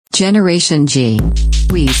Generation G.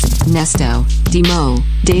 Weez, Nesto, Demo,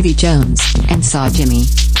 Davy Jones, and Saw Jimmy.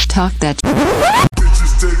 Talk that.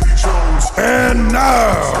 And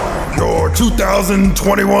now, your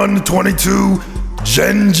 2021-22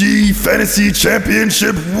 Gen G Fantasy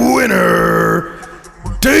Championship winner,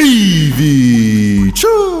 Davy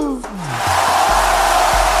Jones.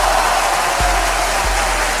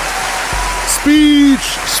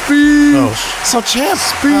 Speech. Oh. So champ,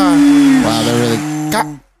 Wow, they're really.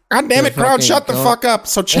 God damn it, crowd, shut the go. fuck up.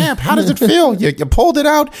 So champ, how does it feel? You pulled it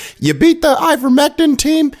out. You beat the ivermectin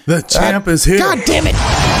team. The champ is here. God damn it.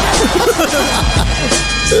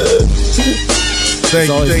 Thank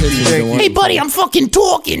you. Hey, buddy, I'm fucking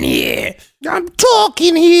talking here.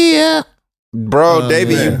 Bro,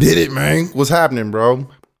 Davey, you did it, man. What's happening, bro?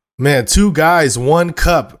 Man, 2 guys, 1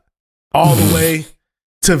 cup, all the way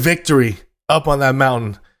to victory up on that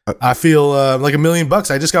mountain. I feel like $1 million. I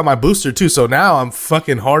just got my booster too, so now I'm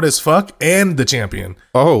fucking hard as fuck and the champion.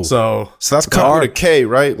 Oh, So that's cup with a K,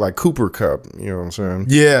 right? Like Cooper Cup. You know what I'm saying?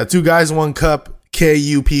 yeah, 2 guys, 1 cup,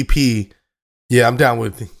 KUPP. Yeah, I'm down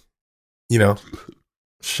with,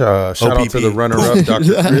 Shout out OPP. to the runner-up,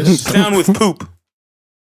 Dr. Chris. Down with poop.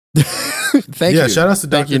 Thank you. Yeah, shout outs to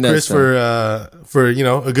Thank Dr. you, Chris Nesto. for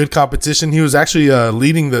a good competition. He was actually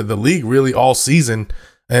leading the league really all season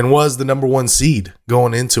and was the number 1 seed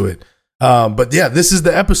going into it. But yeah, this is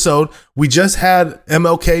the episode. We just had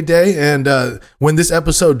MLK Day, and when this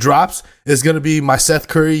episode drops, it's going to be my Seth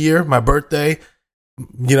Curry year, my birthday,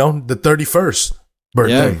 the 31st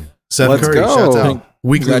birthday. Yeah. Seth Let's Curry, go. shout out.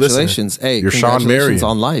 Weekly listener. Congratulations. Hey, You're Sean congratulations Marion.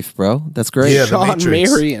 on life, bro. That's great. Yeah, the Sean Matrix.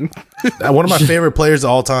 Marion. One of my favorite players of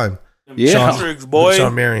all time. Yeah. Matrix, boy.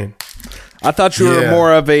 Sean Marion. I thought you were Yeah.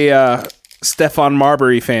 more of a Stefan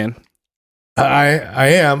Marbury fan. I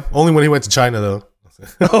am. Only when he went to China, though.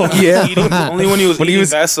 Oh, yeah. Only when he was When he eating was-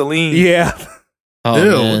 Vaseline. Yeah. Oh,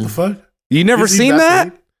 Ew, man. what the fuck? You never He's seen eating that?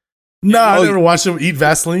 Vaseline? No, I Oh, never watched him eat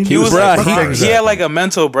Vaseline. He was Bruh, like, he- he had like a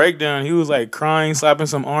mental breakdown. He was like crying, slapping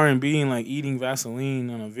some R&B, and like eating Vaseline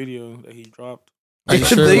on a video that he dropped. Are you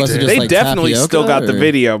sure it they wasn't just they like definitely tapioca, still got the or-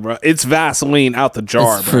 video, bro. It's Vaseline out the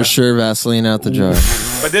jar, It's bro. for sure Vaseline out the jar.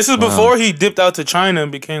 But this is before he dipped out to China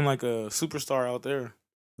and became like a superstar out there.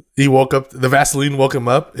 He woke up, the Vaseline woke him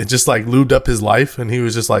up. It just like lubed up his life. And he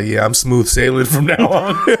was just like, yeah, I'm smooth sailing from now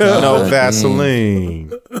on. No Oh,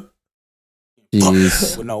 Vaseline.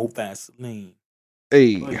 Jeez. With no Vaseline.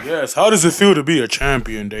 Hey. But yes, how does it feel to be a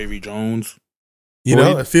champion, Davy Jones?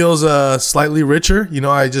 It feels slightly richer.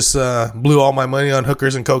 I just blew all my money on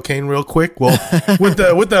hookers and cocaine real quick. Well, with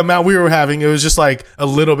the amount we were having, it was just like a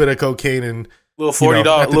little bit of cocaine and Little $40, at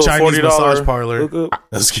the little Chinese $40 massage parlor. hookup.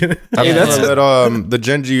 I was kidding. I Hey, just that's want to let the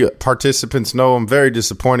Gen G participants know I'm very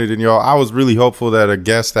disappointed in y'all. I was really hopeful that a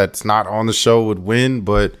guest that's not on the show would win,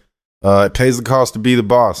 but it pays the cost to be the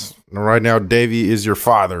boss. And right now, Davey is your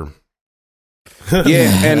father. Yeah,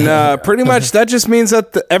 and pretty much that just means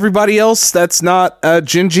that everybody else that's not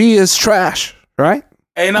Gen G is trash, right?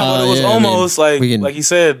 Hey, no, but it was Yeah, I almost we can- like he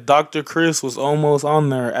said, Dr. Chris was almost on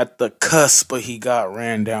there at the cusp, but he got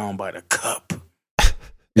ran down by the cup.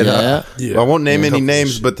 Yeah. Yeah. I won't name Yeah, any hopefully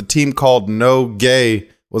names, shit. but the team called No Gay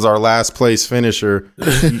was our last place finisher.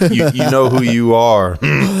 you know who you are.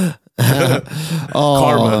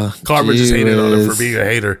 Oh, Karma just hated on him for jeez. being a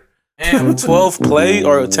hater. And 12th place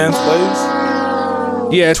or 10th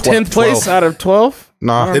place? Yeah, 10th place 12. out of 12.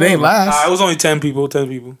 Nah, It ain't Nah, last. it was only 10 people.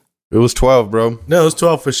 it was 12, bro. No, it was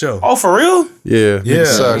 12 for sure. Oh, for real? Yeah. Yeah. It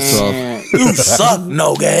sucks. Man, you suck,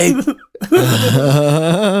 no gay.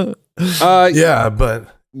 Yeah, but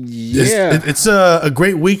it's a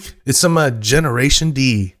great week. It's some Generation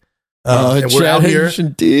D. And we're out here.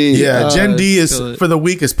 Generation D. Yeah, Gen D is kill it. for the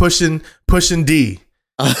week is pushing D.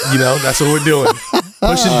 That's what we're doing.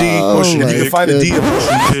 Pushing D. Oh You my can find a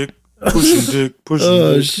D. Pushing dick.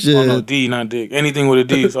 Oh, dick. shit. Oh, no, D, not dick. Anything with a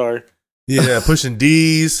D, sorry. Yeah, pushing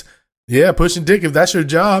D's. Yeah, pushing dick. If that's your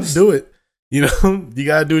job, do it. You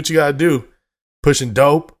gotta do what you gotta do. Pushing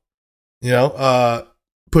dope.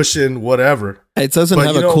 Pushing whatever. It doesn't But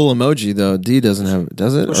have you a know- cool emoji though. D doesn't have.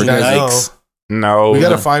 Does it? Or Pushing does it? Yikes. No. We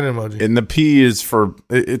gotta find an emoji. And the P is for,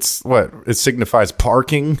 it's what? It signifies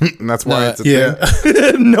parking. And that's why it's a thing.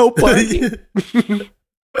 Yeah. No parking.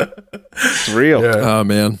 It's real. Yeah. Oh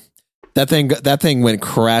man, that thing went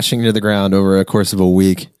crashing to the ground over a course of a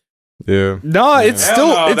week. Yeah. No, it's Hell still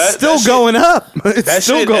no, it's that still shit- going up. It's That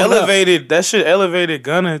still shit going up. elevated. That shit elevated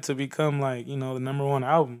Gunna to become like the number 1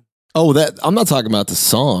 album. Oh, that I'm not talking about the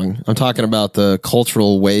song. I'm talking about the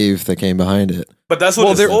cultural wave that came behind it. But that's what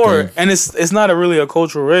Well, it's they're- for, okay. and it's not really a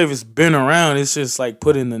cultural rave. It's been around. It's just like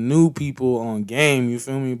putting the new people on game. You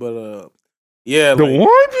feel me? But yeah, like,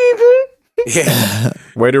 white people. Yeah,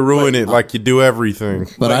 Way to ruin it like you do everything.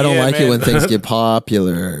 But I don't yeah, like man. it when things get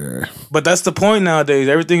popular. but that's the point nowadays.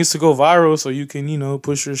 Everything is to go viral so you can,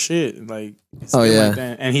 push your shit. Like, it's Oh, been yeah. like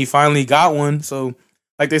that. And he finally got one. So,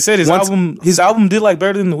 like they said, his Once- album did like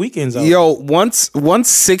better than the Weeknd's album. Yo, once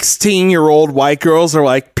 16-year-old white girls are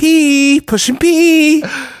like pushing pee,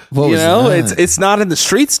 What was that? it's not in the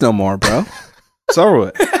streets no more, bro. It's over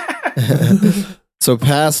with. So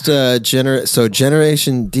past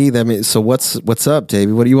Generation D. That means, so what's up,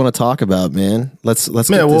 Davey? What do you want to talk about, man? Let's get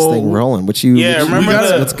Man, this well, thing rolling.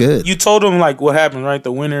 Remember what's good? You told him like what happened, right?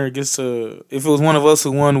 The winner gets to, if it was one of us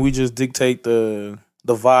who won, we just dictate the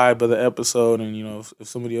vibe of the episode, and if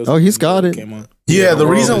somebody else, Oh, he's got it. came on. Yeah, the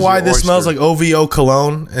world reason is why your this smells oyster. like OVO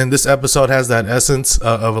cologne and this episode has that essence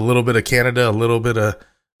of a little bit of Canada, a little bit of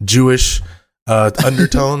Jewish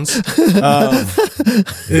undertones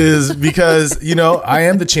is because, I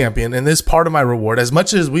am the champion and this part of my reward, as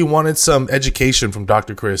much as we wanted some education from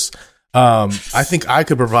Dr. Chris, I think I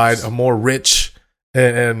could provide a more rich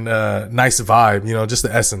and nice vibe, just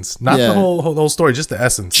the essence, not Yeah. the whole story, just the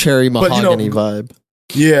essence. Cherry But, mahogany vibe.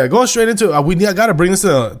 Yeah, going straight into it. We got to bring this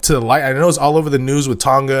to light. I know it's all over the news with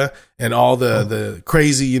Tonga and all the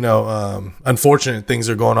crazy, unfortunate things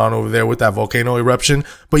are going on over there with that volcano eruption.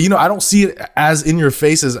 But I don't see it as in your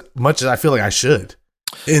face as much as I feel like I should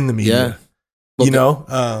in the media. Well,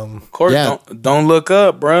 Of course, Yeah. don't look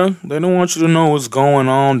up, bro. They don't want you to know what's going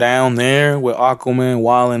on down there with Aquaman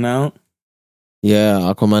wilding out.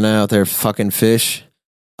 Yeah, Aquaman out there fucking fish.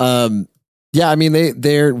 Yeah, I mean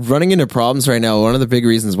they're running into problems right now. One of the big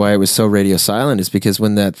reasons why it was so radio silent is because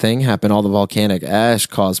when that thing happened, all the volcanic ash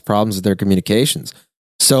caused problems with their communications.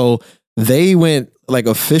 So they went like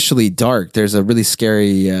officially dark. There's a really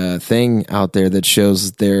scary thing out there that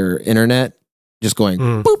shows their internet just going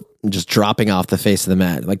boop, and just dropping off the face of the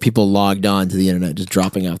map. Like people logged on to the internet, just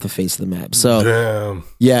dropping off the face of the map. So Damn.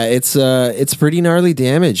 yeah, it's pretty gnarly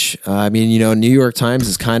damage. I mean, New York Times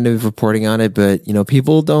is kind of reporting on it, but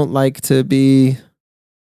people don't like to be,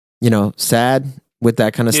 sad with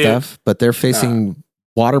that kind of Yeah. stuff. But they're facing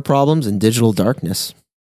water problems and digital darkness.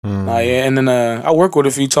 Yeah, and then I work with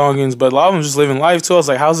a few Tongans, but a lot of them just living life too. I was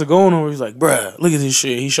like, "How's it going?" Over, he's like, "Bruh, look at this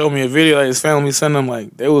shit." He showed me a video that his family sent him.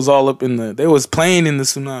 Like they was all up they was playing in the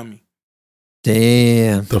tsunami.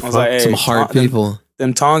 Damn, The I was fuck? like, hey, some hard people.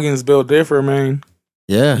 Them Tongans built different, man.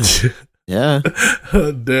 Yeah, yeah.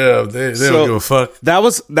 Damn, they So- don't give a fuck. That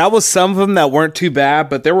was some of them that weren't too bad,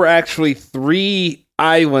 but there were actually 3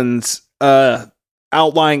 islands,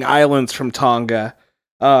 outlying islands from Tonga.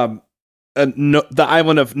 The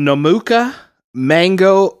island of Nomuka,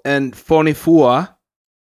 Mango, and Fonifua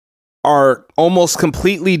are almost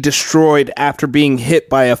completely destroyed after being hit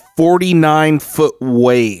by a 49-foot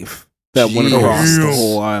wave that went Jeez. across the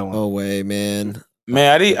whole island. No way, man.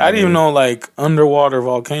 Man, I didn't even know like underwater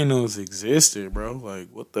volcanoes existed, bro. Like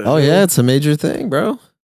what the? Oh hell? yeah, it's a major thing, bro.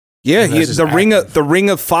 Yeah, And that's just the ring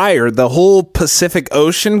of fire, the whole Pacific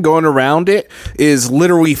Ocean going around it is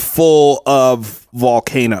literally full of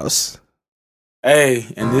volcanoes. Hey,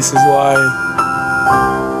 and this is why.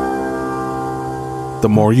 The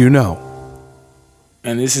more you know.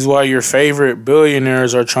 And this is why your favorite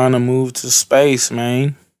billionaires are trying to move to space,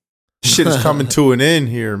 man. Shit is coming to an end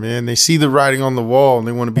here, man. They see the writing on the wall and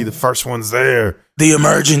they want to be the first ones there. The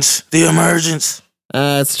emergence.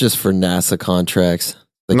 It's just for NASA contracts.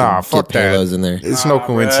 They Nah, can fuck get that. payloads in there. It's no Nah,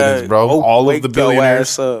 coincidence, bruh. bro. Oh, All wake of the your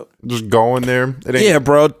billionaires ass up. just going there. It ain't Yeah,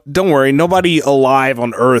 bro. Don't worry. Nobody alive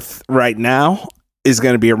on Earth right now is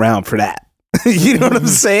going to be around for that. You know what I'm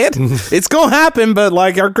saying? It's going to happen, but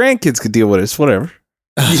like our grandkids could deal with it. It's whatever.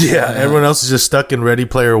 Yeah, everyone else is just stuck in Ready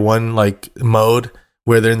Player One like mode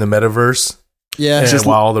where they're in the metaverse. Yeah, And just-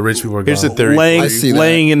 while all the rich people are Here's the gone. theory. Laying, I see that.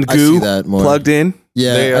 laying in I see goo, that more. plugged in.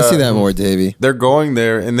 yeah. They, I see that more, Davey. They're going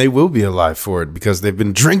there and they will be alive for it because they've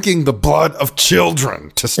been drinking the blood of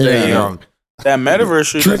children to stay Yeah. young. That metaverse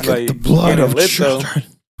shit is like getting lit though.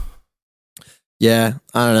 Yeah,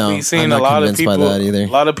 I don't know. We've seen I'm a not lot of convinced people. by that either. A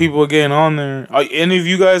lot of people getting on there. Are any of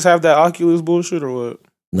you guys have that Oculus bullshit or what?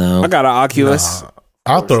 No, I got an Oculus. Nah,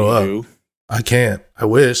 I'll throw Of course up. you do. I can't. I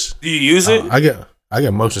wish. Do you use it? I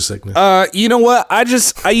get motion sickness. You know what? I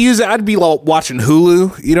use it. I'd be like watching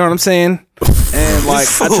Hulu. You know what I'm saying? And like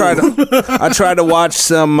I try to watch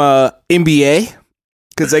some NBA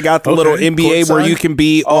because they got the Okay, little NBA where courtside? you can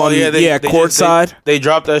be Oh on yeah, they just- courtside. They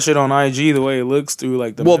dropped that shit on IG the way it looks through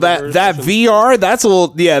like the. Well, metaverse that and shit. VR, that's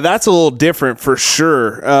a little different for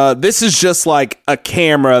sure. This is just like a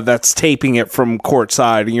camera that's taping it from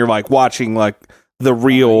courtside, and you're like watching like the You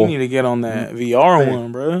real. need to get on that VR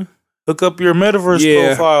one, bro. Hook up your metaverse Yeah.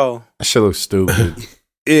 profile. That shit looks stupid.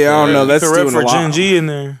 Yeah, I don't know. That's you can rep doing for a lot. Gen G in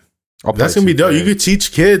there. That's gonna be dope. You could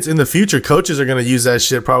teach kids in the future. Coaches are gonna use that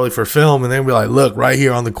shit probably for film, and then be like, "Look, right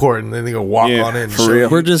here on the court," and then they go walk on in. For real.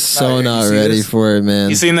 We're just so Nah, not you see ready this? for it, man.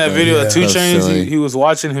 You seen that video of 2 so Chainz? silly. He was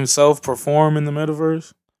watching himself perform in the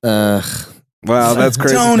metaverse. Wow, that's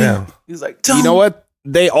crazy. Tony. Yeah. He's like, Tony. You know what?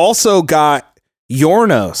 They also got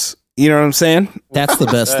Yornos. You know what I'm saying? That's the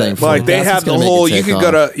best thing. For Like them. they That's have what's the gonna make whole. it You take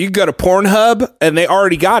could go to Pornhub, and they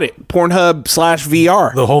already got it.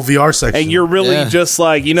 Pornhub/VR, The whole VR section. and you're really just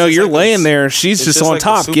like you're like laying a- there. She's It's just on like a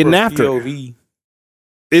top, super getting after it. POV.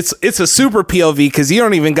 It's a super POV because you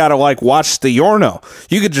don't even got to like watch the Yorno.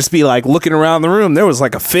 You could just be like looking around the room. There was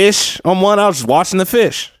like a fish on one. I was just watching the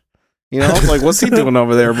fish. You know, I was like, what's he doing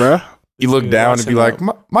over there, bro? You look Yeah, down and be watching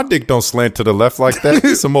like, my dick don't slant to the left like that.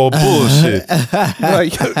 It's some old bullshit.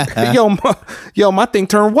 Like, yo, my thing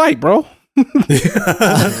turned white, bro.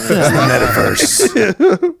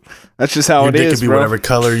 metaverse. That's just how Your it dick is, could be bro. whatever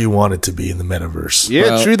color you want it to be in the metaverse. Yeah,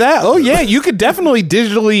 Bro. true that. Oh yeah, you could definitely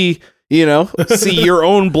digitally, see your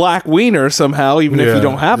own black wiener somehow, even if you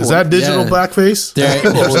don't have Is one. that digital Yeah. blackface?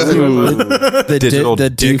 the Digital the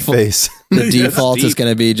dick default face. the default is going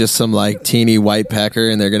to be just some like teeny white pecker,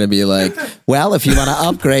 and they're going to be like, well, if you want to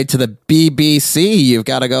upgrade to the BBC, you've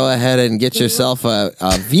got to go ahead and get yourself a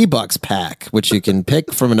V-Bucks pack, which you can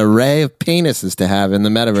pick from an array of penises to have in the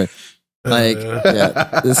metaverse. Like,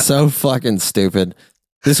 yeah, it's so fucking stupid.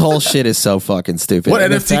 This whole shit is so fucking stupid. What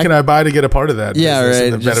And the NFT fact- can I buy to get a part of that? Yeah, business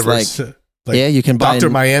in right, the just metaverse. yeah, you can buy Dr.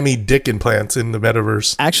 an- Miami dick implants in the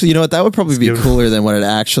metaverse. Actually, you know what? That would probably be give it- cooler than what it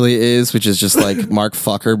actually is, which is just like Mark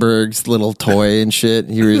Zuckerberg's little toy and shit.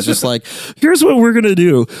 He was just like, here's what we're going to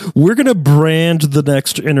do. We're going to brand the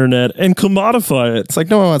next internet and commodify it. It's like,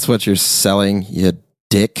 no one wants what you're selling, you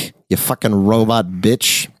dick, you fucking robot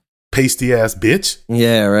bitch. Pasty ass bitch.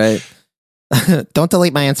 Yeah, right. Don't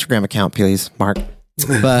delete my Instagram account, please, Mark.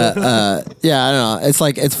 But yeah, I don't know. It's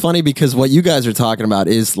like, it's funny because what you guys are talking about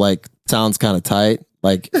is like, sounds kind of tight,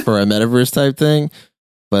 like for a metaverse type thing.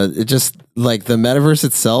 But it just like the metaverse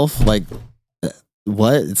itself, like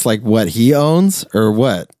what? It's like what he owns or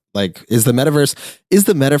what? Like, is the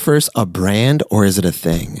metaverse a brand or is it a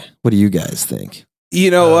thing? What do you guys think?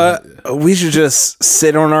 You know what? We should just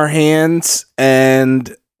sit on our hands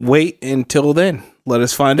and wait until then. Let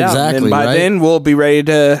us find out. Exactly, And by right? then, we'll be ready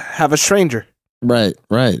to have a stranger. Right,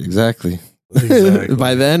 exactly. Exactly.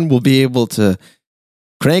 By then, we'll be able to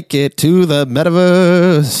crank it to the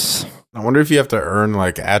metaverse. I wonder if you have to earn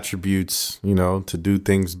like attributes, to do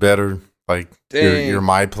things better, like your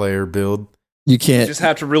My Player build. You You can't. just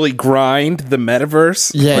have to really grind the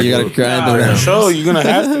metaverse. Yeah, you Like, gotta grind Nah, the for sure, you're gonna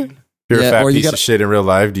have to. If you're Yeah, a fat or you piece gotta- of shit in real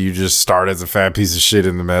life, do you just start as a fat piece of shit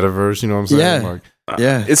in the metaverse? You know what I'm saying? Yeah. Like,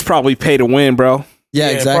 Yeah, It's probably pay to win, bro. yeah,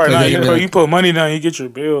 exactly. Nah, They're gonna be you like, put money down, you get your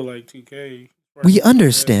bill like 2K. we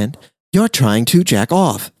understand you're trying to jack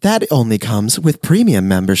off. That only comes with premium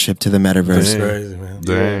membership to the metaverse. That's crazy, man.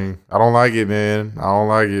 dang. I don't like it, man. I don't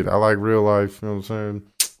like it. I like real life. You know what I'm saying?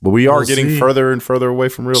 But we are We'll getting see. further and further away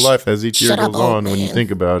from real life as each year Shut goes up, old on when you man.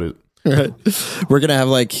 think about it. Right. We're gonna have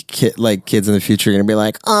like kids in the future gonna be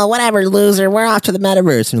like, oh, whatever, loser, we're off to the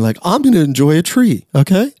metaverse, and you're like, I'm gonna enjoy a tree,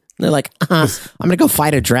 okay? And they're like, I'm gonna go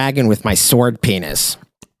fight a dragon with my sword penis.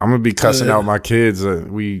 I'm gonna be cussing out my kids.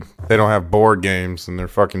 They don't have board games and they're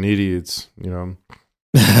fucking idiots. Board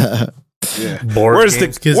Where's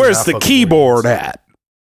games, kids are where's not the fucking keyboard board games. at?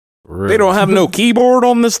 Really. They don't have no keyboard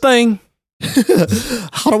on this thing.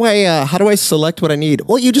 How do I select what I need?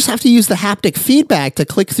 Well, you just have to use the haptic feedback to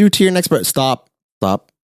click through to your next button. Stop.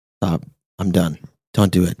 I'm done.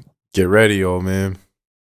 Don't do it. Get ready, old man.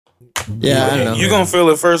 Yeah, I don't know. You're gonna feel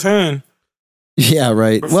it firsthand. Yeah,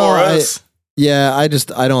 right. Before Well, us. I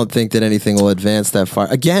don't think that anything will advance that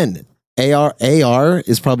far. Again, AR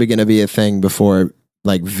is probably going to be a thing before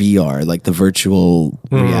like VR, like the virtual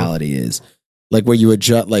reality is. Like where you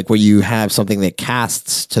adjust, like where you have something that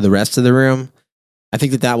casts to the rest of the room. I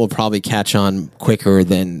think that will probably catch on quicker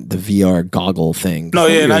than the VR goggle thing. No,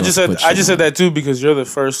 yeah, and You're I just gonna said that too because you're the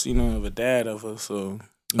first, of a dad of us. So,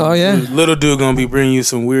 Oh, yeah. little dude gonna be bringing you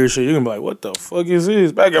some weird shit. You're gonna be like, "What the fuck is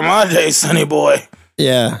this?" Back in my day, sonny boy.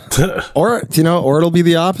 Yeah. or it'll be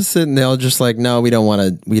the opposite and they'll just like, no, we don't want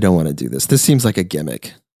to do this. This seems like a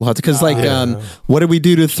gimmick. We'll have to, cause like, what did we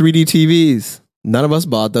do to 3D TVs? None of us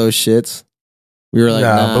bought those shits. We were like,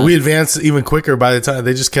 nah. But we advanced even quicker by the time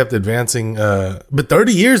they just kept advancing. But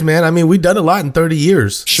 30 years, man. I mean, we've done a lot in 30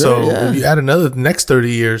 years. Sure, so yeah. if you add another next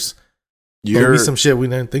 30 years, there'll be some shit we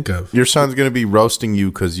didn't think of. Your son's gonna be roasting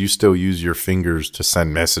you because you still use your fingers to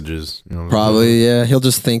send messages. You know what I'm Probably, yeah. He'll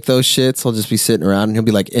just think those shits. He'll just be sitting around and he'll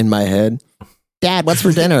be like in my head. Dad, what's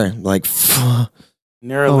for dinner? Like, oh my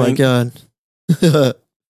Neuralink. God.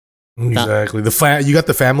 Exactly. You got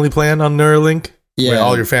the family plan on Neuralink? Yeah. Where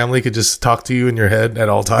all your family could just talk to you in your head at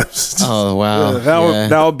all times. Oh wow,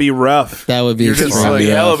 that would be rough. That would be You're just extremely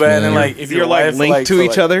like hella rough, bad, man. and like if You're your like wife, linked to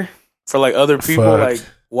each other. for like other people, Fuck. like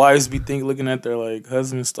wives be looking at their like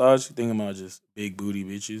husband's thoughts. You thinking about just big booty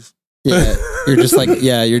bitches. Yeah, you're just like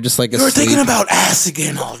You're thinking about ass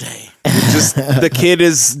again all day. Just the kid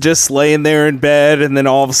is just laying there in bed, and then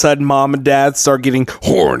all of a sudden, mom and dad start getting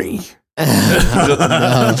horny.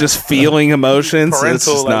 Just feeling emotions. It's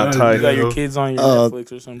Parental, just like, not you tight. got your kids on your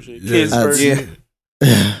Netflix or some shit. Kids that's- first. Yeah.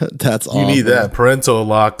 That's awesome. You need that parental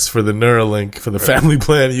locks for the Neuralink, for the family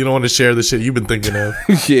plan. You don't want to share the shit you've been thinking of.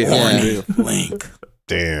 Yeah. Link.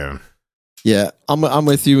 Damn. Yeah, I'm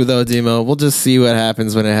with you though, Demo. We'll just see what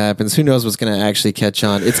happens when it happens. Who knows what's going to actually catch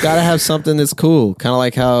on? It's got to have something that's cool, kind of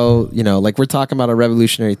like how like we're talking about a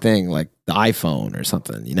revolutionary thing, like the iPhone or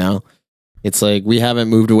something. It's like we haven't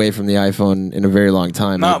moved away from the iPhone in a very long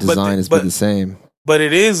time. Nah, The design has been the same. But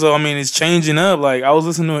it is though. I mean, it's changing up. Like I was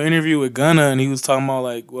listening to an interview with Gunna, and he was talking about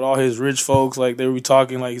like with all his rich folks, like they were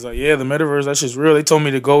talking like he's like, yeah, the metaverse, that shit's real. They told me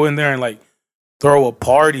to go in there and like throw a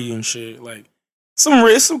party and shit, like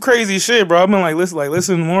some crazy shit, bro. I've been like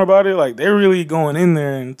listening more about it. Like they're really going in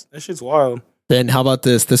there, and that shit's wild. Then how about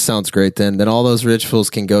this? This sounds great. Then all those rich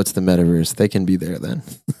fools can go to the metaverse. They can be there then.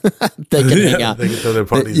 They can hang out. They can throw their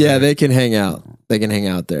parties. Yeah, there. they can hang out. They can hang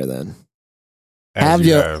out there then. As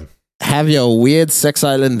you Have your weird sex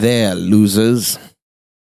island there, losers.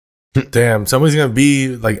 Damn, somebody's gonna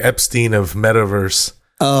be like Epstein of metaverse.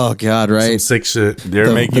 Oh God, Some right? sick shit.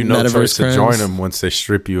 They'll make you no metaverse choice to crimes. join them once they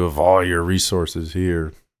strip you of all your resources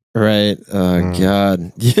here. Right. Oh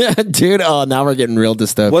God. Yeah, dude. Oh, now we're getting real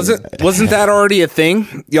dystopian. Wasn't that already a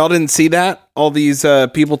thing? Y'all didn't see that? All these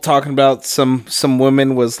people talking about some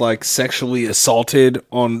women was like sexually assaulted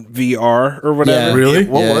on VR or whatever. Yeah. Really?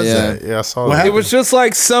 What Yeah, was yeah. that? Yeah, I saw What that. It was just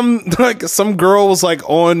like some girl was like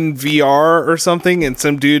on VR or something, and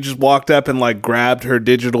some dude just walked up and like grabbed her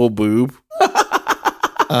digital boob.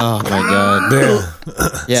 Oh my God.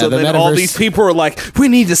 Damn. Yeah. So the then metaverse. all these people are like, we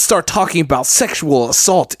need to start talking about sexual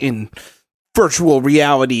assault in virtual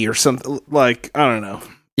reality or something. Like, I don't know.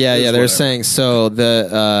 Yeah, It's they're whatever. saying so.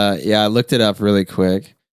 I looked it up really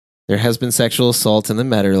quick. There has been sexual assault in the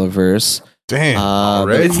metaverse. Damn. Uh,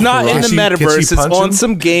 already? It's not in the Can she metaverse. It's punch on him?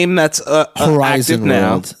 some game that's active Horizon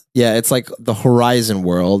now. World. Yeah, it's like the Horizon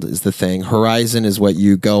World is the thing. Horizon is what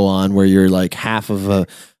you go on where you're like half of a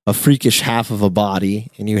freakish half of a body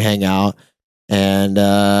and you hang out. And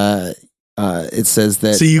it says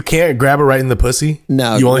that So you can't grab her right in the pussy?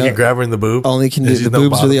 no, You only no, can grab her in the boob? only can do There's the no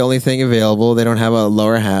boobs are bottom? the only thing available. They don't have a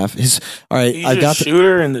lower half. All right, You I got just shoot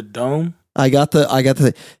her in the dome. I got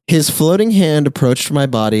the his floating hand approached my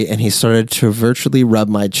body and he started to virtually rub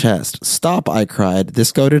my chest. Stop, I cried.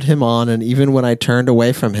 This goaded him on, and even when I turned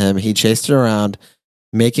away from him, he chased it around,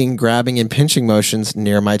 making grabbing and pinching motions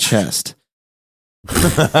near my chest.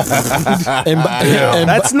 That's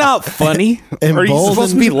not funny. Are you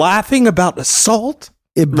supposed to be laughing about assault?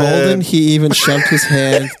 Emboldened, he even shoved his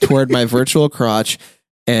hand toward my virtual crotch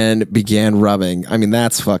and began rubbing. I mean,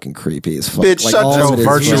 that's fucking creepy as fuck. Bitch, shut all your of it is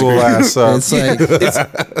virtual fucking- ass up. It's like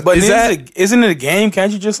But isn't it a game?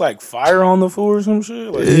 Can't you just like fire on the fool or some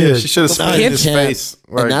shit? Like, Yeah, she should have No, spit you in his can't. face.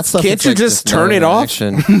 Right. and that stuff. Can't it's you like just turn no it off?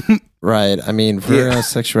 interaction. Right. I mean, for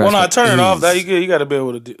sexual. well, no, turn it off. That you got to be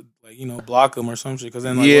able to do, like block them or some shit. Because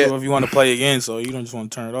then, like, Yeah. what if you want to play again? So you don't just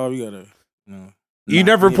want to turn it off. You gotta, You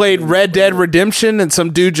never played Red Dead Redemption and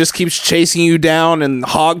some dude just keeps chasing you down and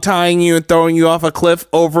hog tying you and throwing you off a cliff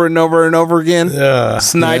over and over and over again?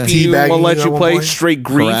 Sniping you and won't Teabagging let you you at one play point? straight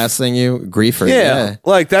grief. harassing you, griefer. Yeah.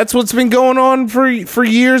 Like that's what's been going on for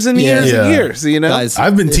years and years Yeah. and years, you know? Guys,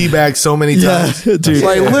 I've been teabagged so many times. dude.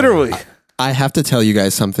 Like literally. I have to tell you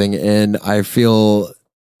guys something, and I feel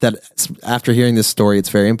that after hearing this story, it's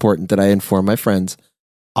very important that I inform my friends.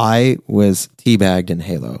 I was teabagged in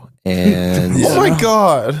Halo, and Oh my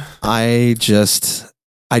god. I just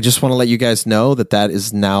want to let you guys know that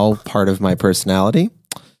is now part of my personality,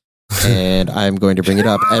 and I'm going to bring it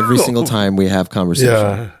up every single time we have conversation.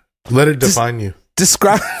 Yeah. Let it define you.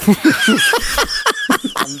 Describe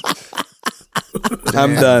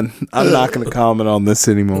I'm done. I'm not gonna comment on this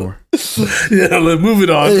anymore. Yeah, let's move it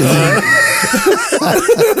on.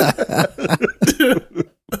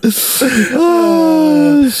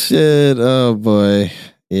 Oh shit! Oh boy!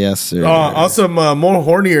 Yes, sir. On some more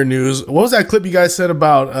hornier news, what was that clip you guys said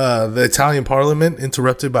about the Italian parliament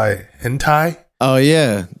interrupted by hentai? Oh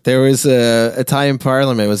yeah, there was a Italian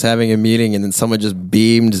parliament was having a meeting, and then someone just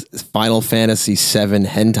beamed Final Fantasy VII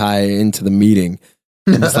hentai into the meeting.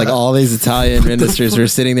 And it's like all these Italian ministers were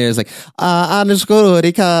sitting there. It's like, and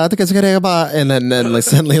then like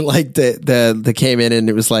suddenly like the came in and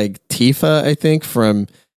it was like Tifa, I think, from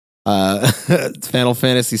Final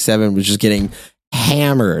Fantasy VII was just getting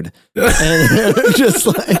hammered and just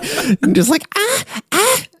like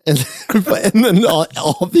and then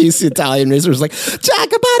all these Italian ministers like just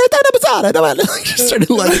started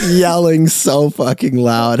like yelling so fucking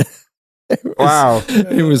loud.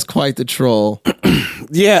 It was quite the troll.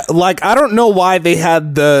 Yeah, like I don't know why they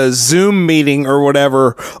had the Zoom meeting or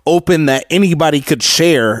whatever open that anybody could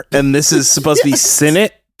share, and this is supposed to be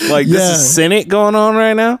Senate. Like this is Senate going on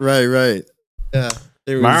right now. Right. Yeah.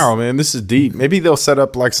 Wow, man, this is deep. Maybe they'll set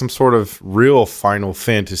up like some sort of real Final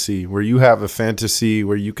Fantasy where you have a fantasy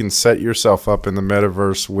where you can set yourself up in the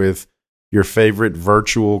metaverse with your favorite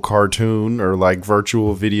virtual cartoon or like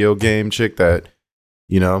virtual video game chick that,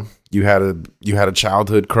 you know, you had a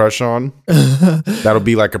childhood crush on. That'll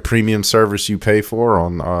be like a premium service you pay for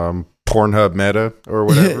on Pornhub Meta or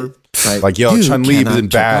whatever. Like, yo, Chun-Li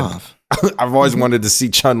isn't bad. I've always wanted to see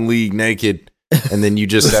Chun-Li naked, and then you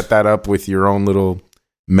just set that up with your own little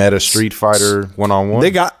Meta Street Fighter one-on-one.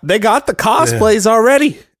 They got the cosplays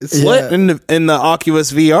already. It's lit in the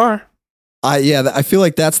Oculus VR. I feel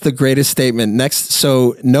like that's the greatest statement. Next,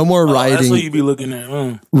 so no more rioting. That's what you be looking at.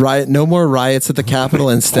 No more riots at the Capitol.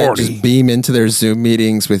 Instead, just beam into their Zoom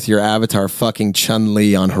meetings with your avatar fucking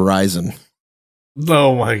Chun-Li on Horizon.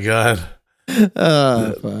 Oh my god.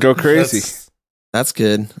 Go crazy. That's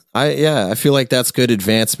good. I feel like that's good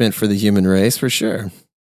advancement for the human race for sure.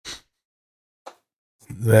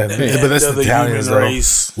 But that's the Italians,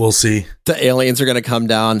 race. We'll see. The aliens are going to come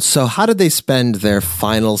down. So how did they spend their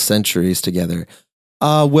final centuries together?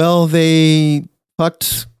 Well, they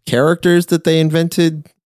fucked characters that they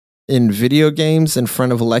invented in video games in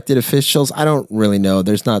front of elected officials. I don't really know.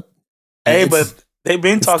 There's not. Hey, but they've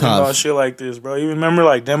been talking about shit like this, bro. You remember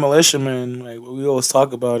like Demolition Man? Like we always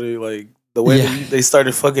talk about it. Like the way they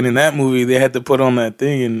started fucking in that movie, they had to put on that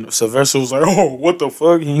thing, and Sylvester was like, "Oh, what the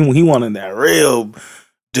fuck?" He wanted that real.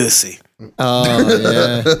 Dussy.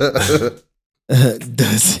 Oh, yeah.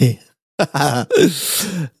 Dussy.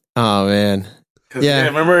 Oh, man. Yeah,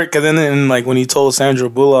 remember? Because then, like, when he told Sandra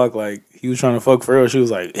Bullock, like, he was trying to fuck for real, she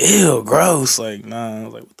was like, ew, gross. Like, nah. I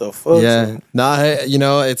was like, what the fuck? Yeah. Nah, you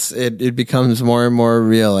know, it becomes more and more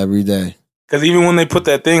real every day. Because even when they put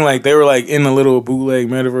that thing, like, they were, like, in a little bootleg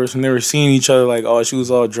metaverse, and they were seeing each other, like, oh, she was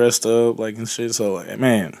all dressed up, like, and shit. So, like,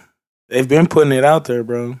 man, they've been putting it out there,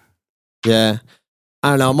 bro. Yeah.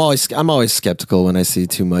 I don't know. I'm always skeptical when I see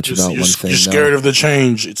too much about one thing. You're scared of the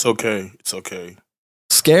change. It's okay.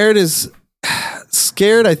 Scared.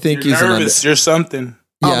 I think you're nervous. You're something.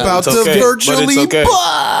 Yeah, about to virtually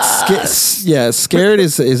bust. Scared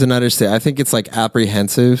is an understatement. I think it's like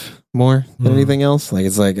apprehensive more than anything else. Like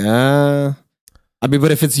it's like I mean, but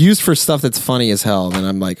if it's used for stuff that's funny as hell, then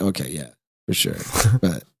I'm like, okay, yeah, for sure.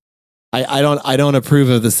 But I don't approve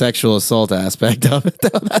of the sexual assault aspect of it,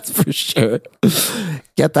 though. That's for sure.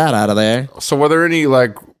 Get that out of there. So were there any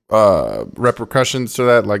like repercussions to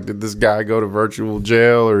that? Like, did this guy go to virtual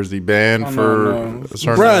jail, or is he banned for a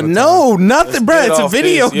certain amount of time? Nothing, bro. It's a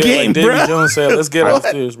video game, like bro. Davy Jones said, let's get off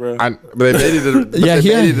this, bro. But they made it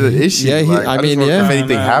an issue. Yeah, if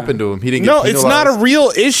anything happened to him, he didn't. No, get it's not a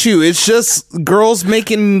real issue. It's just girls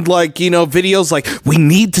making like videos like, we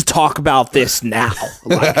need to talk about this now.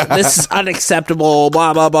 Like, this is unacceptable.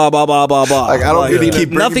 Blah blah blah blah blah blah blah. Like, I don't really keep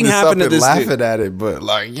nothing this happened up to and this laughing dude. at it, but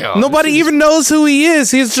like, yo, Nobody even knows who he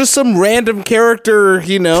is. He's just some random character,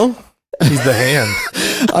 He's the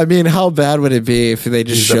hand. I mean, how bad would it be if they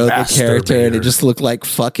just showed the character and it just looked like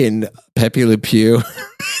fucking Pepe Le Pew?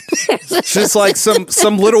 It's just like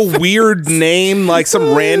some little weird name, like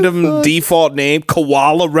some random default name,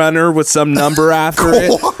 Koala Runner with some number after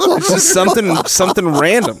it. It's just something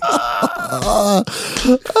random.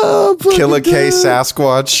 Killer K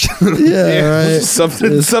Sasquatch. Yeah, right.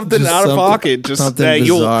 Something out of pocket. Just that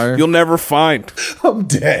you'll never find. I'm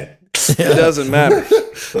dead. It doesn't matter.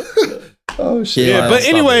 Oh shit! Yeah, but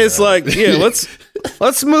anyway, it's like,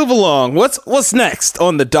 let's move along. What's next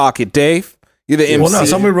on the docket, Dave? You're the MC. Well, no,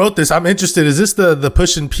 somebody wrote this. I'm interested. Is this the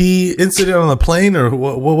Push and P incident on the plane, or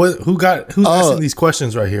what? Who's asking these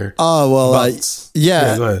questions right here? Oh well,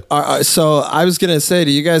 yeah. Go ahead. So I was gonna say to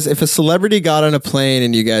you guys, if a celebrity got on a plane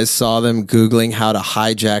and you guys saw them Googling how to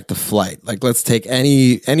hijack the flight, like let's take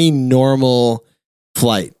any normal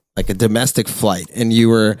flight, like a domestic flight, and you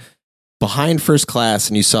were behind first class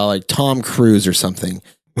and you saw like Tom Cruise or something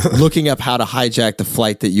looking up how to hijack the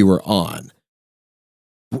flight that you were on,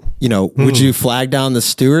 would you flag down the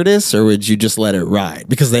stewardess or would you just let it ride?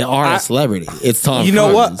 Because they are a celebrity. It's Tom Cruise.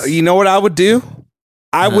 You know what I would do?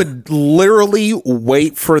 I would literally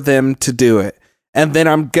wait for them to do it, and then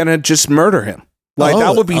I'm gonna just murder him. Like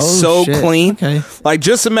that would be so shit. clean. Okay. Like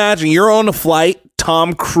just imagine you're on a flight,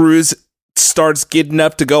 Tom Cruise starts getting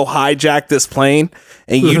up to go hijack this plane,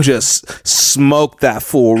 and you just smoke that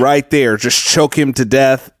fool right there, just choke him to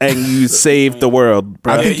death, and you save the world,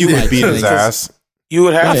 bro. I think you would beat his ass. You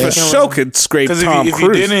would have to For kill sure him. could scrape Because Tom if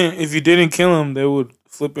Cruise. you didn't kill him, they would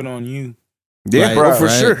flip it on you. Yeah, Right, bro, for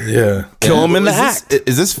right. sure. Yeah. Kill him in the Is act. this,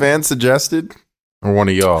 is this fan suggested or one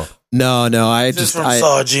of y'all? No, I Just just from I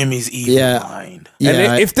Saw Jimmy's evil Yeah. mind. yeah,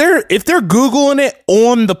 And if they're Googling it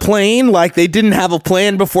on the plane, like they didn't have a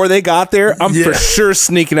plan before they got there, I'm for sure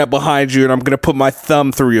sneaking up behind you, and I'm gonna put my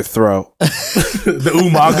thumb through your throat. The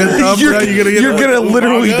Umaga thumb, you're bro. you're gonna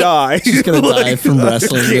literally die. She's gonna die from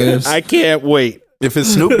wrestling moves. I can't wait. If it's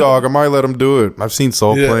Snoop Dogg, I might let him do it. I've seen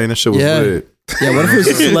Soul Yeah. Plane. That shit was Yeah. lit. Yeah, what if it was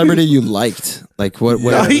a celebrity you liked? Like what?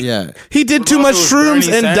 No, he- Yeah, He did too What much about if it was shrooms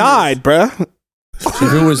Bernie and Sanders? died, bruh.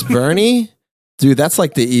 if it was Bernie, dude, that's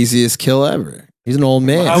like the easiest kill ever. He's an old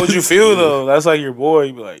man. How would you feel though? That's like your boy.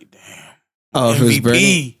 You'd be like, damn. Oh, if it was Bernie.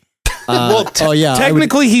 MVP. Oh yeah, I would-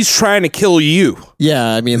 Technically, he's trying to kill you.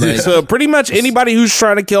 yeah. I mean, like, So pretty much anybody who's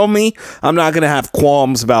trying to kill me, I'm not gonna have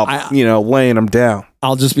qualms about laying them down.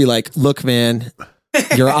 I'll just be like, look, man,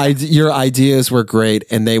 your ideas were great,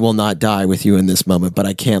 and they will not die with you in this moment. But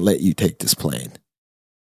I can't let you take this plane.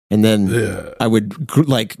 And then Yeah. I would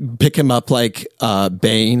like pick him up like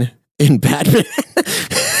Bane in Batman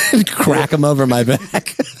and crack him over my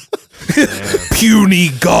back. Puny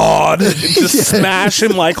God, just smash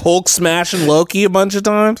him like Hulk smashing Loki a bunch of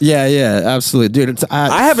times. Yeah, absolutely, dude. It's,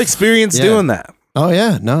 I have experience Yeah. doing that. Oh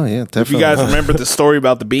yeah, no, yeah, definitely. If you guys remember the story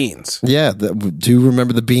about the beans. yeah, do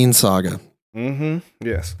remember the Bean Saga? Mm-hmm.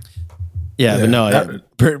 Yes. Yeah, but no,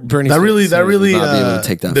 Bernie. That really would not be able to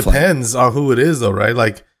take that flight. depends on who it is, though, right?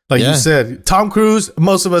 Like Yeah. you said, Tom Cruise.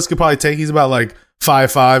 Most of us could probably take. He's about like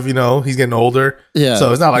 5'5". You know, he's getting older. Yeah,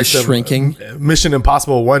 so it's not like he's the shrinking. Mission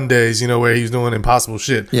Impossible one days. You know, where he's doing impossible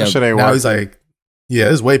shit. Yeah, That shit ain't Now working. he's like,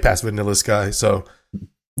 yeah, it's way past Vanilla Sky. So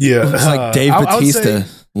yeah, it's like Dave I would Bautista. say-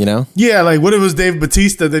 You know, yeah, like what if it was Dave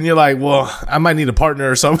Bautista? Then you're like, well, I might need a partner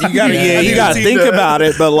or something. You gotta, you gotta think about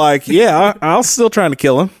it. But like, yeah, I'll still trying to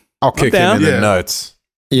kill him. I'll kick him down. in the Yeah. nuts.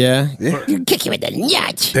 yeah.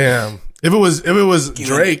 Damn. If it was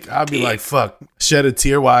Drake, I'd be like, fuck, shed a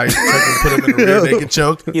tear while I fucking put him in a rear naked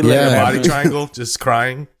choke. He let Yeah. him Body have it. triangle, just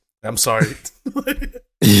crying. I'm sorry.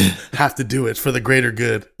 Have to do it for the greater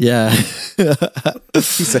good. Yeah. He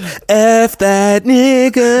said, "F that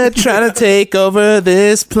nigga trying to take over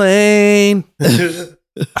this plane."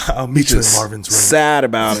 I'll meet you in Marvin's room. Sad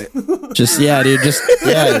about it. just dude.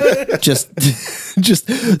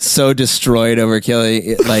 Just so destroyed over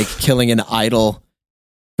killing an idol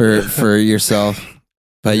for yourself.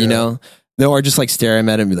 But you know, or just like stare at him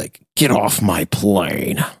and be like, "Get off my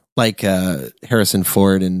plane!" Like Harrison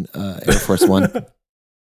Ford in Air Force One.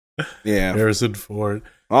 Yeah, Harrison Ford.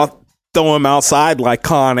 I'll throw him outside like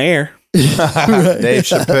Con Air. Dave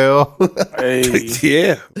Chappelle. Hey,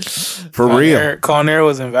 Yeah, for real. Con Air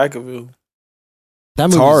was in Vacaville. That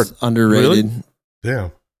It's movie's hard. underrated.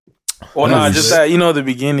 Damn. Well, no, Nice. just that, you know, the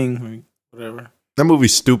beginning, like, whatever. That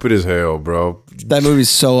movie's stupid as hell, bro. That movie's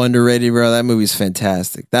so underrated, bro. That movie's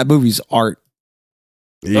fantastic. That movie's art.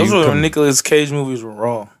 Those You were come- when Nicolas Cage movies were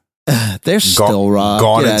raw. They're still raw.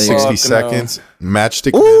 Gone Get in outta here. 60 Fucking hell. seconds.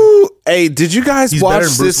 Matchstick Man. Ooh, hey, did you guys He's watch better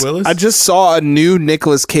than Bruce this? Willis? I just saw a new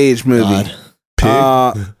Nicolas Cage movie.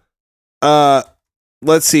 God. Pig.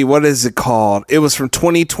 Let's see, what is it called? It was from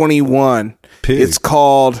 2021. Pig. It's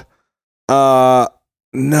called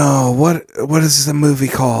no, what is the movie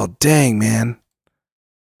called? Dang, man.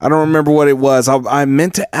 I don't remember what it was. I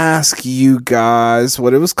meant to ask you guys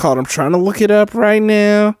what it was called. I'm trying to look it up right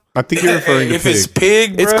now. I think you're referring to If Pig. it's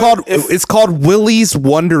Pig, It's bruh, it's called Willy's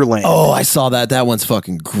Wonderland. Oh, I saw that. That one's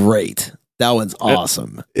fucking great. That one's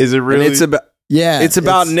awesome. Is it and really? it's about Yeah. It's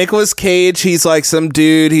about Nicolas Cage. He's like some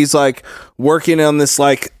dude. He's like working on this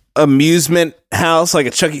like amusement house, like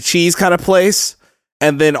a Chuck E. Cheese kind of place.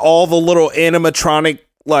 And then all the little animatronic,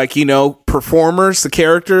 like, you know, performers, the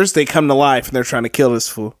characters, they come to life and they're trying to kill this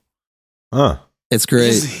fool. Huh. It's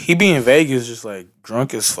great. he be in Vegas just like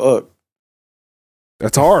drunk as fuck.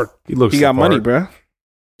 That's hard. He looks. He the got money, part. bro.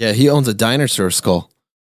 Yeah, he owns a dinosaur skull.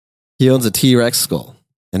 He owns a T-Rex skull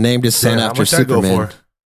and named his son Damn, how after much that go Superman. for?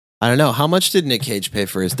 I don't know. How much did Nick Cage pay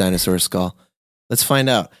for his dinosaur skull? Let's find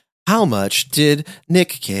out. How much did Nick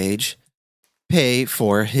Cage pay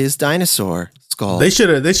for his dinosaur skull? They should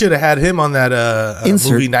have had him on that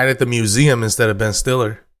Insert. movie Night at the Museum instead of Ben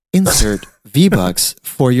Stiller. Insert V-Bucks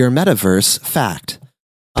for your metaverse fact.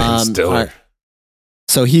 Ben Stiller. all right.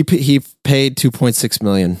 So he paid $2.6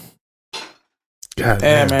 million. God,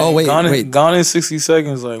 Damn, man. Oh, wait. Gone in 60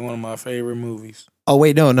 Seconds, like one of my favorite movies. Oh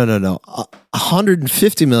wait, no.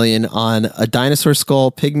 $150 million on a dinosaur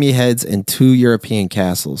skull, pygmy heads, and 2 European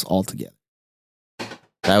castles altogether.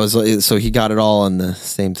 That was so he got it all on the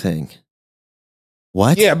same thing.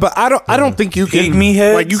 What? Yeah, but I don't think you can Pygmy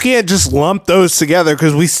heads? like you can't just lump those together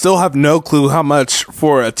because we still have no clue how much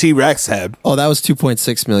for a T-Rex head. Oh, that was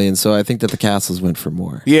 $2.6 million. So I think that the castles went for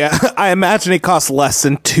more. Yeah, I imagine it costs less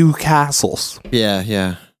than 2 castles.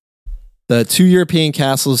 Yeah. The 2 European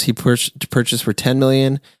castles he purchased for $10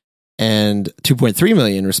 million and $2.3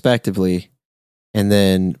 million respectively. And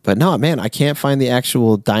then, but no, man, I can't find the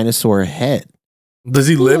actual dinosaur head. Does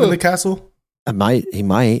he live in the castle? He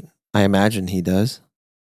might. I imagine he does.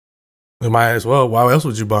 He might as well. Why else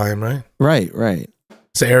would you buy him, right? Right.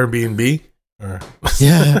 It's Airbnb? Or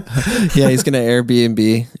Yeah. He's going to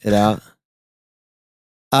Airbnb it out.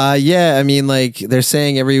 Yeah, I mean, like they're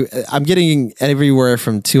saying I'm getting everywhere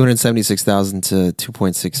from 276,000 to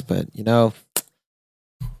 2.6, but you know,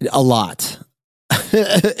 a lot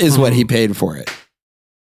is what he paid for it.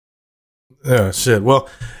 Yeah, shit. Well,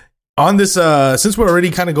 on this, since we're already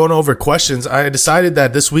kind of going over questions, I decided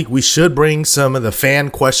that this week we should bring some of the fan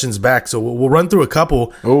questions back. So we'll run through a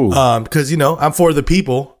couple. Because, you know, I'm for the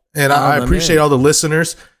people and I appreciate all the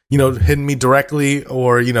listeners, you know, hitting me directly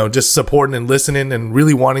or, you know, just supporting and listening and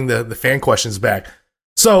really wanting the fan questions back.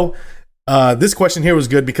 So this question here was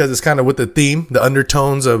good because it's kind of with the theme, the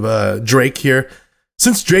undertones of Drake here.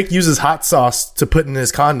 Since Drake uses hot sauce to put in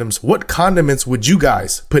his condoms, what condiments would you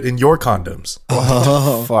guys put in your condoms?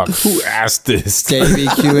 Oh, Fuck, who asked this? Davey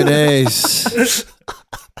Q&A's.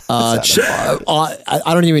 I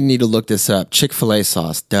don't even need to look this up. Chick-fil-A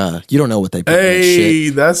sauce, duh. You don't know what they put in that Hey,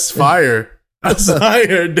 shit. that's fire. That's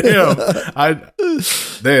fire. Damn.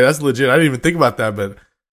 That's legit. I didn't even think about that, but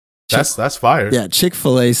that's fire. Yeah,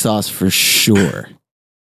 Chick-fil-A sauce for sure.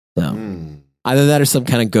 So either that or some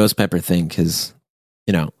kind of ghost pepper thing, because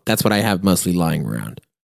you know that's what I have mostly lying around.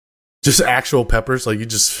 Just actual peppers, like you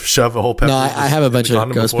just shove a whole pepper. No, I have a in the bunch of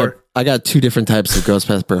condom ghost before? pepper. I got 2 different types of ghost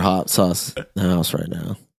pepper hot sauce in the house right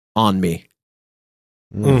now on me.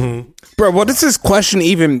 Mm-hmm. Bro, what is this question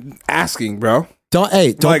even asking, bro? Don't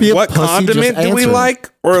Like, be a what pussy, condiment just do we answer. like?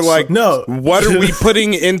 Or like, No. what are we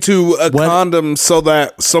putting into a What- condom so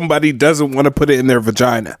that somebody doesn't want to put it in their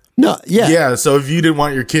vagina? No, yeah. Yeah, so if you didn't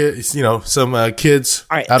want your kids, you know, some kids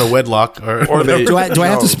out of wedlock or they- Do I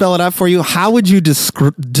have to spell it out for you? How would you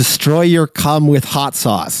destroy your cum with hot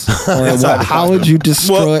sauce? Or how would you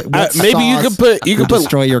destroy? what maybe you sauce could would put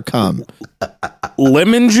destroy your cum.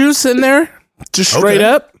 lemon juice in there, just straight Okay.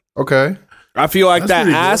 up. Okay. I feel like That's that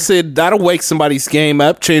pretty good. acid that'll wake somebody's game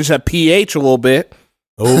up, change that pH a little bit.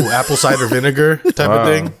 Oh, apple cider vinegar type of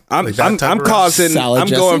thing. I'm Like that type I'm of causing. Salad I'm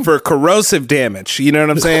dressing? going for corrosive damage. You know what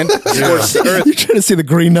I'm saying? You're trying to see the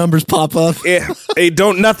green numbers pop up.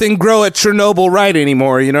 Don't nothing grow at Chernobyl right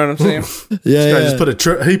anymore. You know what I'm saying? Yeah, Guy just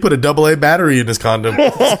put a AA battery in his condom.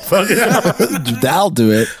 Fuck it. that'll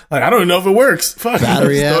do it. Like, I don't even know if it works. Fuck,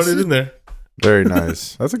 Battery just throwing acid? it in there. Very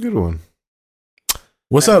nice. That's a good one.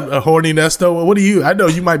 What's up, horny Nesto? What do you? I know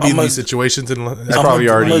you might be in I'm a- these situations. And I probably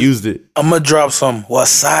already used it. I'm gonna drop some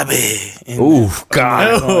wasabi. in Ooh, there. God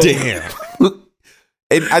Oh. damn.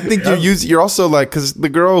 And I think you're also like, because the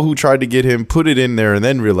girl who tried to get him put it in there and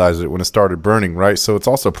then realized it when it started burning, right? So it's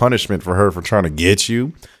also punishment for her for trying to get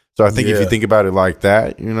you. So I think if Yeah. you think about it like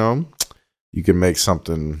that, you know, you can make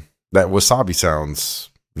something that wasabi sounds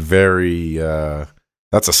very,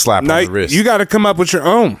 that's a slap on the wrist. You got to come up with your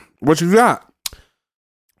own. What you got?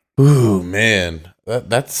 Ooh, man.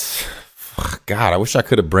 That's, God, I wish I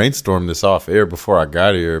could have brainstormed this off air before I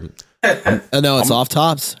got here. No, it's off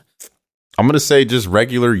tops. I'm going to say just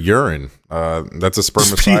regular urine. That's a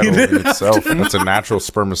spermicidal in itself. That's a natural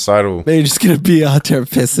spermicidal They're just gonna be out there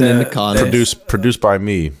pissing in the condom. produced by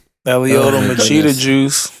me. That Leoto my Machida goodness.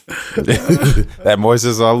 juice. That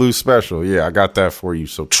Moises Alou special. Yeah, I got that for you.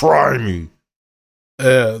 So try me.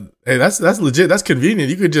 Hey, that's legit. That's convenient.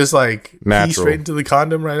 You could just like pee Natural. straight into the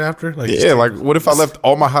condom right after. Like, Yeah, like what if I left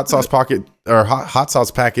all my hot sauce hot sauce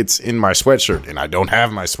packets in my sweatshirt and I don't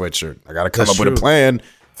have my sweatshirt? I got to come That's up with a true. plan.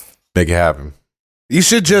 Make it happen. You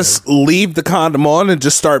should just leave the condom on and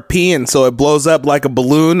just start peeing so it blows up like a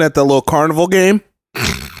balloon at the little carnival game.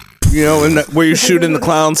 You know, where you're shooting the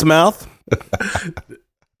clown's mouth.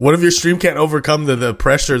 what if your stream can't overcome the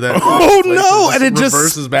pressure that? Oh, no, and it just-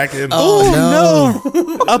 reverses back in. Oh,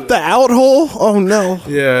 no. Up the out hole? Oh, no.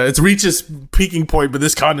 Yeah, it's reaches peaking point, but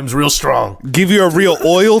this condom's real strong. Give you a real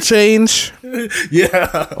oil change.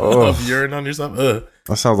 Yeah, of urine on yourself.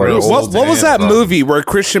 That sounds like What was that movie where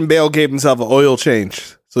Christian Bale gave himself an oil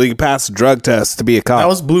change so he could pass a drug test to be a cop? That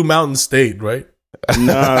was Blue Mountain State, right?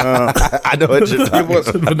 No. I know what you're talking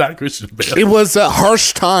about. But not Christian Bale. It was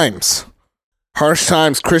Harsh Times. Harsh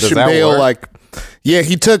Times. Christian that Bale, work?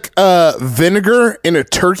 he took vinegar in a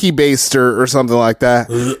turkey baster or something like that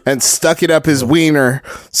and stuck it up his wiener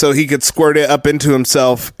so he could squirt it up into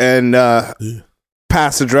himself and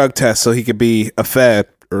pass a drug test so he could be a fed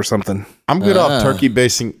or something. I'm good off turkey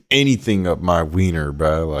basting anything up my wiener,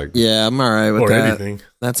 bro. Like, Yeah, I'm all right with Or that. anything.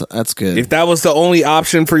 That's good. If that was the only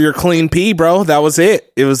option for your clean pee, bro, that was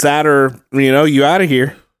it. It was that or, you out of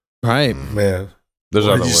here. Right. Man. there's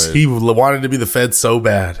Or other just- ways. he wanted to be the Fed so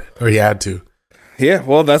bad, or he had to. Yeah,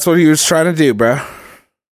 well, that's what he was trying to do, bro.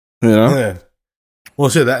 Yeah. Well,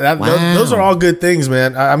 shit. Wow. Those are all good things,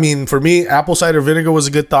 man. I mean, for me, apple cider vinegar was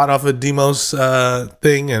a good thought off of Demo's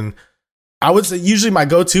thing, and I would say usually my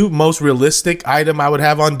go-to, most realistic item I would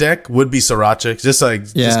have on deck would be sriracha, just Yeah,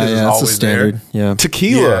 because it's that's a always standard. Yeah.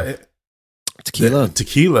 Tequila. Yeah, Tequila.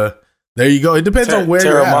 tequila. There you go. It depends on where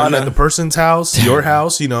you're at. Terramana. At the person's house, your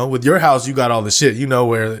house. With your house, you got all the shit. You know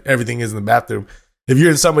where everything is in the bathroom. If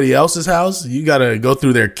you're in somebody else's house, you gotta go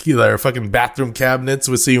through their fucking bathroom cabinets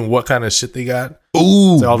with seeing what kind of shit they got.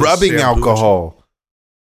 Ooh, All the rubbing shampoo and alcohol.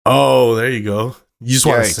 Oh, there you go. You just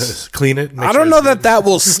want to Yikes. clean it. make I sure don't know it's that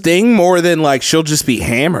will sting more than she'll just be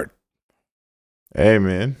hammered. Hey,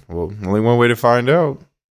 man. Well, only one way to find out.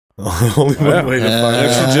 good. Only one way to find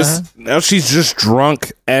out. Now she's just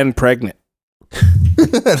drunk and pregnant.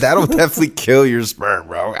 That'll definitely kill your sperm,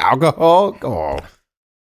 bro. Alcohol? Come on.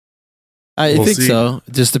 I We'll think see. so.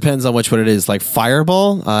 It just depends on which one it is. Like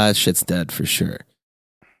Fireball, shit's dead for sure.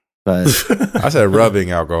 But I said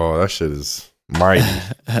rubbing alcohol. That shit is mighty.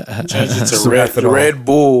 Change it Some to ethanol. Red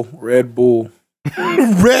Bull. Red Bull.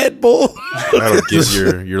 Red Bull. That'll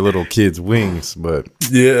give your little kids wings. But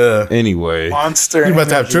Yeah. anyway, Monster. You're about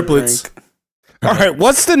to have energy triplets. drink. All right,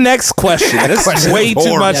 what's the next question? This is way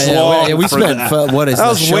too much long. we for spent that. what is That the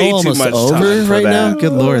was show way too almost much over time for right now? that.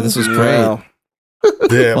 Good lord, this was great. Yeah.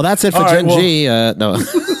 Yeah. Well, that's it for All right, Gen well- G. No,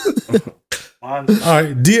 Monster. All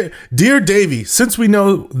right, dear Davey, since we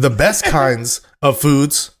know the best kinds of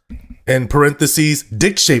foods, in parentheses,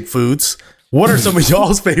 dick-shaped foods, what are some of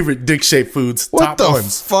y'all's favorite dick-shaped foods? what Top the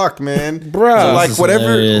ones. fuck, man? Bro. Like is whatever,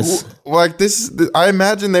 hilarious. like this. I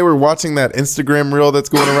imagine they were watching that Instagram reel that's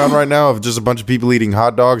going around right now of just a bunch of people eating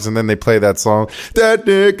hot dogs, and then they play that song, "That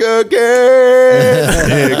Nick again,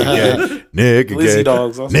 Nick again, Nick Lizzie again,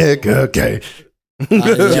 dogs. Also. Nick again."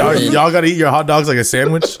 Y'all got to eat your hot dogs like a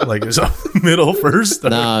sandwich, like it's middle first.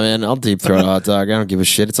 nah, man, I'll deep throat a hot dog. I don't give a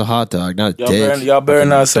shit. It's a hot dog, not a dick. Y'all better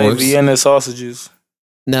not say Dorks. Vienna sausages.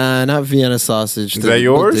 Nah, not Vienna sausage. Is that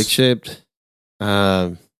yours? Dick shaped.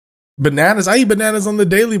 Bananas. I eat bananas on the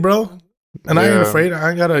daily, bro. And I ain't Yeah. afraid. I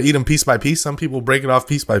ain't gotta eat them piece by piece. Some people break it off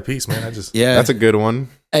piece by piece, man. I just Yeah. That's a good one.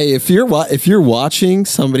 Hey, if you're watching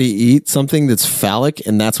somebody eat something that's phallic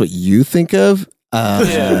and that's what you think of,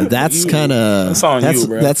 Yeah, that's you- kind of that's on you,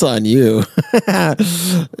 bro. That's on you.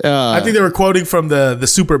 I think they were quoting from the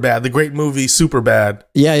Superbad, the great movie Superbad.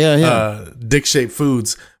 yeah. Dick shaped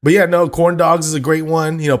foods. But yeah, no, corn dogs is a great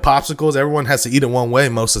one. Popsicles. Everyone has to eat it one way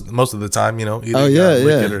most of the time. Either Oh, yeah, lick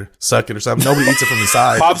yeah. it or suck it or something. Nobody eats it from the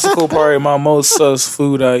side. Popsicle probably my most sus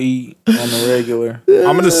food I eat on the regular.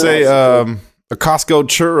 I'm gonna say a Costco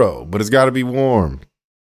churro, but it's got to be warm.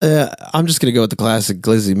 I'm just gonna go with the classic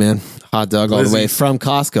glizzy, man. Hot dog all the way Glizzies. from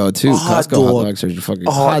Costco too. Hot Costco hot dog. dogs are fucking.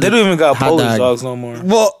 Oh, they don't even got hot Polish dog. dogs no more.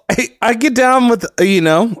 Well, I get down with,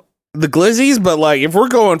 the glizzies, but if we're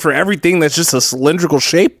going for everything that's just a cylindrical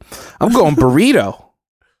shape, I'm going burrito.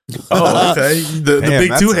 Oh, okay. The Damn, big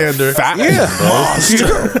that's two a hander. fat Yeah.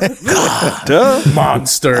 one, Duh.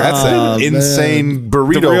 Monster. That's Oh, an insane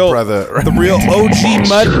burrito, The real- brother. The real OG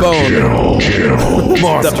mud bone.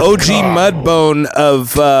 The OG mud bone of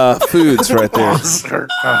foods right there.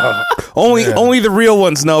 Only the real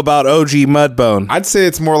ones know about OG mud bone. I'd say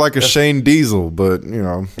it's more like a Shane Diesel, but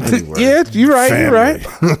anyway. Yeah, you're right. You're right.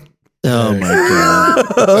 Oh my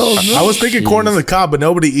god. I was thinking corn on the cob, but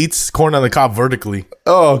nobody eats corn on the cob vertically.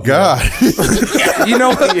 Oh God. You know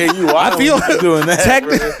what? Yeah, I feel doing that.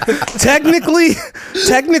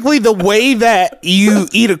 technically, the way that you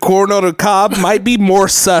eat a corn on a cob might be more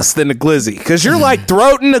sus than a glizzy, because you're like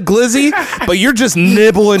throating a glizzy, but you're just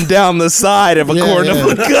nibbling down the side of a Yeah, corn yeah.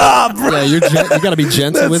 on a cob. Yeah, you gotta be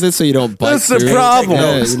gentle with it so you don't bite. that's the through it. problem.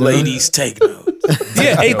 Yeah, Notes, you know? ladies, take notes.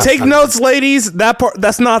 Yeah, hey, take notes, ladies. That part,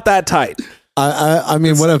 that's not that tight. I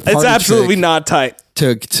mean, what a It's party absolutely trick. not tight.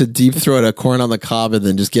 to deep throat a corn on the cob and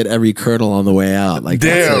then just get every kernel on the way out. Like,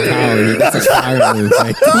 Damn. that's a power move.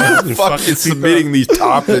 Right there. Fucking submitting these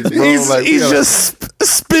topics, bro. He's just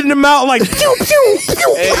spitting them out like pew pew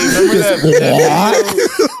pew. Hey, remember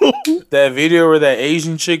that video where that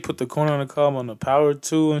Asian chick put the corn on the cob on the power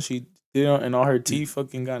tool and she did it and all her teeth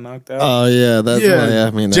fucking got knocked out? Oh yeah, that's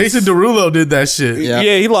I mean, that's, Jason Derulo did that shit. Yeah.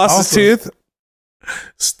 Yeah, he lost Awesome. his tooth.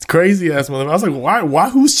 Crazy ass motherfucker. I was like, why?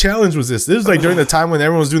 Whose challenge was this? This was like during the time when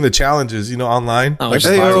everyone was doing the challenges, online, Oh, like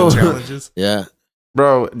hey, viral yo. challenges. yeah.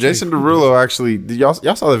 Bro, Jason Derulo actually, y'all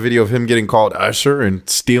saw the video of him getting called Usher and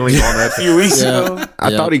stealing on that. A few weeks Yeah. ago.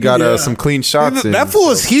 I thought he got some clean shots in. That fool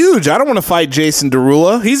is huge. I don't want to fight Jason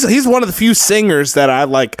Derulo. He's one of the few singers that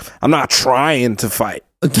I'm not trying to fight.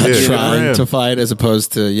 Trying to fight as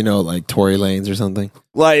opposed to like Tory Lanez or something.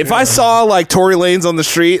 Like if I saw like Tory Lanez on the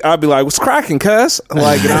street, I'd be like, "What's cracking, cuz?"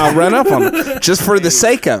 Like, and I'll run up on him just for the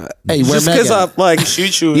sake of it. Hey, where just because Meg at? I'm like,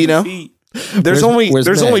 Shoot you in you the know, feet. there's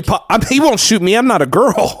Where's only Meg? he won't shoot me. I'm not a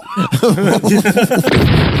girl.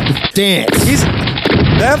 Dance. He's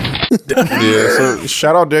that. Yeah, so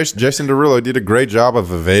shout out Jason Derulo. He did a great job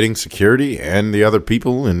of evading security and the other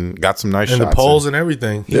people and got some nice And shots. the polls and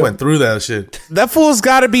everything. He went through that shit. That fool's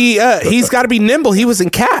got to be. He's got to be nimble. He was in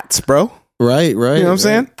Cats, bro. Right. You know what I'm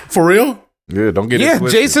saying? For real? Yeah, don't get it Yeah,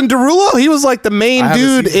 twisted. Jason Derulo. He was like the main I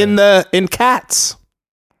haven't dude seen in Cats.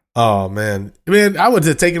 Oh man, I would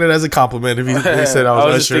have taken it as a compliment if they said I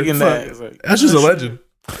was, just Usher. thinking that. It's like, Usher's a legend.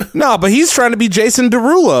 No, but he's trying to be Jason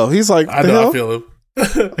Derulo. He's like, I the know. hell? I feel him.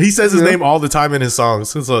 He says his name all the time in his songs.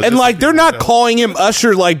 So And like they're not calling him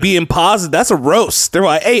Usher like being positive. That's a roast. They're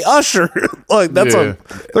like, "Hey, Usher!" Like that's Yeah.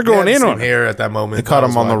 they're going in on it. hair at that moment. They caught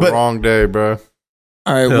him on the But- wrong day, bro.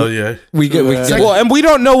 All right. Hell yeah. We get. Well, and we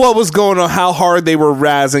don't know what was going on, how hard they were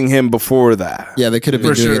razzing him before that. Yeah, they could have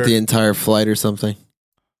been For doing sure. it the entire flight or something.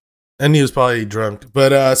 And he was probably drunk.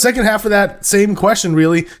 But second half of that same question,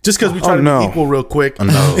 really, just because we try to be equal real quick,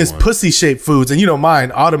 Another is one. pussy-shaped foods. And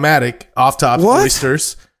mine, automatic, off top, What?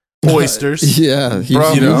 oysters. Oysters. Yeah,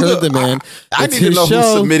 Bro, you you know, heard the man. I It's need to his know who's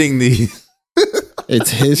show. submitting these. It's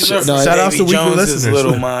his show. No, Shout out Davy to weekly Jones's listeners.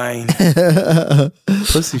 little mind.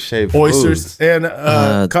 Pussy shaped Oysters. And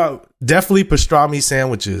Uh, definitely pastrami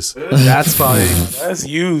sandwiches. That's probably... That's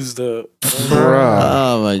used up.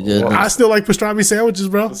 oh my goodness. I still like pastrami sandwiches,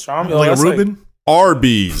 bro. Pastrami, Like a that's like- Reuben.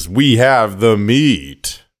 Arby's, we have the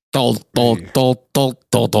meat. Dol, dol, dol, dol,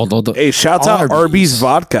 dol, dol, dol, dol. Hey, shouts out Arby's. Arby's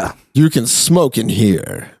vodka. You can smoke in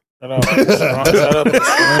here. Shut up.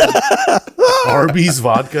 Arby's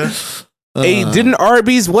vodka. Hey,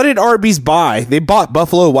 what did Arby's buy? They bought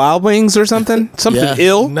Buffalo Wild Wings or something? Something Yeah.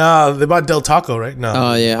 ill? Nah, they bought Del Taco, right? No.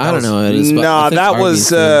 Oh yeah, I That don't was- know what it is. but I Nah, think that Arby's was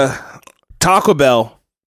did. Taco Bell.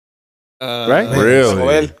 Right?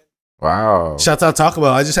 Really? Wow. Shout out Taco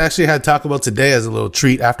Bell. I just actually had Taco Bell today as a little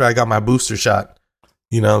treat after I got my booster shot.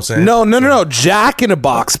 You know what I'm saying? No. Jack in a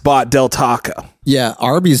Box bought Del Taco. Yeah,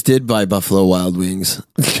 Arby's did buy Buffalo Wild Wings.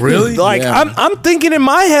 Really? Like Yeah. I'm thinking in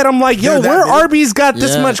my head, I'm like, yo, They're that where big? Arby's got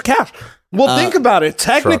this Yeah. much cash? Well, think about it.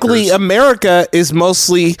 Technically, Truckers. America is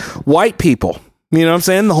mostly white people. You know what I'm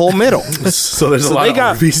saying? The whole middle. So there's a So lot they of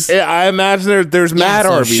got. Arby's. I imagine there's mad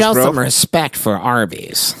Arby's, show bro. some respect for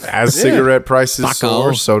Arby's. As cigarette prices Taco.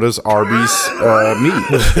 soar, so does Arby's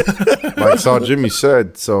meat. Like Saw Jimmy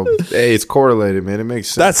said. So, hey, it's correlated, man. It makes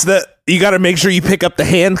sense. You got to make sure you pick up the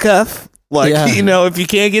handcuff. Like, Yeah. if you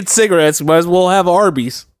can't get cigarettes, might as well have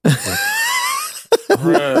Arby's.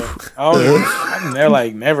 Bruh.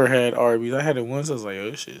 I've never had Arby's. I had it once. I was like,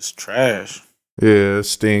 oh, this shit is trash. Yeah, it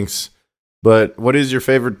stinks. But what is your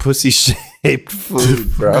favorite pussy-shaped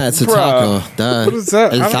food, bro? That's a Bruh. taco. Duh. What is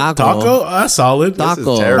that? El I don't- taco. Taco? Oh, that's solid. This is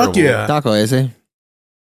Taco. terrible. Fuck yeah. Taco, ese.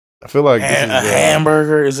 I feel like this is, A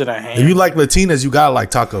hamburger? Is it a hamburger? If you like Latinas, you gotta like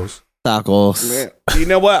tacos. Tacos. Man, you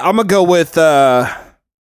know what? I'm gonna go with a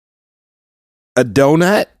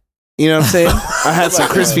donut. You know what I'm saying? I had some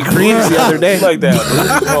Krispy Kremes the other day. like that?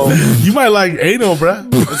 Oh, You might like anal,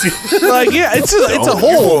 bruh. Like, yeah, it's a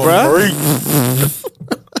hole, bro.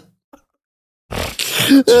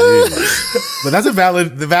 But that's the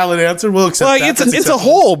valid answer. We'll accept Like, that. it's a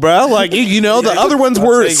hole, bro. Like, the other ones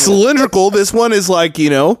were cylindrical. This one is like,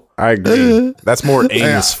 I agree. That's more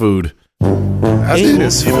anus food. That's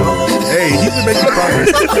anus. cool. Hey, he's been making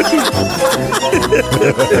progress.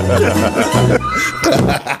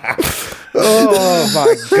 oh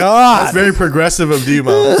my god, That's very progressive of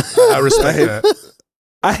Demo. I respect that.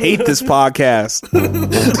 I hate this podcast.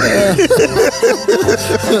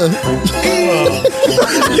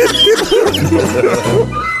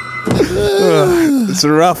 It's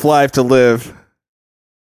a rough life to live.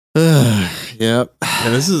 Yep.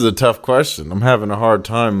 And this is a tough question. I'm having a hard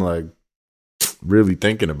time, like, really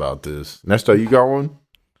thinking about this. Nesto, you got one?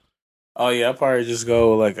 Oh yeah, I'd probably just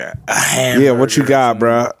go like a hamburger. Yeah, what you got,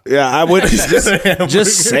 bro? Yeah, I would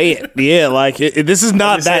just say it. Yeah, like this is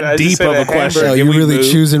not that deep of a question. Are Can you we really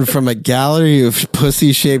move? choosing from a gallery of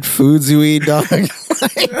pussy-shaped foods you eat, dog?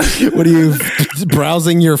 What are you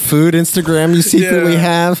browsing your food Instagram you secretly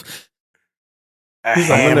have? A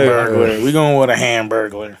hamburger. We going with a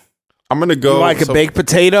hamburger. I'm gonna You go like a baked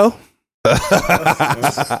potato? That's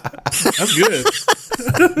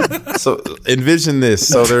good. So envision this.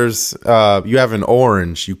 So there's you have an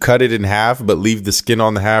orange. You cut it in half, but leave the skin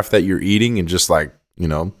on the half that you're eating, and just like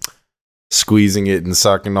squeezing it and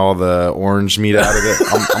sucking all the orange meat out of it.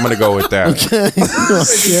 I'm gonna go with that.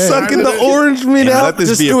 Sucking the orange meat And out. let this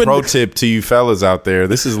Just be a doing pro tip to you fellas out there.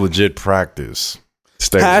 This is legit practice.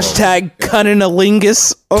 Stay hashtag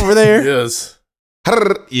cunnilingus over there. Yes.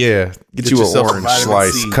 yeah. Get you an yourself orange some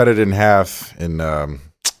vitamin slice, C. cut it in half, and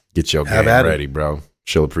get your Have game at it. ready, bro.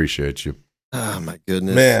 She'll appreciate you. Oh my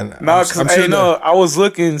goodness, Man. No, I'm because sure I was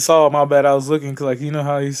looking. My bad. I was looking because, like, you know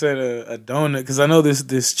how you said a donut. Because I know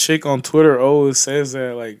this chick on Twitter always says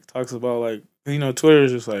that, like, talks about, like, Twitter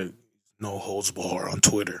is just like no holds bar on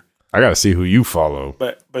Twitter. I gotta see who you follow.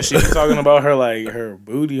 But she was talking about her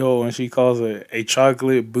booty hole, and she calls it a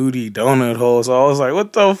chocolate booty donut hole. So I was like,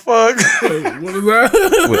 what the fuck? what is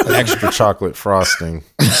that? With extra chocolate frosting.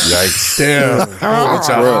 Yikes. Damn.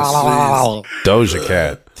 Doja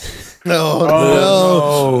Cat. no.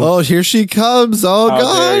 no. Oh, here she comes. Oh How dare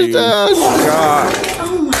gosh, you. Dad.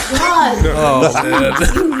 Oh, man.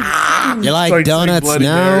 You like Like donuts Bloody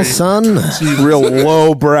now, Mary. son? Real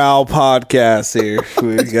lowbrow podcast here.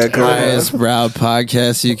 We got going on. Highest brow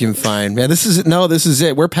podcast you can find. Man, this is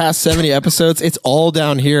it. We're past 70 episodes. It's all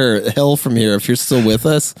down here, hell from here. If you're still with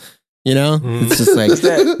us, it's just like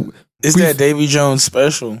It's that Davy Jones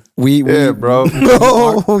special. we bro.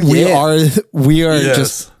 we are Yes.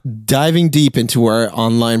 just diving deep into our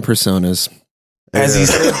online personas.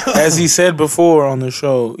 As he said before on the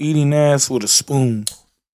show, eating ass with a spoon.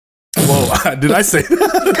 Whoa. Did I say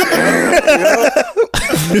that?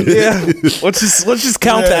 Yeah, let's just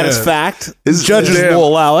count that as fact. Judges damn. will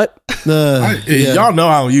allow it. Yeah. Y'all know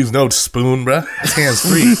I don't use no spoon, bruh. It's hands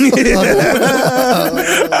free.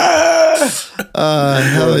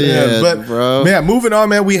 Hell yeah, but bro. man, moving on,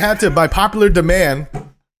 man. We had to, by popular demand,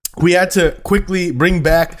 we had to quickly bring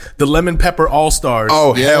back the Lemon Pepper All Stars.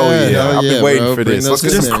 Oh, hell yeah. hell I've yeah, been waiting bro. for Bring this. those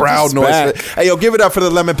Let's get in some there. crowd It's noise. back. Hey, yo, give it up for the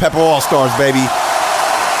Lemon Pepper All Stars, baby.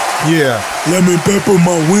 yeah. Lemon pepper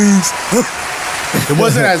my wings. It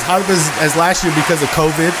wasn't as hot as last year because of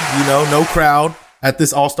COVID. No crowd at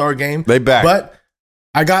this All Star game. They back. But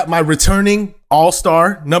I got my returning All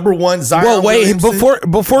Star number one Zion. Well, wait,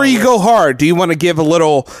 Williamson. before you go hard, do you want to give a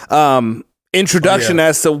little introduction Oh, yeah.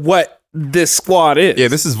 as to what this squad is? Yeah,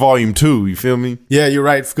 this is volume 2. You feel me? Yeah, you're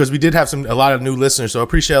right, because we did have a lot of new listeners, so I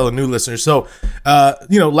appreciate all the new listeners. So,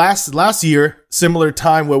 last year, similar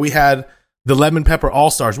time where we had the Lemon Pepper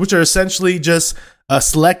All Stars, which are essentially just a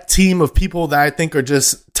select team of people that I think are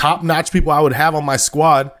just top notch people I would have on my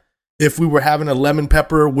squad if we were having a lemon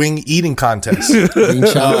pepper wing eating contest. Wing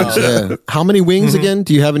challenge, yeah. How many wings again?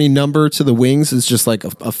 Do you have any number to the wings? It's just like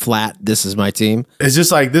a flat, this is my team. It's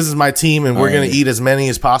just like, this is my team, and we're All going right. to eat as many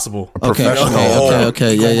as possible. Okay.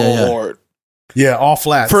 Okay. Yeah. Hard. Yeah, all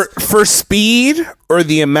flats. For speed or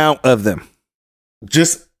the amount of them?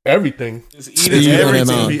 Just everything. Just eat Speed it. and Everything.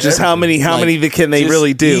 amount. Just how many can they just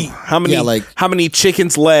really do? eat. How many Yeah, like- how many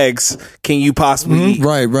chicken's legs can you possibly eat?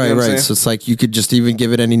 Right. You know what I'm saying? So it's like you could just even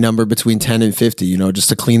give it any number between 10 and 50, just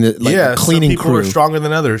to clean it, like Yeah, a cleaning some people crew. are stronger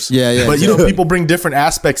than others. Yeah. But people bring different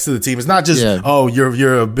aspects to the team. It's not just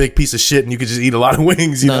you're a big piece of shit and you could just eat a lot of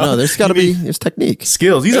wings. No, there's got to be there's technique.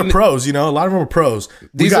 skills. These are pros. A lot of them are pros.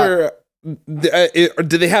 These are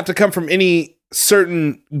do they have to come from any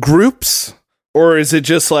certain groups? Or is it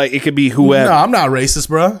just like it could be whoever? No, I'm not racist,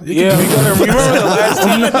 bro. Yeah, remember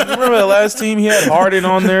the last team? He had Harden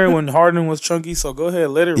on there when Harden was chunky. So go ahead,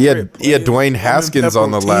 let it rip. Yeah, Play Dwayne Lemon Haskins Pepper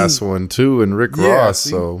on the team. last one too, and Rick Yeah, Ross. see?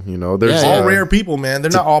 So there's all Yeah. rare people, man.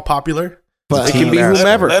 They're not all popular. But It can be Team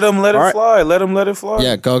whomever. Let him let it All right. fly. Let him let it fly.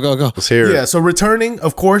 yeah, go. Let's hear it. Yeah, so returning,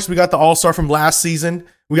 of course, we got the All-Star from last season.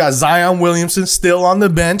 We got Zion Williamson still on the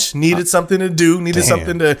bench. Needed something to do. Needed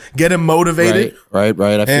something to get him motivated. Right.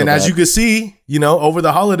 I feel And as that. you can see, over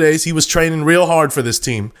the holidays, he was training real hard for this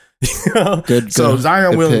team. Good, So good.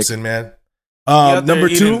 Zion Good Williamson, man. He out there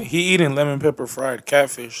Number two, he eating lemon pepper fried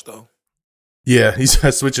catfish though. yeah, he's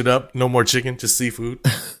trying to switch it up. No more chicken, just seafood.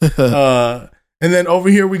 And then over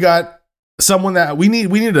here we got someone that we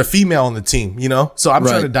needed a female on the team. So I'm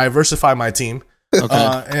trying Right. to diversify my team.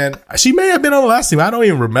 Okay. And she may have been on the last team. I don't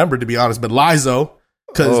even remember, to be honest. But Lizo,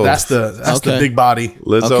 because that's the big body.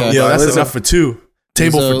 Lizzo. Okay. Yeah, that's Lizzo. enough for two.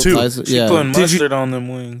 Table Lizzo, for two. Liza- She yeah. putting Did you- mustard on them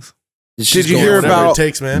wings. She's Did you going- hear Whatever about it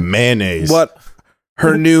takes, man. Mayonnaise. what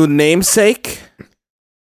her new namesake?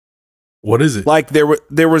 What is it? Like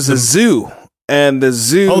there was a zoo, and the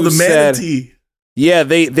zoo Oh, the said, manatee. yeah,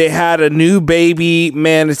 they had a new baby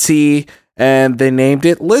manatee, and they named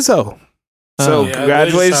it Lizzo. So Oh. Yeah,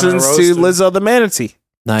 congratulations they're just to trying to roast Lizzo the manatee.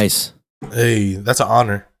 Nice. Hey, that's an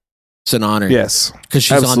honor. It's an honor. Yes, Because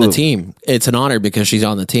she's on the absolutely. team. It's an honor because she's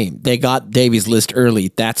on the team. They got Davies list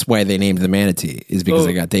early. That's why they named the manatee, is because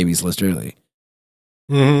they got Davies list early.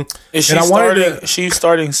 Mm-hmm. Is she And I wanted starting? She's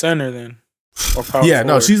starting center then, or power Yeah,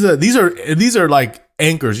 no, forward? these are like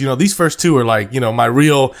anchors. You know, these first two are like, you know, my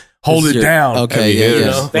real hold This is it your- down. Okay, Heavy yeah, hitters. yeah.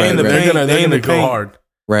 You know? They in the they're paint, gonna they in the go paint. hard.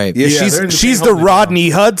 Right. Yeah, Yeah, they're in the she's paint the holding it Rodney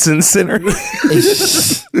Hudson center.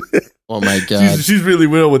 Oh my God. She's really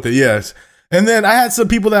real with it, yes. And then I had some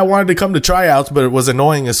people that wanted to come to tryouts, but it was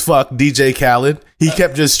annoying as fuck. DJ Khaled, he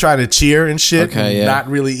kept just trying to cheer and shit, Okay, and yeah. not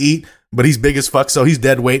really eat. But he's big as fuck, so he's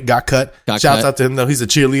dead weight. Got cut. Got Shouts cut. out to him though. He's a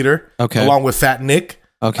cheerleader, Okay. along with Fat Nick.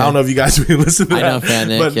 Okay. I don't know if you guys really listen to I that. know Fat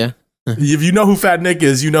Nick, but yeah. if you know who Fat Nick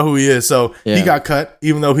is, you know who he is. So Yeah. he got cut,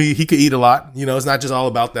 even though he could eat a lot. You know, it's not just all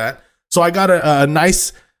about that. So I got a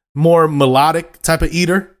nice, more melodic type of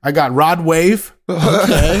eater. I got Rod Wave.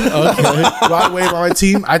 Okay. Rod Wave on my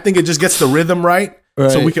team. I think it just gets the rhythm right. So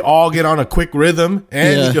Right. we can all get on a quick rhythm,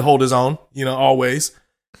 and Yeah. he can hold his own, you know, always.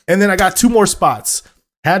 And then I got two more spots.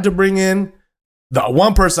 Had to bring in the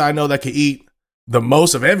one person I know that can eat the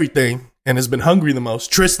most of everything and has been hungry the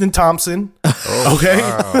most, Tristan Thompson. Okay.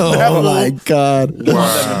 That Oh my fool. God.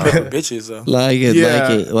 Lemon pepper bitches though. Like it,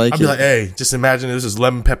 Yeah. like I'd it. be like, hey, just imagine this is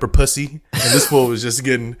lemon pepper pussy, and this fool was just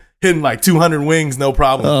hitting like 200 wings, no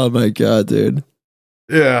problem. Oh my God, dude.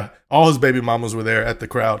 Yeah, all his baby mamas were there at the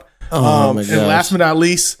crowd. Oh my and gosh. last but not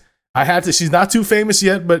least, I had to. She's not too famous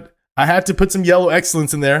yet, but I had to put some yellow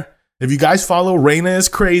excellence in there. If you guys follow Raina is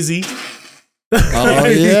Crazy, Oh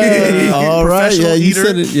yeah. All right. Professional Yeah, you eater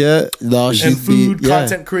said it. Yeah. No, and she's food yeah.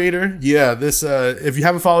 content creator, yeah. This, if you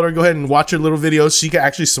haven't followed her, go ahead and watch her little videos. She can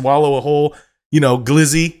actually swallow a whole,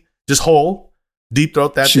 glizzy, just whole, deep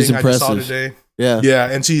throat that She's thing I just saw impressive. today. Yeah. Yeah,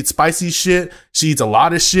 and she eats spicy shit. She eats a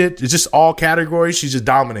lot of shit. It's just all categories. She just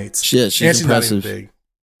dominates. Shit, and she's she's not even impressive. big.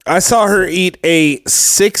 I saw her eat a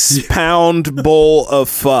 6-pound bowl of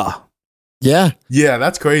pho. Yeah. Yeah,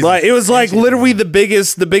 that's crazy. Like it was like literally the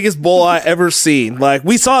biggest bowl I ever seen. Like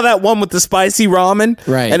we saw that one with the spicy ramen,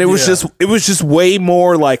 Right. And it was Yeah. just way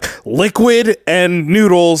more like liquid and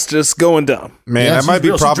noodles just going dumb. Man, Yeah, that might she's be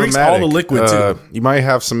real. She drinks problematic. all the liquid, too. You might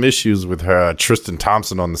have some issues with her Tristan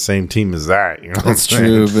Thompson on the same team as that. You know, That's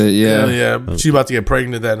true, but yeah, yeah. yeah. She about to get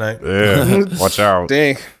pregnant that night. Yeah, watch out.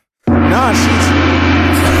 Dang. Nah,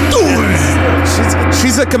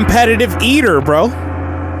 she's a competitive eater, bro.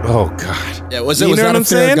 Oh God. Yeah, was You it was know that what a I'm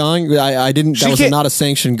fair saying? gong? I didn't. She That was can't- not a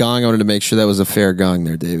sanctioned gong. I wanted to make sure that was a fair gong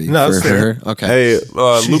there, Davey. No, it's for fair. her. Okay. Hey, She's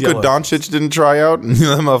Luka yellow. Doncic didn't try out.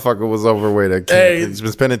 That motherfucker was overweight. I can't. Hey. He's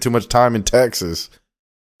been spending too much time in Texas.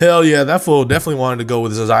 Hell yeah, that fool definitely wanted to go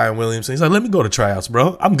with Zion Williamson. He's like, let me go to tryouts,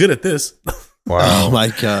 bro. I'm good at this. Wow. Oh my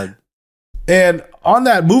God. And on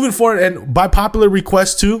that, moving forward, and by popular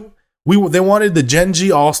request too, they wanted the Gen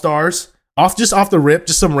G All Stars off the rip,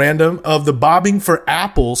 just some random of the Bobbing for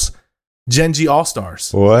Apples Gen G All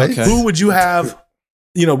Stars. What? Okay. Who would you have,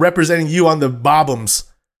 representing you on the Bobbums?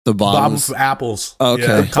 The Bobbing bottoms. for Apples. Okay.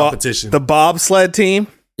 Yeah, competition. The bobsled team.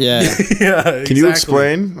 Yeah. yeah. Can you exactly.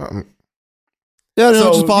 explain? Yeah, no,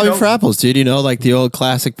 So, just bobbing you know- for apples, dude. You know, like the old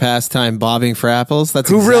classic pastime, bobbing for apples. That's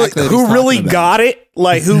Who exactly what he's really talking about. got it?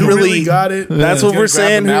 Like who really got it? That's He's what gonna we're grab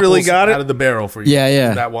saying. them Who really apples got it? out of the barrel for you? Yeah,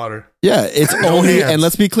 yeah. That water. Yeah, it's No only, hands. and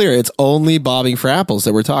let's be clear, it's only bobbing for apples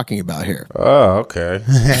that we're talking about here. Oh, okay.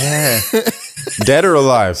 Dead or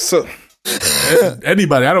alive? So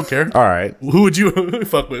Anybody, I don't care. All right. Who would you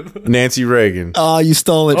fuck with? Nancy Reagan. Oh, you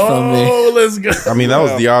stole it from me. Oh, let's go. I mean, that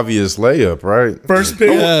was the obvious layup, right? First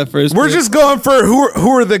pick. Yeah, first we're pick. just going for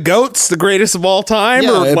who are the goats, the greatest of all time,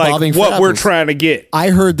 Yeah, or and like bobbing for what we're apples. trying to get. I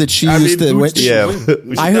heard that she I used mean, to. who Went, should Yeah. win?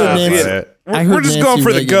 we should I heard stop Nancy- that. I heard We're just Nancy going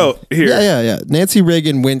for the Reagan- goat here. Yeah. Nancy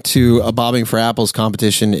Reagan went to a bobbing for apples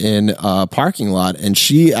competition in a parking lot, and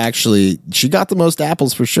she got the most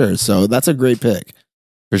apples for sure. So that's a great pick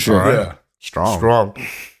for sure. All right. Yeah. Strong. Strong.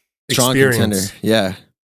 Strong Experience. contender. Yeah.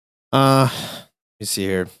 Let me see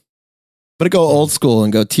here. I'm gonna go old school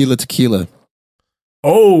and go Tila Tequila.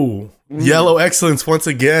 Oh, yellow excellence once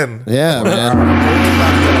again. Yeah,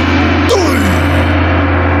 man.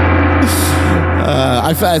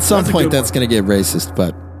 At some That's a point good that's gonna get racist,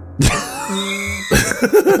 but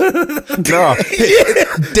No,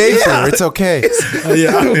 Daver, it's okay.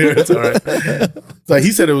 Yeah, I'm here. It's all right. Like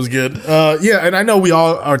he said, it was good. Yeah, and I know we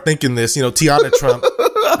all are thinking this. Tiana Trump.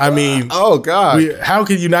 I mean, Oh God, how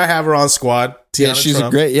could you not have her on squad? Tiana Yeah, she's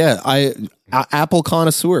Trump. a great. Yeah, apple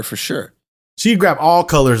connoisseur for sure. She'd grab all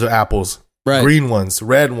colors of apples, Right. green ones,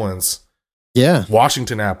 red ones, Yeah.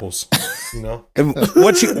 Washington apples. And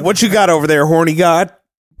what you got over there, horny god?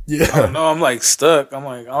 Yeah. No, I'm like stuck. I'm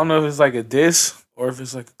like, I don't know if it's like a diss or if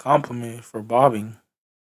it's like a compliment for bobbing.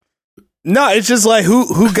 No, it's just like who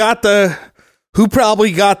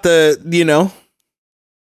probably got the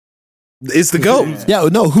is the GOAT. Yeah.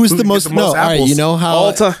 No. Who's Who the can most? get the most No. All right. apples You know how?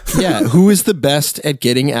 All time. Yeah. Who is the best at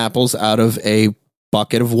getting apples out of a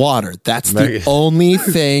bucket of water? That's the Megan. only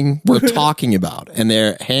thing we're talking about. And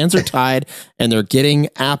their hands are tied, and they're getting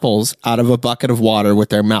apples out of a bucket of water with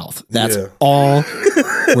their mouth. That's Yeah. all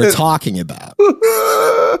we're talking about.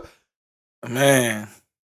 Man,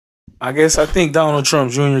 I think Donald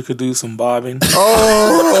Trump Jr. could do some bobbing.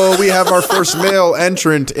 Oh, we have our first male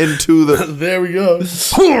entrant into the There we go.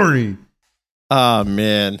 horny. Oh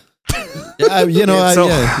man.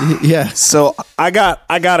 Yeah. Yeah. So I got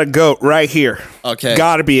a GOAT right here. Okay.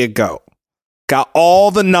 Got to be a GOAT. Got all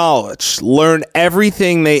the knowledge. Learned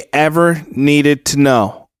everything they ever needed to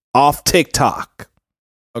know off TikTok.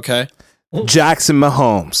 Okay. Jackson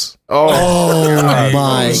Mahomes. Oh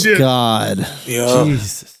my shit. God. Yeah.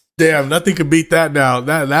 Damn, nothing could beat that now.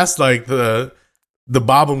 That's like the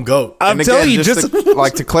Bob 'em goat. I'm And telling again, you, just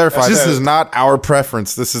to clarify, this is not our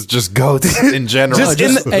preference. This is just goats in general. Just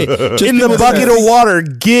in the- Hey, just in the give us bucket a- of water,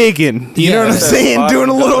 gigging. You know what I'm saying? Spot Doing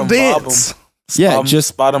a 'em, little got 'em, bob 'em. dance. Yeah, just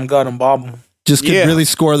spot him, got him, bob him. just could Yeah. really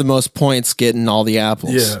score the most points getting all the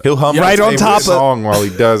apples. Yeah. He'll hum Right his on favorite top of- song while he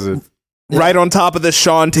does it. Right on top of the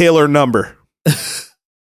Sean Taylor number.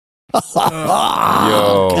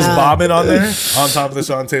 Yo, Is Bobbin on there? On top of the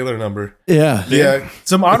Sean Taylor number. Yeah. Yeah.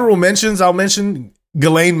 Some honorable mentions. I'll mention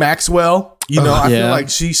Ghislaine Maxwell. I feel Yeah. like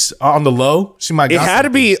she's on the low. She might It got had to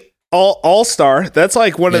something. be all star. That's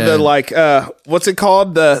like one of Yeah. the like what's it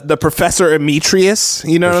called? The Professor Emetrius.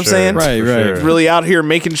 You know what I'm saying? Right, right. Really out here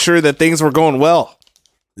making sure that things were going well.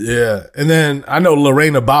 Yeah. And then I know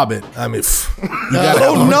Lorena Bobbitt. I mean, you gotta have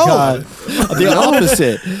Oh, no. God. The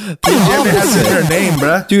opposite. Damn, it has in her name,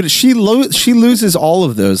 bruh. Dude, she loses all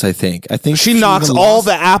of those, I think. She knocks even all lost-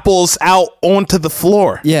 the apples out onto the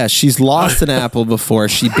floor. Yeah, she's lost an apple before.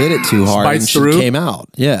 She bit it too hard and Bites she through? came out.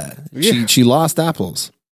 Yeah. She lost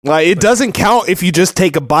apples. Like it doesn't count if you just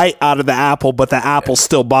take a bite out of the apple, but the apple's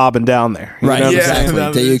still bobbing down there. You Right, know what I'm Yeah. saying? exactly.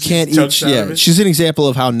 No, That you she can't chunks eat. out of Yeah, it. she's an example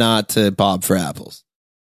of how not to bob for apples.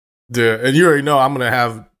 Dude, and you already know I'm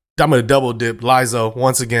gonna double dip Lizo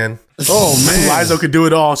once again. Oh, man. Lizo could do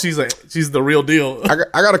it all. She's the real deal.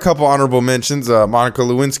 I got a couple honorable mentions. Monica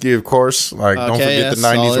Lewinsky, of course. Like, don't Okay, forget yeah, the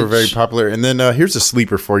 90s were solid. very popular. And then here's a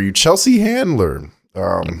sleeper for you, Chelsea Handler.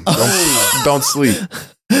 Don't sleep.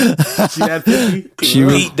 She had 50.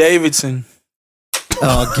 Pete Davidson.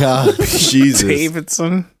 Oh God. Jesus.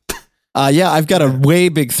 Davidson. Yeah, I've got a way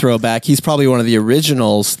big throwback. He's probably one of the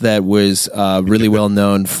originals that was really well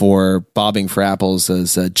known for bobbing for apples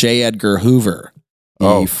as J. Edgar Hoover. the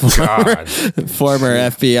Oh, former, God. former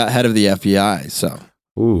FBI head of the FBI. So,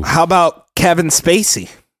 Ooh, How about Kevin Spacey?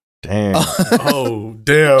 damn. Oh,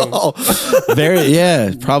 damn.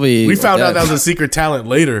 yeah, probably. We found out that was a secret talent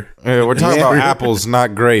later. Yeah, we're talking about apples,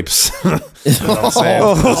 not grapes.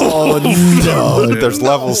 Oh no! There's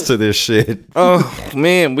levels to this shit. Oh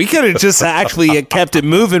man, we could have just actually kept it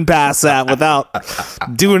moving past that without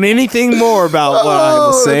doing anything more about what I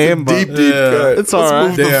was saying. But Deep cut. it's all right.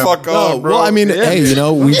 Move the Damn. fuck on, bro. Well, I mean, Yeah.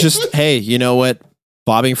 hey, you know what?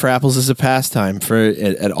 Bobbing for apples is a pastime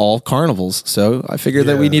at all carnivals. So I figured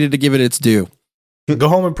that we Yeah. needed to give it its due. Go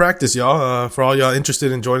home and practice, y'all. For all y'all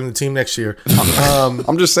interested in joining the team next year.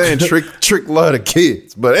 I'm just saying, trick love of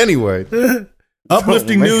kids. But anyway,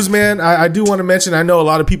 Uplifting news, man. I do want to mention, I know a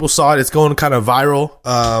lot of people saw it. It's going kind of viral.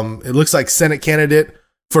 It looks like Senate candidate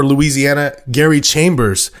for Louisiana, Gary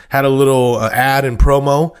Chambers, had a little ad and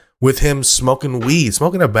promo with him smoking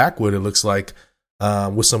a backwood, it looks like,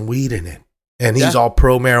 with some weed in it. And he's all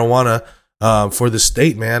pro marijuana for the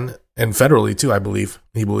state, man. And federally, too, I believe.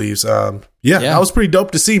 He believes. That was pretty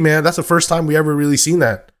dope to see, man. That's the first time we ever really seen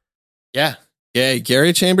that. Yeah. Yeah.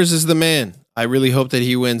 Gary Chambers is the man. I really hope that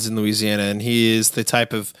he wins in Louisiana. And he is the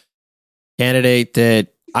type of candidate that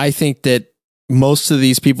I think that most of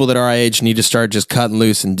these people that are our age need to start just cutting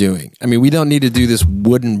loose and doing. I mean, we don't need to do this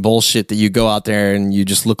wooden bullshit that you go out there and you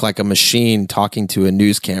just look like a machine talking to a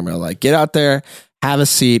news camera. Like, get out there, have a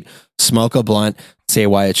seat, smoke a blunt, say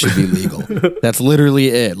why it should be legal. That's literally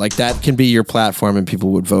it. Like that can be your platform and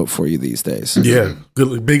people would vote for you these days. Yeah.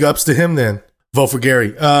 Good, big ups to him then. Vote for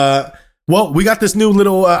Gary. Well, we got this new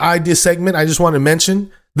little idea segment. I just want to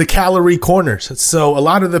mention the calorie corners. So a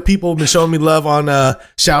lot of the people have been showing me love on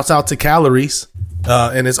shouts out to calories.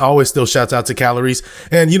 And it's always still shouts out to calories.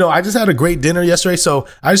 And, I just had a great dinner yesterday. So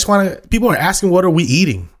I just want to, people are asking, what are we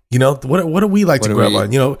eating? What do we like to grab on?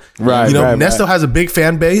 Nesto has a big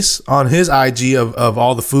fan base on his IG of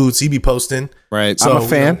all the foods he be posting. Right. So, I'm a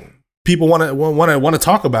fan. People want to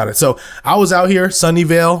talk about it. So I was out here,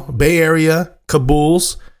 Sunnyvale, Bay Area,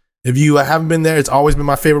 Cabools. If you haven't been there, it's always been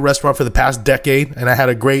my favorite restaurant for the past decade. And I had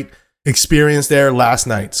a great experience there last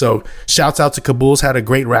night. So shouts out to Cabools. Had a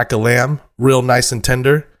great rack of lamb, real nice and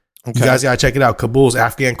tender. Okay. You guys gotta check it out. Cabools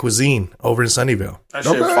Afghan cuisine over in Sunnyvale. That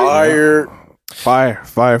shit fire.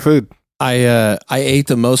 Fire food. I ate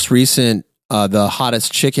the most recent, the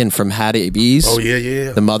hottest chicken from Hattie B's. Oh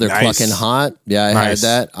yeah. The mother clucking hot. Yeah, I had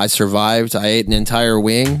that. I survived. I ate an entire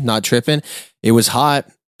wing, not tripping. It was hot.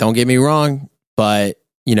 Don't get me wrong, but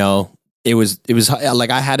it was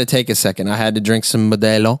like I had to take a second. I had to drink some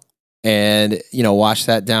Modelo and wash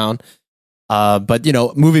that down. But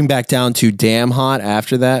moving back down to damn hot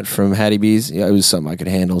after that from Hattie B's, it was something I could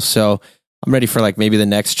handle. So I'm ready for like maybe the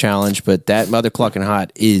next challenge, but that mother clucking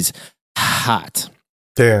hot is hot.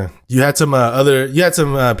 Damn, you had some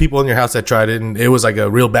people in your house that tried it, and it was like a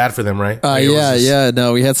real bad for them, right?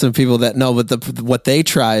 No, we had some people that but what they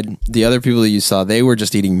tried, the other people that you saw, they were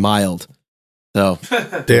just eating mild. So,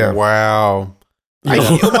 damn, wow.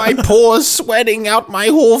 I feel my pores sweating out my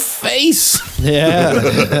whole face.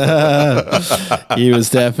 Yeah, he was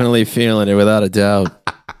definitely feeling it without a doubt.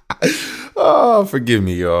 Oh, forgive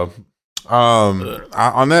me, y'all.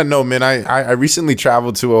 On that note, man, I recently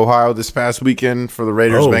traveled to Ohio this past weekend for the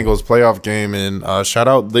Raiders-Bengals playoff game, and shout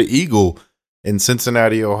out the Eagle in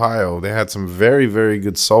Cincinnati, Ohio. They had some very, very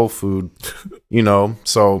good soul food,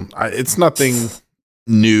 so it's nothing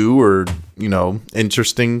new or,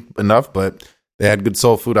 interesting enough, but they had good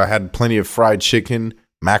soul food. I had plenty of fried chicken,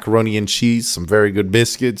 macaroni and cheese, some very good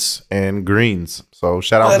biscuits, and greens. So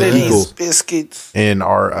shout out the Eagle biscuits and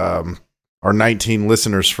our 19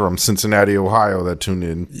 listeners from Cincinnati, Ohio that tuned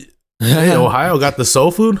in. Hey, Ohio got the soul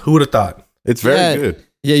food? Who would have thought? It's very good.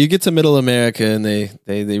 Yeah, you get to Middle America and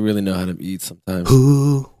they really know how to eat sometimes.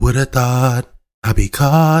 Who would have thought I'd be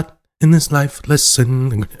caught in this life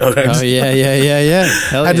lesson? Oh, yeah.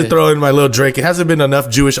 Hell I had yeah. to throw in my little Drake. It hasn't been enough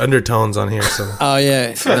Jewish undertones on here, so Oh,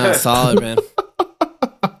 yeah. No, solid, man.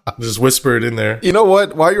 just whisper it in there. You know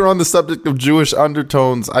what? While you're on the subject of Jewish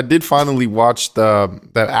undertones, I did finally watch that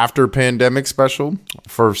after pandemic special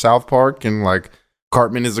for South Park, and like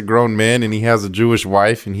Cartman is a grown man and he has a Jewish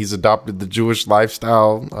wife and he's adopted the Jewish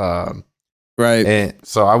lifestyle. Right. And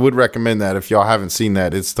so I would recommend that if y'all haven't seen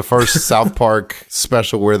that. It's the first South Park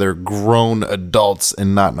special where they're grown adults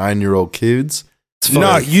and not 9-year-old kids.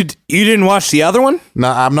 No, you didn't watch the other one? No,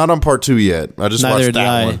 I'm not on part 2 yet. I just Neither watched did that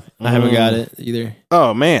I. one. I haven't got it either.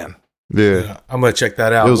 Oh man. Yeah. I'm gonna check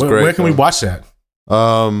that out. It was great, Where can we though. watch that?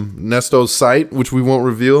 Nesto's site, which we won't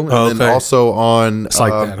reveal, and then Okay. also on It's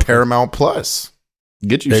like that, okay. Paramount Plus.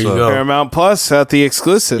 Get you There you some. go. Paramount Plus at the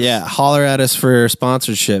exclusive. Yeah, holler at us for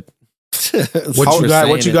sponsorship. What you got?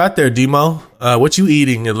 What you got there, Demo? What you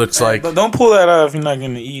eating? It looks like. But don't pull that out if you're not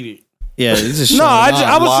going to eat it. Yeah, this is No, I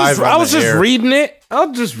live on was the just air. reading it. I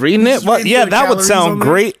was just reading it. But reading yeah, the that would calories sound on there?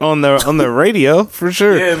 great on the radio for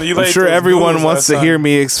sure. Yeah, but you I'm like sure those everyone noodles wants to last hear time.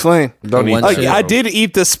 me explain. Don't eat One that. shit. I did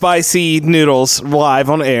eat the spicy noodles live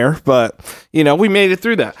on air, but we made it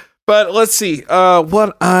through that. But let's see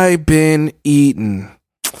what I've been eating.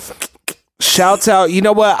 Shouts out. You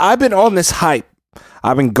know what? I've been on this hype.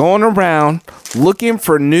 I've been going around looking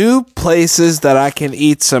for new places that I can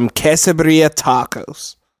eat some quesadilla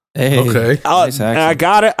tacos. Hey, Okay. nice And action. I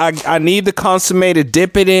got it. I need the consomme to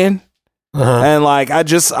dip it in. Uh-huh. And like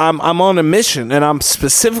I'm on a mission, and I'm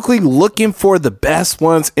specifically looking for the best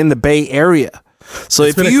ones in the Bay Area. So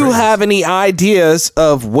It's been a if you craze. have any ideas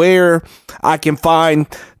of where I can find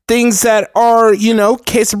things that are,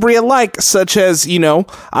 quesadilla like, such as,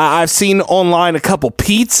 I've seen online a couple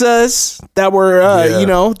pizzas that were,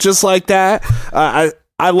 Yeah. just like that.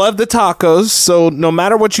 I love the tacos. So no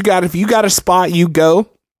matter what you got, if you got a spot you go,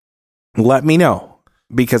 let me know,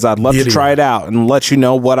 because I'd love to Idiot. try it out and let you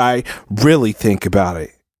know what I really think about it.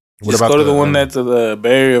 What Just about go to the the, one that the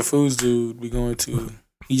Bay Area Foods dude be going to.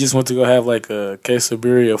 He just went to go have like a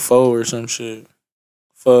quesadilla pho or some shit.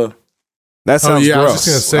 Pho. That sounds yeah, I was gross. just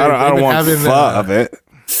gonna say, I they've don't been want having, pho of it.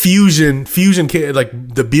 Fusion, like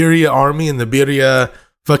the Birria Army and the Birria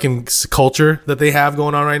fucking culture that they have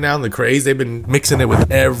going on right now, and the craze. They've been mixing it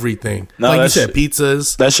with everything. No, like you that said, shit-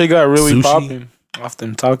 pizzas. That shit got really Sushi. popping off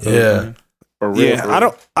them tacos. Yeah. Man. For real.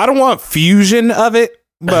 Yeah, I don't want fusion of it,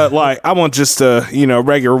 but like I want just a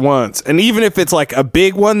regular ones. And even if it's like a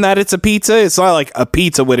big one that it's a pizza, it's not like a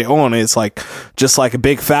pizza with it on it. It's like just like a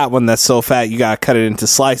big fat one that's so fat you gotta cut it into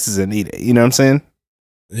slices and eat it. You know what I'm saying?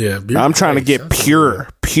 Yeah, I'm trying to get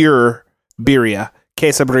pure birria,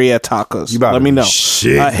 quesadilla tacos. You about Let to me be know.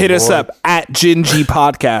 shit, Hit us boy. up at Gingy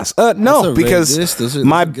Podcast. That's No, a because rare dish. Those are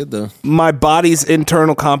my good though. my body's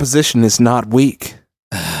internal composition is not weak.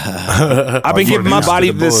 I've been giving my used to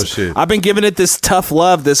body the this. bullshit. I've been giving it this tough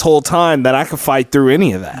love this whole time that I could fight through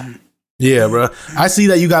any of that. Yeah, bro. I see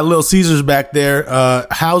that you got Little Caesars back there.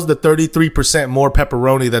 How's the 33% more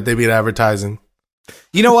pepperoni that they've been advertising?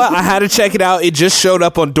 You know what? I had to check it out. It just showed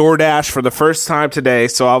up on DoorDash for the first time today,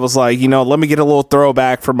 so I was like, let me get a little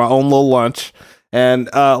throwback for my own little lunch. And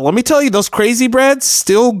let me tell you, those crazy breads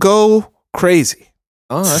still go crazy.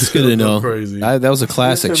 Oh, that's good to know. Crazy. That was a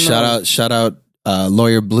classic. Shout out,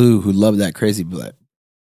 Lawyer Blue, who loved that crazy blood.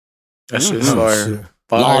 That shit's Oh, fire. shit.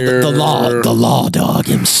 Fire. The law dog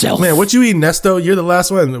himself. Man, what you eat, Nesto? You're the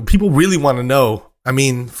last one. People really want to know. I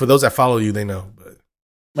mean, for those that follow you, they know. But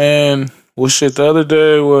Man, well, shit, the other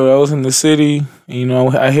day where I was in the city,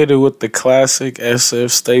 I hit it with the classic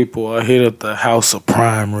SF staple. I hit up the House of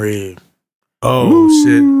Prime Rib. oh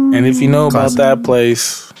shit, And if you know Classic. about that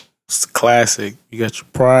place, it's the classic. You got your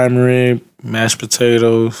prime rib, mashed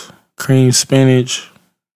potatoes, cream spinach,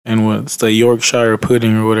 and what's the Yorkshire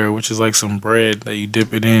pudding or whatever, which is like some bread that you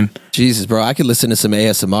dip it in. Jesus, bro, I could listen to some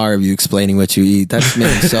ASMR of you explaining what you eat. That's made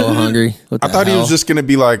me so hungry. What I the thought he hell? was just gonna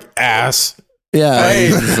be like ass. yeah. Hey,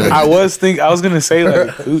 it's like- I was gonna say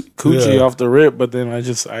like coochie Yeah. off the rip, but then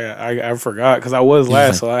I forgot because I was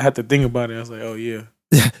last, so I had to think about it. I was like, oh yeah,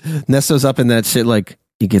 Nesto's up in that shit. Like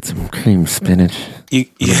you get some cream spinach,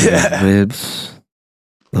 yeah, ribs,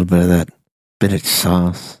 a little bit of that spinach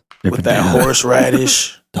sauce with that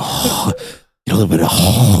horseradish. Oh, get a little bit of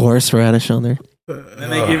horseradish on there. And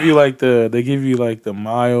they give you like the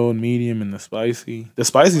mild, medium, and the spicy. The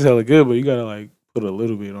spicy's hella good, but you gotta like put a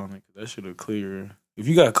little bit on it. That should have clear. If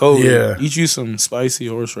you got COVID, Yeah. eat you some spicy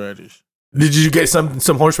horseradish. did you get some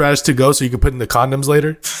horseradish to go so you could put in the condoms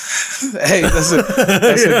later? Hey, that's a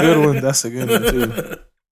good one. That's a good one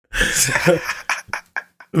too.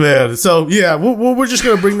 Man, so yeah, we're just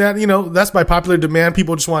gonna bring that. That's by popular demand.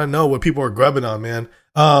 People just want to know what people are grubbing on, man.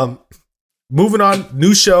 Moving on,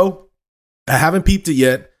 new show. I haven't peeped it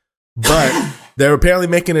yet, but they're apparently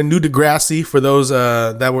making a new Degrassi for those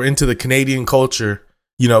that were into the Canadian culture,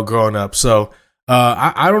 growing up. So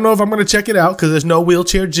I don't know if I'm gonna check it out because there's no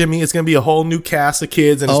wheelchair Jimmy. It's gonna be a whole new cast of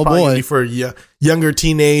kids, and it's Oh, probably gonna boy. be for younger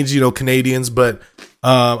teenage, Canadians. But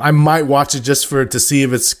I might watch it just to see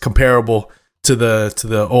if it's comparable to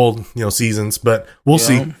the old seasons. But we'll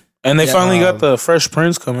see. And they Yeah, finally got the Fresh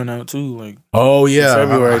Prince coming out too. Like Oh yeah,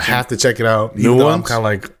 February, I I think. have to check it out. New Even though I'm ones? kind of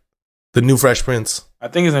like the new Fresh Prince. I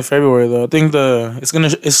think it's in February though. I think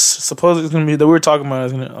it's supposed it's gonna be that we were talking about.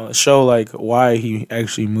 It's gonna show like why he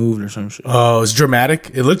actually moved or some shit. Oh, it's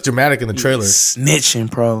dramatic. It looked dramatic in the trailer.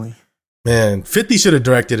 Snitching probably. Man, 50 should have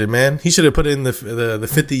directed it. Man, he should have put it in the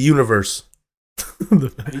 50 universe.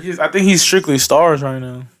 I think he's strictly stars right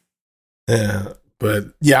now. Yeah, but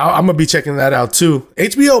yeah, I'm gonna be checking that out too.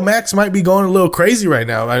 HBO Max might be going a little crazy right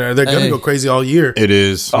now. They're gonna Hey. go crazy all year. It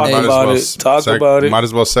is. Talk Might as about well it. Talk about it. Might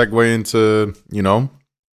as well segue into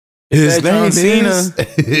His John Cena.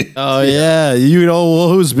 Oh yeah, you know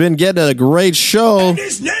who's been getting a great show?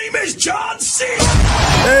 His name is John Cena.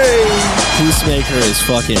 Peacemaker is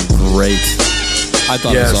fucking great. I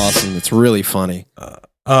thought it Yes. was awesome. It's really funny.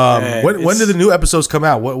 Yeah, When it's- do the new episodes come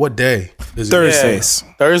out? What day? Is it? Thursdays.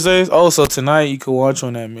 Thursdays. Oh, so tonight you can watch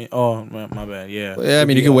on that. Oh, my bad. Yeah. Yeah, I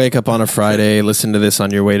mean, you can wake up on a Friday, listen to this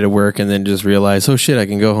on your way to work, and then just realize, oh shit, I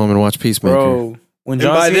can go home and watch Peacemaker. Bro. When And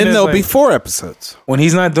John by then Cena's, there'll like, be 4 episodes. when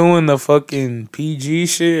he's not doing the fucking PG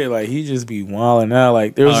shit, like he just be wilding out.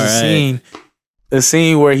 Like there was All right. the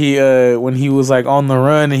scene where he when he was like on the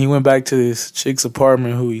run and he went back to this chick's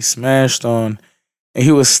apartment who he smashed on, and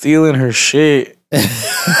he was stealing her shit.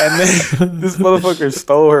 And then this motherfucker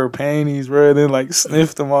stole her panties, bro. Then like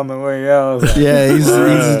sniffed them on the way out. I was like,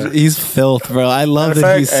 Yeah, he's filth, bro. I love Matter of that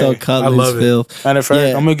fact, he's so hey, cut I loose love it. filth. matter of fact,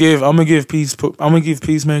 Yeah. I'm gonna give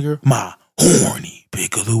Peacemaker my horny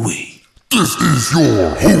pick of the week.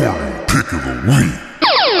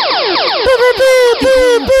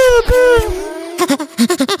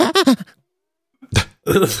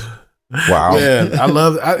 Wow. Man,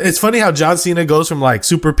 it's funny how John Cena goes from like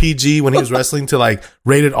super PG when he was wrestling to like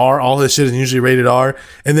rated R. All his shit is usually rated R.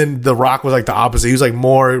 And then The Rock was like the opposite. He was like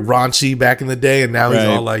more raunchy back in the day. And now he's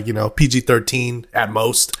all like, PG-13 at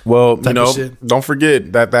most. Well, type of shit. don't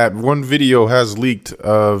forget that one video has leaked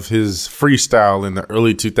of his freestyle in the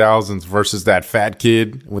early 2000s versus that fat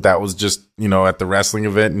kid that was just, at the wrestling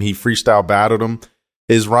event, and he freestyle battled him.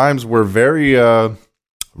 His rhymes were very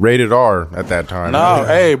rated R at that time. No,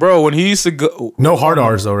 hey, bro, when he used to go No hard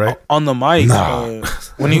R's though, right? on the mic,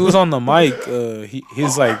 when he was on the mic,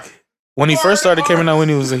 he's like, when he first started coming out when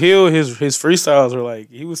he was a heel, his freestyles were like,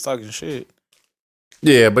 he was talking shit.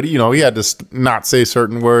 Yeah, but he had to not say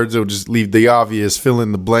certain words. It would just leave the obvious, fill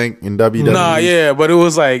in the blank in WWE. Nah, yeah, but it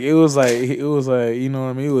was like, you know what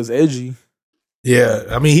I mean? It was edgy. Yeah.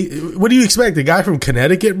 I mean, what do you expect? The guy from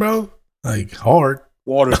Connecticut, bro? Like, hard.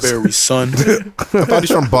 Waterbury, son. I thought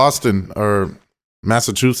he's from Boston or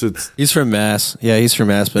Massachusetts. He's from Mass. Yeah, he's from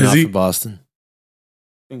Mass, but not from Boston.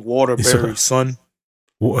 I think Waterbury, son.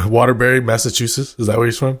 Waterbury, Massachusetts. Is that where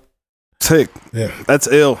he's from? Sick. Yeah. That's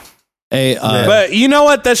ill. Hey, But you know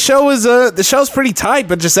what? The show's pretty tight,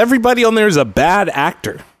 but just everybody on there is a bad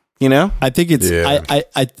actor. I think it's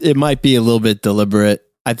it might be a little bit deliberate.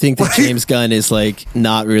 I think that James Gunn is like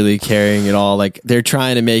not really caring at all. Like they're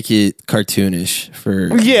trying to make it cartoonish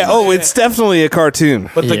for. Yeah. Oh, it's definitely a cartoon.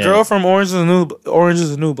 But the girl from Orange is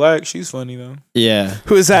the New Black, she's funny though. Yeah.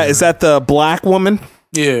 Who is that? Is that the black woman?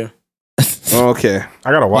 Yeah. Okay.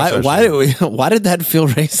 I gotta watch that. Why did that feel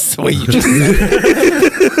racist the way you just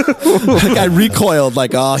like I recoiled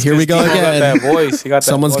like, oh, here we go He got again. that voice. He got that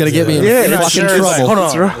Someone's voice. gonna get me in Yeah, fucking Sure, it's like, trouble.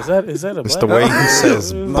 hold on. Is that a It's black the way guy? he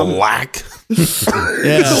says black.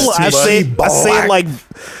 Yeah. I say it like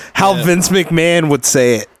how Vince McMahon would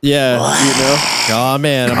say it. Yeah. Oh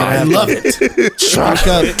man, I'm gonna have love to it. speak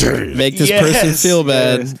up, make this person feel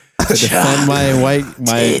bad. To defend my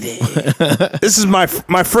This is my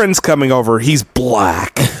friend's coming over. He's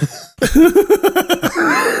black.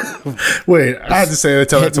 Wait, I had to say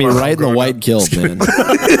that. hit me right in the white guilt, man.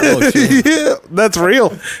 Oh, shit. Yeah, that's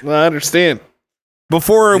real. I understand.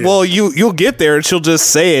 Before, well, you'll get there and she'll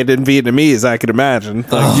just say it in Vietnamese, I can imagine.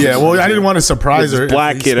 Like, Yeah, well, I didn't want to surprise her. This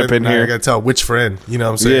black If kid he up spent in the night, here. I gotta tell which friend. You know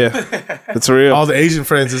what I'm saying? yeah, that's real. All the Asian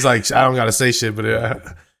friends is like, I don't gotta say shit, but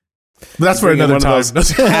that's for another One time. of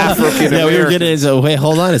those African Yeah, we were American. getting into. Wait,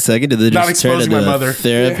 hold on a second. Did they Not just turn exposing into my a mother.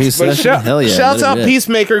 therapy But session? Hell yeah! Shouts let out it rip.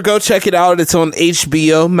 Peacemaker. Go check it out. It's on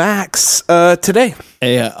HBO Max today.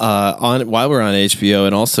 Hey, while we're on HBO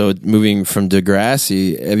and also moving from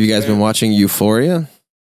Degrassi, have you guys been watching Euphoria?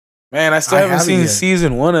 Man, I still I haven't haven't seen yet.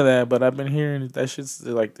 season 1 of that, but I've been hearing that shit's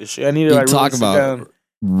like the shit. I need to You like talk really sit about down.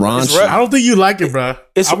 Raunchy. rough. I don't think you like it, bro.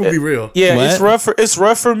 It's- I'm gonna be real. Yeah, What? it's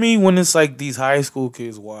rough for me when it's like these high school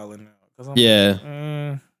kids wilding out. 'Cause I'm Yeah.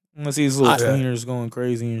 like, unless these little tweeners going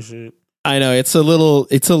crazy and shit. I know it's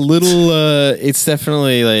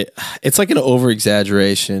definitely like it's like an over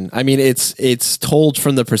exaggeration. I mean, it's told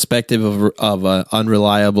from the perspective of an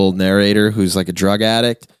unreliable narrator who's like a drug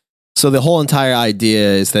addict. So the whole entire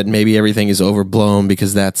idea is that maybe everything is overblown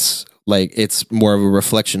because that's like it's more of a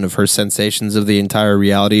reflection of her sensations of the entire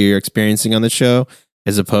reality you're experiencing on the show,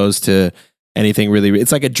 as opposed to anything really.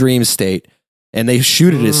 It's like a dream state, and they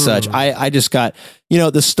shoot it as such. I just got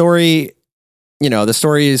the story. The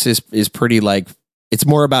story is pretty like it's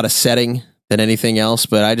more about a setting than anything else.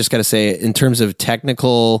 But I just got to say, in terms of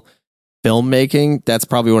technical filmmaking, that's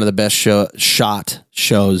probably one of the best shot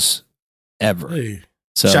shows ever. Hey.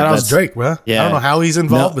 So Shout out that's- to Drake, bro. Yeah. I don't know how he's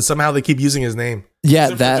involved, No. but somehow they keep using his name. Yeah,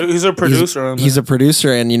 He's a producer on He's that. a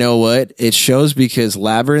producer, and you know what? It shows because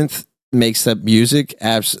Labyrinth makes that music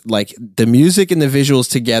like the music and the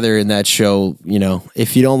visuals together in that show.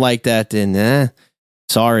 If you don't like that, then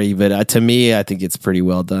sorry, but to me, I think it's pretty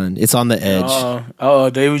well done. It's on the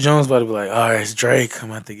edge. Davy Jones about to be like, all right, it's Drake.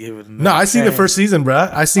 I'm about to give it. No, I seen the first season, bro.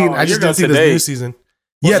 I just you're didn't done see today. this new season.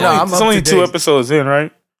 Yeah, no, I'm it's up only to 2 date. episodes in,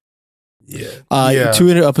 right? Yeah.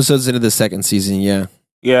 2 episodes into the second season. Yeah,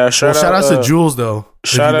 Yeah. Well, shout out to Jules though.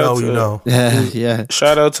 shout If you out know, to- you know. yeah.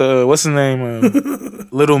 Shout out to what's his name,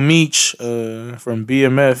 Little Meech from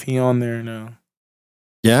BMF. He on there now.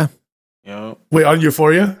 Yeah. Yep. Wait, on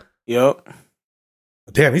Euphoria? Yep.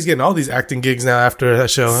 Damn, he's getting all these acting gigs now after that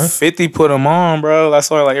show, huh? 50 put him on, bro. That's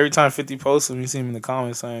why, like, every time 50 posts him, you see him in the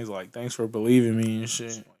comments saying, he's like, thanks for believing me and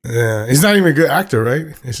shit. Yeah, he's not even a good actor, right?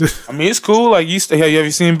 It's just, I mean, it's cool. Like, have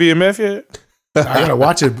you seen BMF yet? I gotta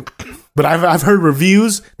watch it, but I've heard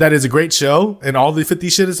reviews that it's a great show and all the 50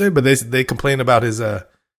 shit is there, but they complain about his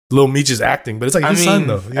Lil Meech's acting, but it's like his son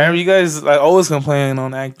though. You guys like always complain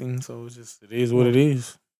on acting, so it is what it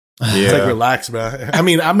is. It's like relax, bro. I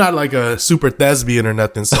mean, I'm not like a super thespian or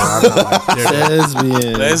nothing, so I'm not like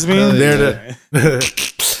Lesbian. Lesbian? there to,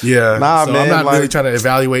 yeah. Nah, so man, I'm not like- really trying to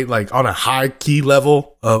evaluate like on a high key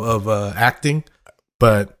level of acting,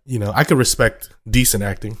 but you know, I could respect decent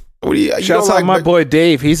acting. What do you Shouts don't out my boy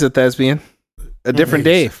Dave. He's a thespian. A different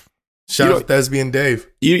Dave. Shout You out thespian Dave.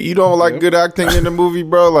 You don't like good acting in the movie,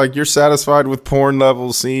 bro? Like you're satisfied with porn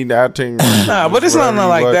levels, scene acting? Nah, but it's not whatever you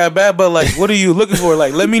like like. that bad. But like, what are you looking for?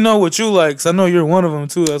 Like, let me know what you like, 'cause I know you're one of them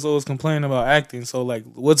too. That's always complaining about acting. So like,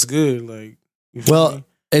 what's good? Like, you feel Well, me?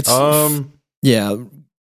 it's yeah.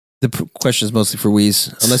 The question is mostly for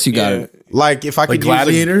Weez, unless you got Yeah. it. Like if I could Like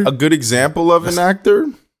Gladiator? use a good example of an actor.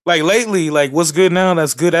 Like lately, like what's good now?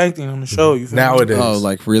 That's good acting on the show. You feel me? Nowadays, Oh,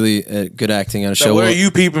 like really good acting on a So show. what are Well, you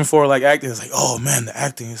peeping for? Like acting? It's like, oh man, the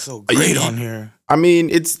acting is so great on here. I mean,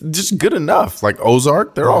 it's just good enough. Like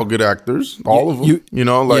Ozark, they're all good actors, all of them. You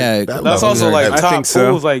know, like yeah, that That's level. also like I top think so.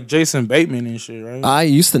 pools, like Jason Bateman and shit, right? I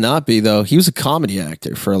used to not be though. He was a comedy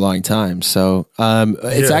actor for a long time. So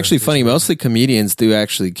it's Yeah, actually funny. Mostly comedians do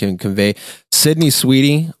actually can convey. Sydney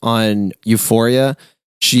Sweetie on Euphoria.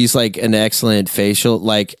 She's like an excellent face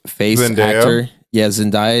Zendaya? actor. Yeah,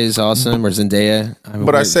 Zendaya is awesome, or Zendaya.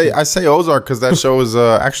 But I say Ozark because that show is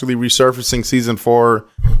actually resurfacing season 4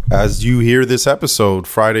 as you hear this episode,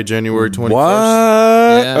 Friday, January 21st.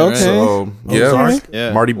 What? Yeah, right. So yeah, Ozark?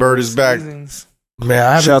 Yeah. Marty Bird is back. Seasons. man, I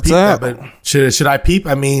haven't Shouts peeped out. that, but should I peep?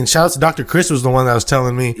 I mean, shout out to Dr. Chris was the one that was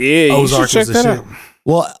telling me Yeah, you should check was the that shit. out.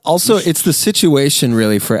 Well, also it's the situation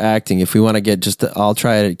really for acting. If we want to get I'll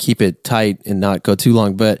try to keep it tight and not go too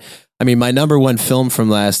long. But I mean, my number one film from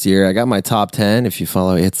last year, I got my top 10. If you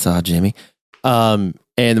follow It's Jimmy.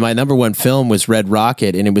 And my number one film was Red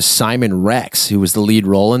Rocket, and it was Simon Rex who was the lead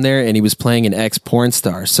role in there, and he was playing an ex-porn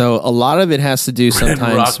star. So a lot of it has to do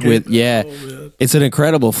sometimes Rocket? with, it's an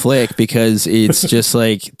incredible flick because it's just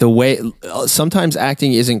like the way, sometimes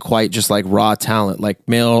acting isn't quite just like raw talent. Like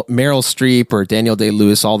Meryl Streep or Daniel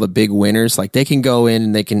Day-Lewis, all the big winners, like they can go in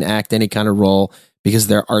and they can act any kind of role because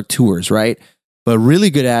they're auteurs, right? But really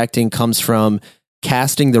good acting comes from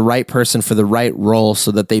casting the right person for the right role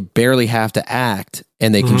so that they barely have to act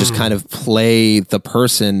and they can just kind of play the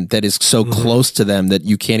person that is so close to them that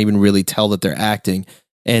you can't even really tell that they're acting.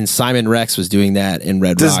 And Simon Rex was doing that in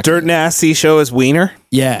Red Does Rocket. Dirt Nasty show his wiener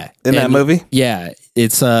Yeah. in that And- movie? Yeah.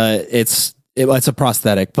 It's a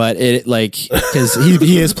prosthetic, but it like, cause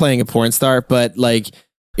he is playing a porn star, but like,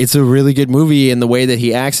 it's a really good movie in the way that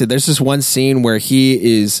he acts it. There's this one scene where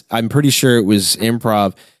I'm pretty sure it was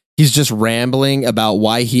improv. He's just rambling about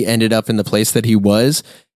why he ended up in the place that he was.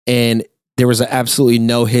 And there was absolutely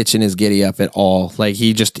no hitch in his giddy up at all. Like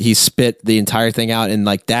he spit the entire thing out. And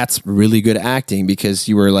like, that's really good acting because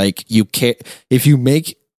you were like, you care. If you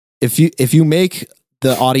make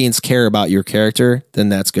the audience care about your character, then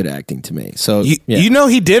that's good acting to me. So You know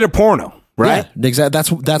he did a porno, right? Yeah,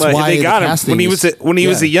 exactly. That's Like, why they got the him casting when he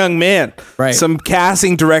was a young man. Right. Some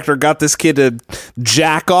casting director got this kid to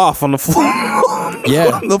jack off on the floor.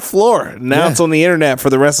 Yeah. on the floor. Now Yeah. it's on the internet for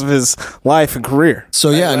the rest of his life and career.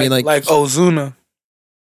 So yeah, I mean like Ozuna.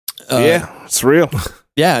 Yeah, it's real.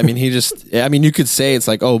 yeah, I mean you could say it's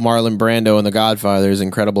like, oh, Marlon Brando in The Godfather is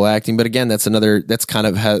incredible acting, but again, that's kind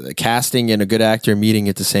of casting and a good actor meeting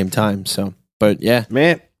at the same time. So, but yeah,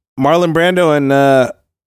 Man, Marlon Brando and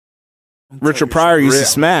Richard Pryor used to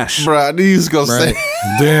smash. Bro, I knew you was gonna right, say.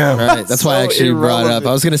 Damn. right. That's why I So actually brought it up. irrelevant.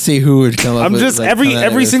 I was gonna see who would come up. I'm with, just like, come out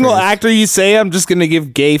every of single first. actor you say, I'm just gonna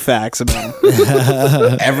give gay facts about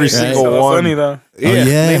him. Every single So one. funny though. Yeah,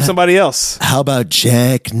 yeah. name somebody else. How about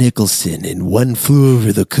Jack Nicholson in One Flew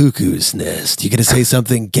Over the Cuckoo's Nest? You gonna say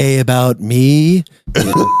something gay about me?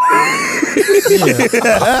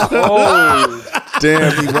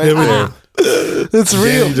 Damn, he went there. It's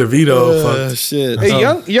real. Danny DeVito. fucked. shit. Hey,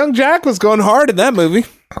 young Jack was going hard in that movie.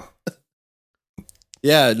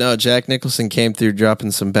 Yeah, no, Jack Nicholson came through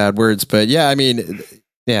dropping some bad words, but yeah, I mean,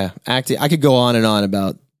 yeah, acting. I could go on and on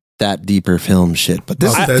about that deeper film shit, but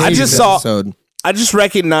this I- is I just saw- episode. I just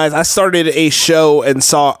recognized I started a show and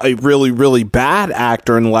saw a really, really bad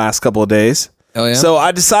actor in the last couple of days. Oh yeah, So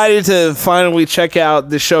I decided to finally check out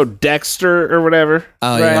the show Dexter or whatever.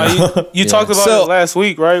 oh Right. yeah, You talked about So- it last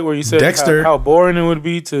week, right? Where you said Dexter. how boring it would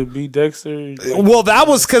be to be Dexter. Well, that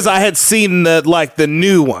was because I had seen the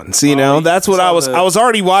new ones. You know, you that's what saw I was. the- I was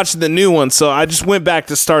already watching the new ones, so I just went back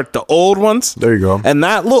to start the old ones. There you go. And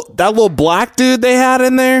that little black dude they had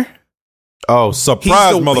in there, Oh,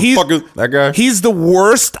 surprise, He's the- motherfucker! That guy. he's the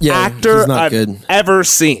worst Yeah, actor he's not I've good. ever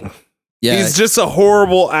seen. yeah. He's just a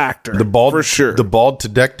horrible actor. The bald for sure. The bald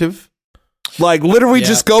detective. Like literally Yeah.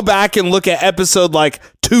 just go back and look at episode like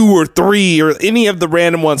 2 or 3 or any of the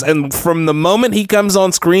random ones. And from the moment he comes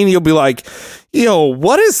on screen, you'll be like, yo,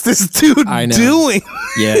 what is this dude I know. doing?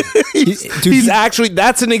 Yeah. He's actually,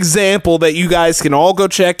 that's an example that you guys can all go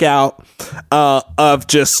check out of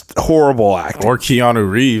just horrible acting. Or Keanu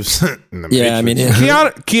Reeves. in the Yeah, I mean, Matrix.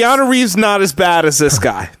 Keanu Reeves not as bad as this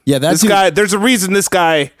guy. Yeah, that this dude- guy. There's a reason this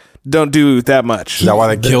guy don't do that much. Is that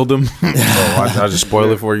why they killed him? I'll just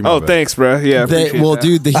spoil it for you. My Oh, bad. thanks, bro. Yeah, appreciate well, that.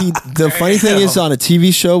 dude, the funny thing is on a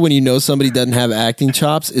TV show when you know somebody doesn't have acting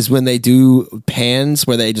chops is when they do pans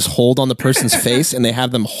where they just hold on the person's face and they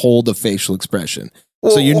have them hold a facial expression.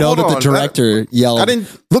 So you know hold that the on. director yelled, I didn't-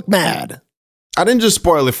 "Look mad." I didn't just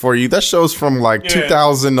spoil it for you. That show's from like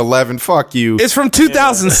 2011. Fuck you. It's from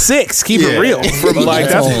 2006. Keep it Yeah. real. From like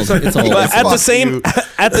It's that's old. It's old. but at the Fuck same you.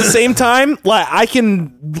 at the same time, like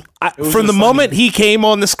from the moment he came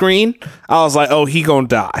on the screen, I was like, oh, he gonna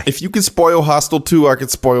die. If you could spoil Hostel 2, I could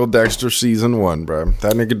spoil Dexter season 1, bro.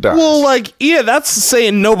 That nigga dies. Well, like, yeah, that's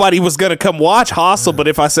saying nobody was gonna come watch Hostel. But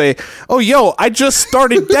if I say, oh, yo, I just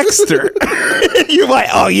started Dexter, you're like,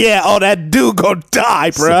 oh yeah, oh that dude gonna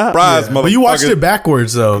die, bruh. Surprise, motherfucker. But you watched it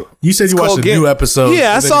backwards though. You said you watched a new episode.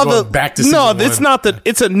 Yeah, I and then saw you're going the back to no. season It's one. not that.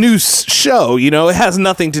 It's a new show. You know, it has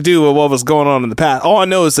nothing to do with what was going on in the past. All I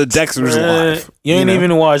know is that Dexter's alive. You ain't know?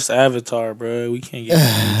 even watched Avatar, bro. We can't get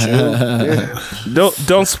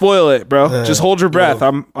Don't spoil it, bro. Just hold your breath.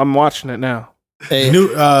 I'm watching it now. Hey,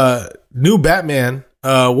 new Batman.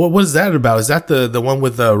 What is that about? Is that the one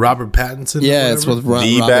with Robert Pattinson? or yeah, it's whatever? with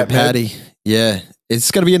The Robert Batman? Patty. Yeah, it's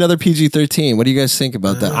gonna be another PG-13. What do you guys think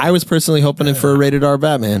about that? I was personally hoping for a rated R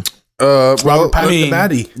Batman. Robert Pattinson I mean, the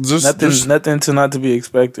Batty. nothing to be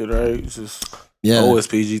expected, right? It's just Yeah, always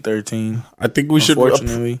PG-13. I think we should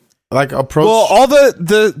Unfortunately, approach. Well, all the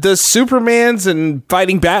Supermans and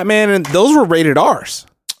fighting Batman and those were rated R's.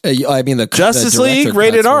 I mean the Justice the League director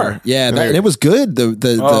rated cuts R. were- Yeah, and it was good.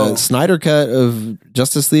 The Oh. Snyder cut of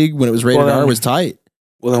Justice League when it was rated Well, R was tight.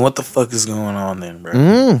 well then what the fuck is going on then, bro?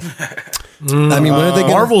 I mean, when are they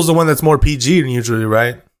gonna? Marvel's the one that's more PG than usually,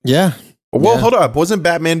 right? Yeah, well, yeah. hold up. Wasn't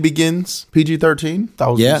Batman Begins PG-13? That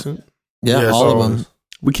was Yeah. decent. yeah, Yeah, all so- of them.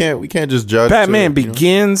 We can't just judge. Batman to, you know,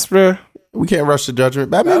 Begins, bro. we can't rush to judgment.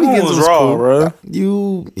 Batman That one Begins was raw, cool. bro.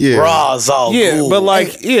 Yeah. Raw is all Yeah, cool. but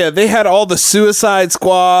like, they had all the Suicide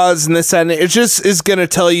Squads and this and it just is going to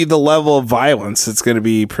tell you the level of violence. It's going to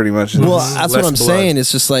be pretty much. Well, that's what less I'm blood. saying.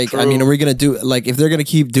 It's just like, I mean, are we gonna do like if they're gonna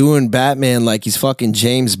keep doing Batman like he's fucking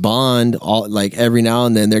James Bond, all like every now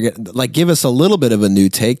and then they're gonna like give us a little bit of a new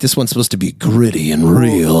take. This one's supposed to be gritty and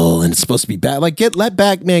real, and it's supposed to be bad. Like let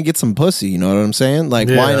Batman get some pussy. You know what I'm saying? Like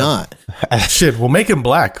why Yeah. not? Shit, we'll make him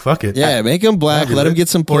black. Fuck it. Yeah, make him black. Let him get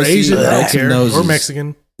some Or pussy. Asian, I break don't some care. noses. Or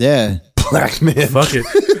Mexican. Yeah. Black man. Fuck it.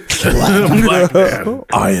 Black man.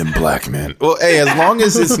 I am black man. Well, hey, as long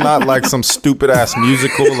as it's not like some stupid ass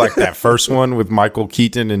musical like that first one with Michael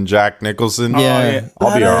Keaton and Jack Nicholson, Yeah.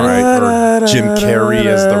 I'll be all right. Or Jim Carrey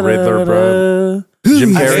as the Riddler, bro.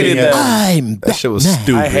 Jim I Carrey, hated had- that. I'm that shit was Batman.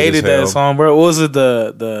 stupid. I hated as hell. that song, bro. What was it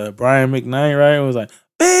the Brian McKnight, right? It was like,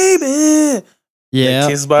 baby, Yeah.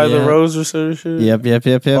 Kissed by the yeah. Rose or some shit. Yep. Fuck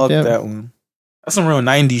Yep. that one. That's some real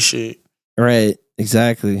 90s shit. Right.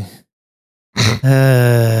 Exactly.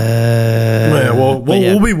 Yeah, well, But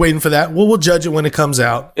yeah. we'll be waiting for that. We'll judge it when it comes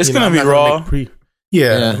out. It's You know, gonna I'm be not gonna raw. make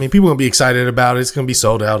Yeah, Yeah. I mean, people are gonna be excited about it. It's gonna be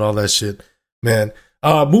sold out, all that shit, man.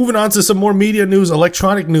 Moving on to some more media news,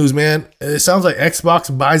 electronic news, man. It sounds like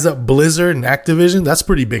Xbox buys up Blizzard and Activision. That's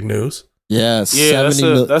pretty big news. Yeah. Yeah,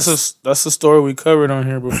 70 that's a story we covered on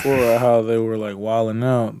here before. How they were like wilding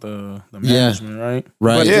out the management, right?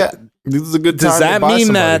 right. But yeah, this is a good time. Does to that buy mean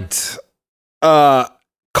somebody. that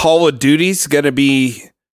Call of Duty's going to be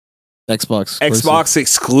Xbox. Xbox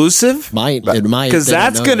exclusive? Might. It might. Because They don't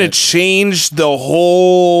that's know going to yet. change the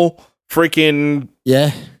whole freaking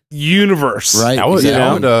Yeah. universe. Right. That would,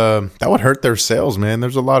 exactly. that would hurt their sales, man.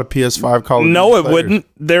 There's a lot of PS5 Call of No, Duty it players. wouldn't.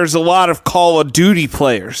 There's a lot of Call of Duty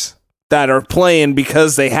players that are playing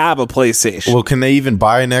because they have a PlayStation. Well, can they even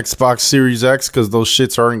buy an Xbox Series X because those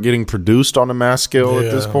shits aren't getting produced on a mass scale at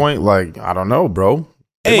this Yeah. point? Like, I don't know, bro.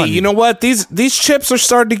 Hey, you know what? These chips are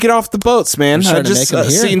starting to get off the boats, man. They're I starting to just make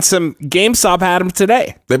 'em here. seen some GameStop had them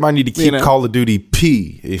today. They might need to keep You know. Call of Duty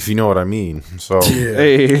P, if you know what I mean. So,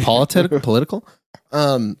 Hey. Political.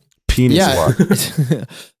 penis Yeah. lock.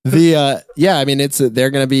 I mean they're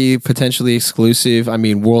going to be potentially exclusive. I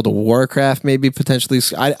mean World of Warcraft maybe potentially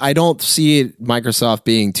I don't see Microsoft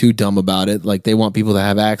being too dumb about it. Like they want people to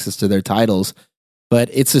have access to their titles, but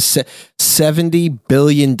it's a $70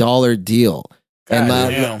 billion deal. And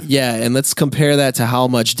Goddamn. and let's compare that to how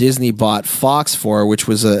much Disney bought Fox for, which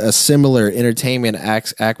was a similar entertainment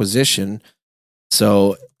acquisition.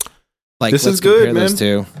 So, like, This let's is good, compare those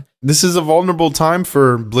man. two. This is a vulnerable time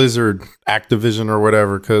for Blizzard, Activision, or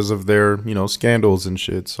whatever because of their scandals and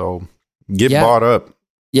shit. So get Yeah. bought up.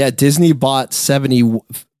 Yeah, Disney bought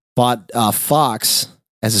Fox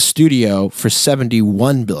as a studio for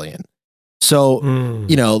 $71 billion. So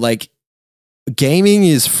like gaming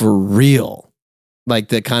is for real, like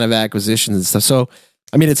the kind of acquisitions and stuff. So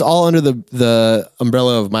I mean, it's all under the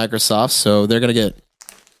umbrella of Microsoft. So they're gonna get.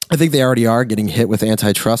 I think they already are getting hit with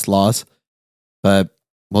antitrust laws, but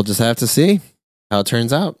we'll just have to see how it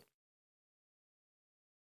turns out.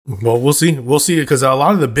 Well, we'll see. We'll see because a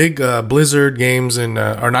lot of the big Blizzard games and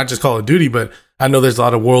are not just Call of Duty, but I know there's a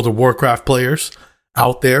lot of World of Warcraft players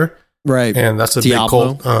out there, Right. and that's a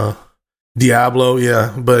Diablo. big cult. Diablo,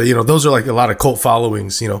 yeah, but those are like a lot of cult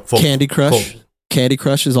followings. Candy Crush. cult. Candy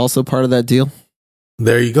Crush is also part of that deal.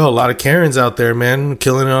 There you go. A lot of Karens out there, man,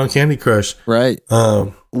 killing it on Candy Crush. Right.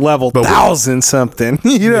 Level But we- 1,000 something.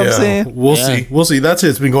 You know what I'm saying? We'll Yeah. see. We'll see. That's it.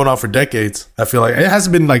 It's been going on for decades. I feel like it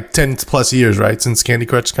hasn't been like 10 plus years, right, since Candy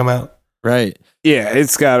Crush come out. Right. Yeah,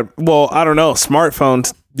 it's got. Well, I don't know.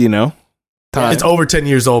 Smartphones, time. It's over 10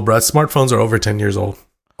 years old, bro. Smartphones are over 10 years old.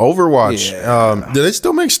 Overwatch. Yeah. Do they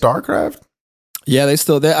still make StarCraft? Yeah, they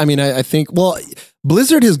still. I mean, I think. Well,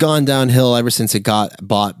 Blizzard has gone downhill ever since it got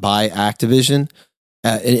bought by Activision,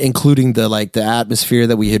 including the atmosphere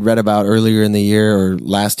that we had read about earlier in the year or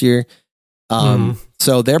last year.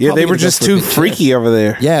 So they're Yeah, probably they were gonna go just for too big cash. freaky over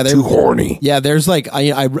there. Yeah, they're too horny. Yeah, there's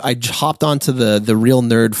I hopped onto the real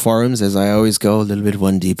nerd forums as I always go, a little bit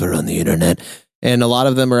one deeper on the internet, and a lot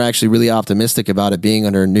of them are actually really optimistic about it being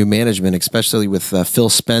under new management, especially with Phil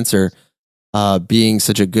Spencer being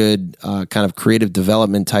such a good kind of creative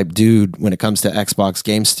development type dude when it comes to Xbox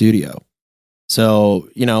Game Studio. So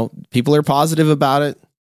people are positive about it,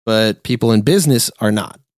 but people in business are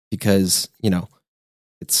not because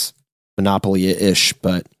it's monopoly-ish,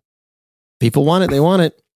 but people want it. They want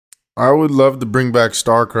it. I would love to bring back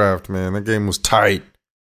StarCraft, man. That game was tight.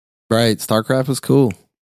 Right. StarCraft was cool.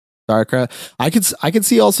 StarCraft. I could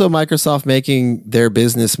see also Microsoft making their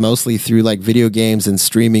business mostly through like video games and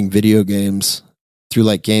streaming video games through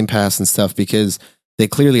like Game Pass and stuff because they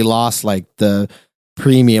clearly lost like the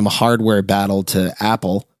premium hardware battle to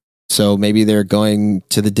Apple. So maybe they're going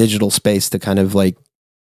to the digital space to kind of like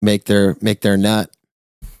make their nut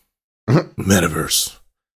Metaverse.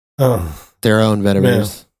 Oh, their own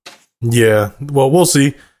metaverse. yeah. Well, we'll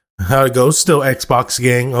see how it goes. Still Xbox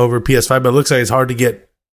gang over PS5, but it looks like it's hard to get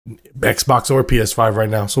Xbox or PS5 right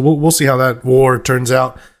now. So we'll see how that war turns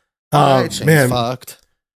out. Man, fucked.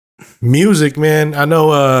 music, man. I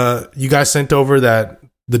know you guys sent over that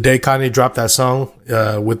the day Kanye dropped that song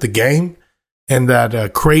with the game and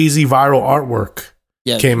that crazy viral artwork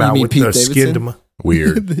Yeah, came you out mean with Pete the Davidson? skinned.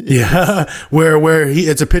 Weird. Yeah, where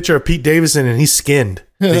it's a picture of Pete Davidson and he's skinned.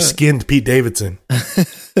 They skinned Pete Davidson.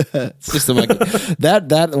 It's just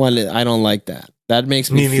that one. I don't like that. That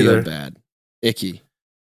makes me Me feel neither. bad, icky.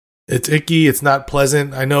 It's icky. It's not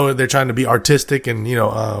pleasant. I know they're trying to be artistic and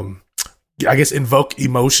I guess invoke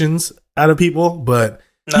emotions out of people, but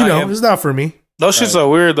it's not for me. Those shits are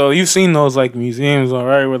weird though. You've seen those like museums, all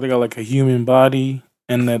right, where they got like a human body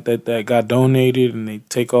and that got donated and they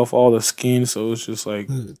take off all the skin, so it's just like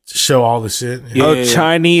Show all the shit. Yeah. Oh,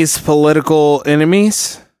 Chinese political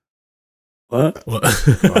enemies. what?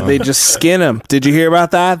 They just skin them. Did you hear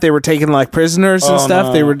about that? They were taking like prisoners and Oh, stuff.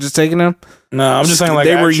 no. They were just taking them. No, I'm just saying like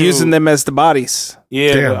they were actual- using them as the bodies.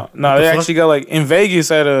 Yeah, Damn. but- no, What the they fuck? actually got like in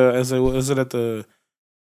Vegas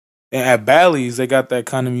at Bally's. They got that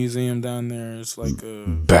kind of museum down there. It's like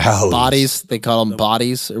Bodies. They call them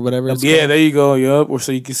bodies or whatever. It's yeah, called. there you go. Yup. Or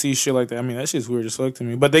so you can see shit like that. I mean, that shit's weird as fuck to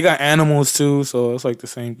me. But they got animals too, so it's like the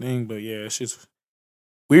same thing. But yeah, it's just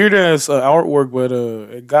weird as artwork. But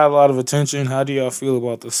it got a lot of attention. How do y'all feel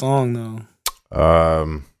about the song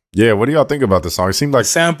though? Yeah, what do y'all think about the song? It seemed like I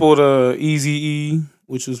sampled Easy E,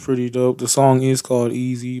 which was pretty dope. The song is called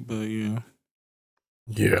Easy, but yeah.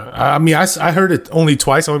 Yeah, I mean, I heard it only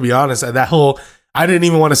twice. I'm gonna be honest. That whole, I didn't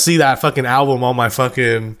even want to see that fucking album on my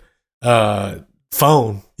fucking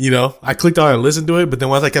phone. I clicked on it and listened to it, but then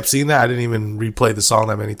once I kept seeing that, I didn't even replay the song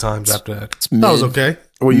that many times after that. It's That was mid. okay.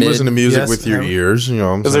 well, you Mid. listen to music Yes, with your yeah. ears, you know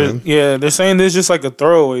what I'm 'Cause saying? they're saying this just like a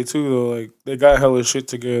throwaway too, though. Like they got hella shit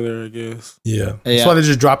together, I guess. Yeah, Yeah. that's why they're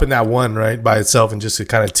just dropping that one right by itself and just to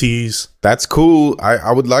kind of tease. That's cool.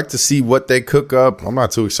 I would like to see what they cook up. I'm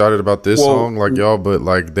not too excited about this Well- song like y'all, but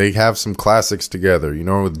like they have some classics together.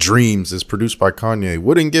 With Dreams is produced by Kanye.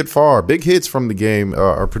 Wouldn't Get Far. Big hits from the game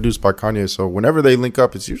are produced by Kanye. So whenever they link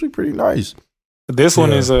up, it's usually pretty nice. This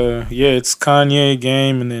one Yeah. is it's Kanye,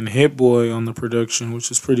 Game, and then Hit Boy on the production,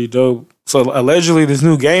 which is pretty dope. So allegedly, this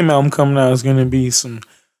new Game album coming out is gonna be some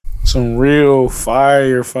real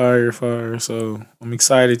fire. So I'm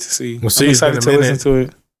excited to see. We'll see. I'm It's been excited a to listen minute. to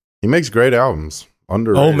it. He makes great albums.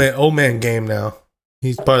 Underrated. Old man Game now.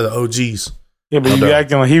 He's part of the OGs. Yeah, but No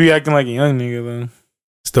doubt. he be acting like a young nigga though.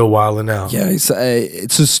 Still wilding out. Yeah, it's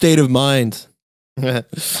a state of mind. It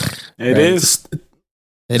Right. is.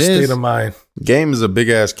 It State is. of mind. Game is a big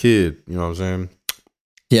ass kid. You know what I'm saying?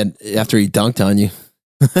 Yeah, after he dunked on you.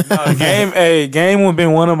 Game would have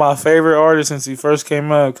been one of my favorite artists since he first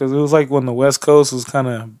came out because it was like when the West Coast was kind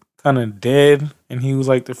of dead, and he was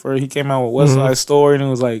like the first. He came out with West Side Story, and it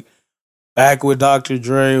was like back with Dr.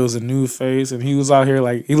 Dre. It was a new face, and he was out here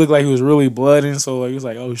like he looked like he was really blooding. So like he was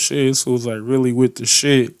like, oh shit, so it was like really with the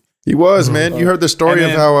shit. He was, man. You heard the story And of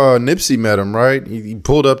then- how Nipsey met him, right? He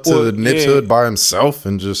pulled up to Well, the Nips yeah. hood by himself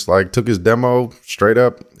and just like took his demo straight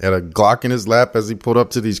up, had a Glock in his lap as he pulled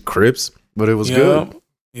up to these Crips, but it was good.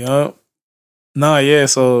 Yup. No, yeah.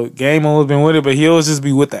 So Game always been with it, but he always just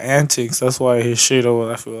be with the antics. That's why his shit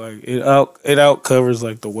I feel like it out covers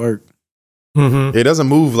like the work. Mm-hmm. It doesn't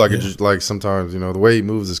move like it just like sometimes, you know, the way he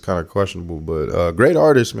moves is kind of questionable, but great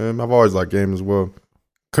artist, man. I've always liked Game as well.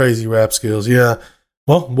 Crazy rap skills. Yeah.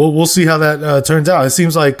 Well, we'll see how that turns out. It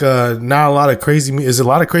seems like not a lot of crazy. Is a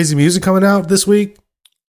lot of crazy music coming out this week?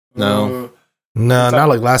 No. No, not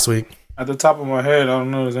like last week. At the top of my head, I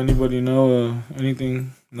don't know. Does anybody know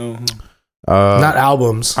anything? No. Not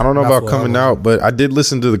albums. I don't know Not about full coming albums. out, but I did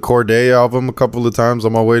listen to the Corday album a couple of times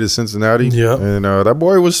on my way to Cincinnati. Yeah. And that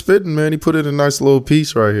boy was spitting, man. He put in a nice little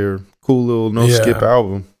piece right here. Cool little no Yeah. skip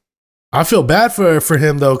album. I feel bad for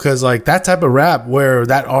him though, because like that type of rap where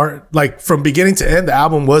that art, like from beginning to end, the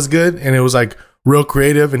album was good and it was like real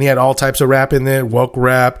creative, and he had all types of rap in there, woke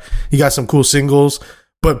rap. He got some cool singles,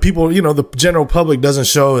 but people, you know, the general public doesn't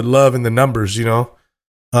show it love in the numbers, you know,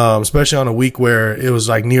 especially on a week where it was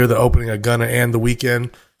like near the opening of Gunna and The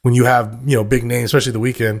Weeknd, when you have, you know, big names, especially The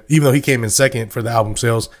Weeknd, even though he came in second for the album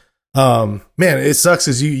sales. Man, it sucks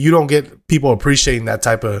is you don't get people appreciating that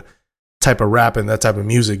type of rap and that type of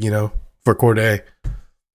music, you know, for Corday.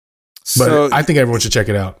 But So I think everyone should check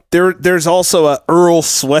it out. there's also a Earl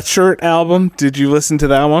Sweatshirt album. Did you listen to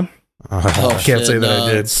that one? Oh, can't say that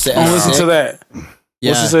I did. Don't listen to that.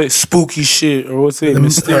 Yeah. What's it say? Spooky shit or what's it?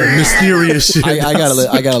 Mysterious. Mysterious shit. I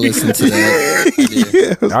gotta listen to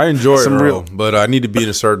that. I enjoy Some it, real- but I need to be in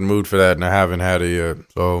a certain mood for that, and I haven't had it yet.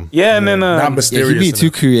 So Yeah, and then Not Yeah, mysterious. he'd be enough. too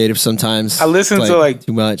creative sometimes. I listened to, like-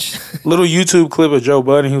 too much. little YouTube clip of Joe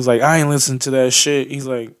Budden. He was like, I ain't listened to that shit. He's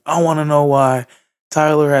like, I want to know why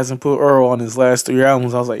Tyler hasn't put Earl on his last 3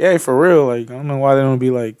 albums. I was like, hey, for real. Like, I don't know why they don't be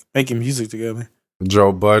like making music together.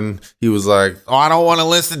 Joe Budden, he was like, Oh, I don't want to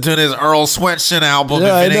listen to this Earl Sweatshirt album Yeah,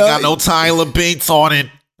 if it I ain't know. got no Tyler Beats on it.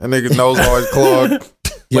 that nigga's nose always clogged.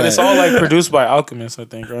 But it's all like produced by Alchemist, I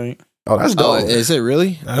think, right? Oh, that's Oh, dope. is it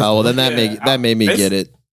really? Oh, well, then that made me They- get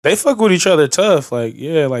it. They fuck with each other tough. Like,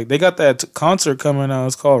 yeah, like they got that concert coming out.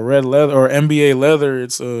 It's called Red Leather or NBA Leather.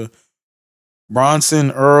 It's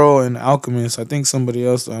Bronson, Earl, and Alchemist. I think somebody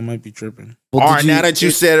else I might be tripping. Well, All did right, now that you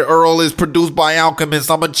said Earl is produced by Alchemist,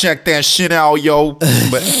 I'm going to check that shit out, yo.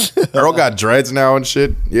 But Earl got dreads now and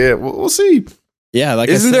shit. Yeah, we'll see. yeah, like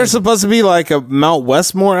Isn't I there said, supposed to be like a Mount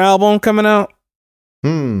Westmore album coming out?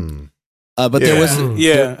 but Yeah.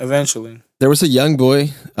 Yeah, eventually. there was a young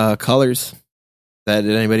boy, Colors. Did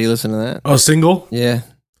anybody listen to that? Oh, single? Yeah,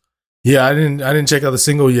 Yeah, I didn't check out the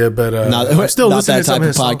single yet, but I'm still not listening that to some type of of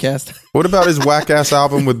his songs. podcast. What about his whack ass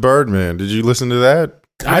album with Birdman? Did you listen to that?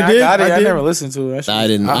 I did. got it. I did. never listened to it. Actually. I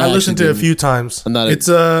didn't. I listened to actually it a didn't. few times. I'm not a-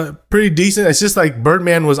 It's pretty decent. It's just like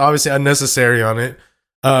Birdman was obviously unnecessary on it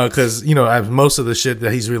because you know most of the shit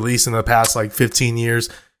that he's released in the past like 15 years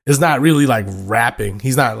is not really like rapping.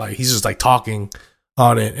 He's just like talking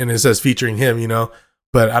on it, and it says featuring him. You know,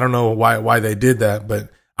 but I don't know why they did that. But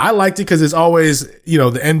I liked it because it's always you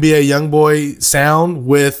know the NBA YoungBoy sound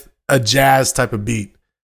with a jazz type of beat.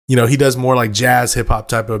 You know, he does more like jazz, hip hop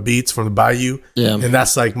type of beats from the Bayou. Yeah. And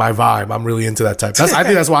that's like my vibe. I'm really into that type. I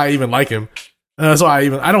think that's why I even like him. That's why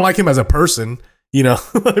I don't like him as a person, you know,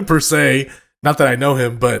 per se. Not that I know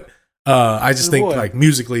him, but I just think boy. like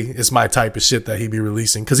musically it's my type of shit that he be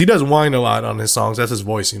releasing. Cause he does whine a lot on his songs. That's his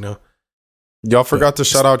voice, you know. Y'all forgot to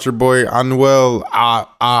shout out your boy Anuel.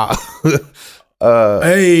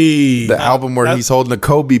 Hey. The album where he's holding a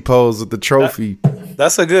Kobe pose with the trophy.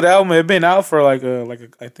 That's a good album. It's been out for I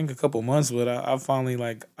think a couple months, but I finally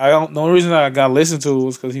the only reason I got listened to it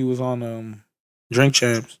was because he was on Drink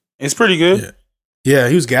Champs. It's pretty good. Yeah,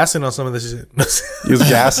 he was gassing on some of this shit. He was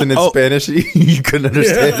gassing in Spanish. You couldn't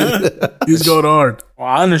understand it. He was going hard. Well,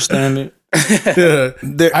 I understand it.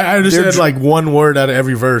 Yeah. I understand like one word out of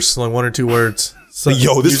every verse, like one or two words. So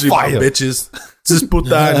Yo, this usually fire. about bitches. Just put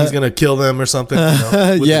that, and he's gonna kill them or something. You know,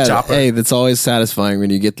 with the Yeah, chopper. hey, that's always satisfying when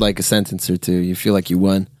you get like a sentence or two. You feel like you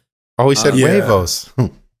won. Oh, he said Yeah. huevos.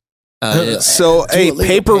 So, Duolingo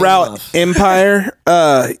Paper pays Route off. Empire,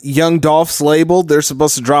 Young Dolph's label. They're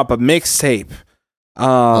supposed to drop a mixtape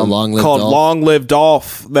Long Live called Dolph. Long Live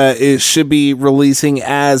Dolph that it should be releasing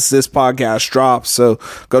as this podcast drops. So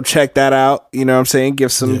go check that out. You know what I'm saying?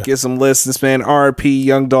 Give some listens, man. RIP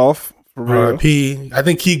Young Dolph. For real. R.I.P. I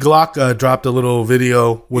think Key Glock dropped a little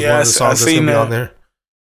video with Yeah, one of the I songs that's seen gonna be that.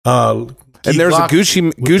 on there. And there's a Glock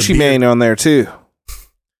Gucci the Mane on there too.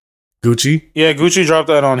 Gucci. Yeah, Gucci dropped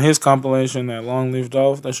that on his compilation, that Long Live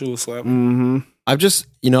Dolph. That shit was slapping. Mm-hmm. I've just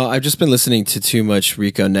been listening to too much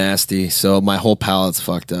Rico Nasty, so my whole palate's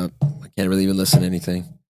fucked up. I can't really even listen to anything.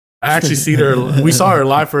 I actually seen her. We saw her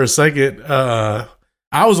live for a second.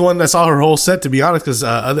 I was one that saw her whole set, to be honest, because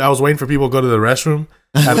I was waiting for people to go to the restroom.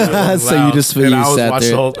 So you just and you I was sat watching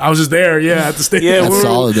there. the whole- I was just there, yeah, at the stage. Yeah, That's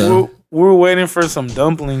solid, though. we were waiting for some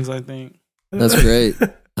dumplings, I think. That's great.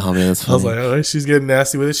 Oh man, that's I was funny. like, oh, she's getting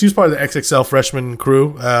nasty with it. She was part of the XXL freshman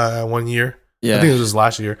crew 1 year. Yeah. I think it was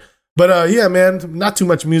last year. But yeah, man, not too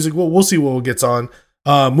much music. We'll see what gets on.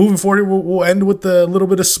 Moving forward, we'll end with a little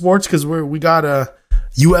bit of sports because we got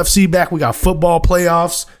UFC back. We got football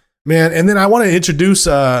playoffs, man. And then I want to introduce,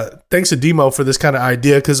 thanks to Demo for this kind of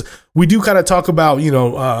idea, because we do kind of talk about,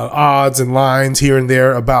 odds and lines here and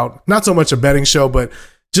there about not so much a betting show, but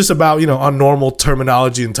just about, on normal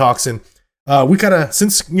terminology and talks. And we kind of,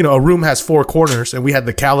 since, a room has four corners and we had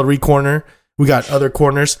the calorie corner, we got other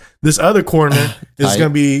corners. This other corner is going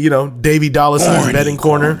to be, Davey Dollasine's betting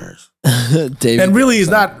corner. David, And really,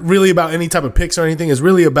 it's not really about any type of picks or anything. It's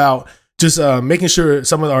really about just making sure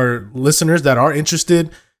some of our listeners that are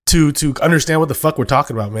interested to understand what the fuck we're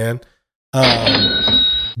talking about, man.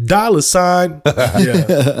 Dollar sign.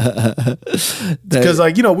 Yeah. Because,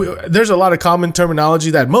 there's a lot of common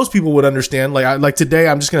terminology that most people would understand. Like today,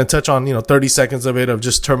 I'm just going to touch on, 30 seconds of it of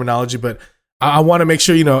just terminology, but I want to make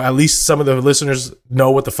sure, at least some of the listeners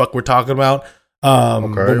know what the fuck we're talking about.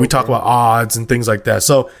 When we talk about odds and things like that.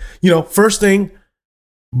 So, first thing,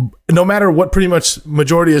 no matter what pretty much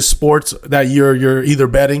majority of sports that you're either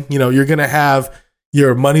betting, you're going to have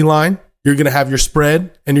your money line, you're going to have your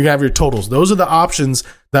spread, and you're going to have your totals. Those are the options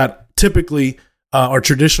that typically are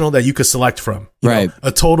traditional that you could select from. Right.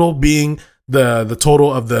 A total being the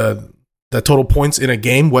total of the total points in a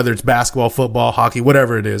game, whether it's basketball, football, hockey,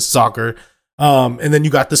 whatever it is, soccer. And then you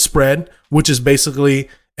got the spread, which is basically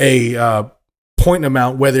a point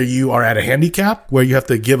amount, whether you are at a handicap where you have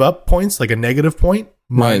to give up points, like a negative point,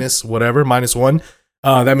 minus whatever, -1.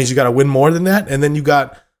 That means you got to win more than that. And then you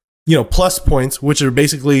got, plus points, which are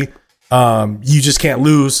basically you just can't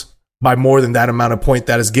lose by more than that amount of point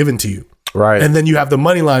that is given to you. Right. And then you have the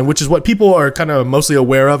money line, which is what people are kind of mostly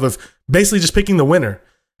aware of basically just picking the winner.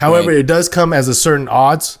 However, Right. it does come as a certain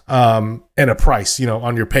odds and a price,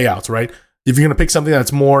 on your payouts, right? If you're going to pick something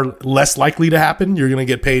that's less likely to happen, you're going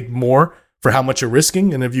to get paid more for how much you're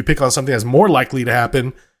risking. And if you pick on something that's more likely to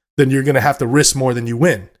happen, then you're going to have to risk more than you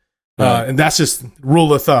win. And that's just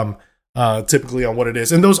rule of thumb, typically on what it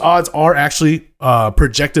is. And those odds are actually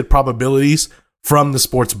projected probabilities from the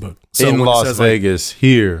sports book. So in when it Las says, Vegas,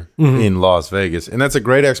 here in Las Vegas. And that's a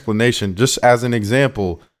great explanation. Just as an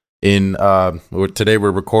example, today we're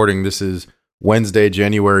recording, this is Wednesday,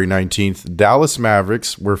 January 19th. Dallas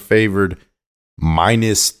Mavericks were favored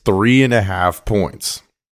 -3.5 points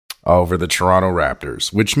over the Toronto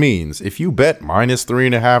Raptors, which means if you bet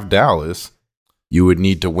 -3.5 Dallas, you would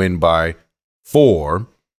need to win by 4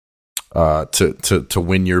 to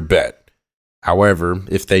win your bet. However,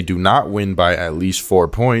 if they do not win by at least 4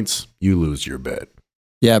 points, you lose your bet.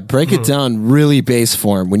 Yeah, break it down really base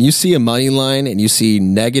form. When you see a money line and you see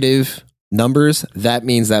negative numbers, that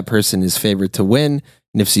means that person is favored to win.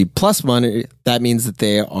 And if you see plus money, that means that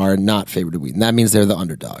they are not favored to win. That means they're the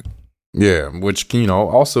underdog. Yeah, which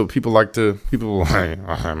also people like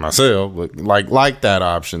myself like that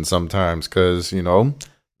option sometimes because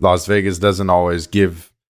Las Vegas doesn't always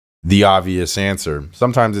give the obvious answer.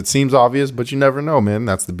 Sometimes it seems obvious, but you never know, man.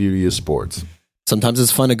 That's the beauty of sports. Sometimes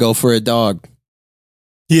it's fun to go for a dog.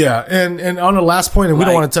 yeah. And on the last point, and we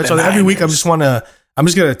don't want to touch on it every week. I'm just going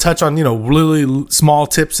to touch on, really small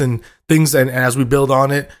tips and things. And as we build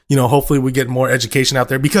on it, hopefully we get more education out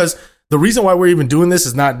there, because the reason why we're even doing this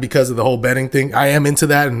is not because of the whole betting thing. I am into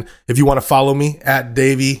that. And if you want to follow me at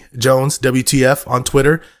Davey Jones, WTF on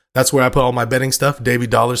Twitter, that's where I put all my betting stuff, Davey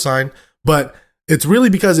 $. But it's really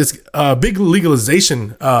because it's a big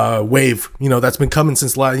legalization wave, that's been coming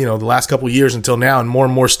since the last couple of years until now, and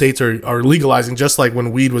more states are legalizing, just like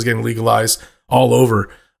when weed was getting legalized all over.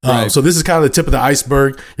 Right. So this is kind of the tip of the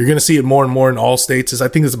iceberg. You're going to see it more and more in all states. I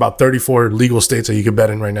think there's about 34 legal states that you can bet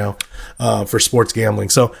in right now for sports gambling.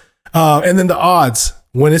 So, and then the odds,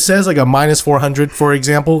 when it says like a minus 400, for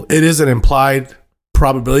example, it is an implied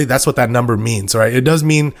probability. That's what that number means, right? It does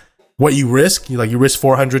mean what you risk. You risk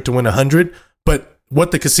 400 to win 100. But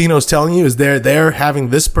what the casino is telling you is they're having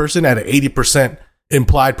this person at an 80%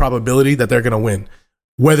 implied probability that they're going to win.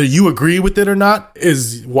 Whether you agree with it or not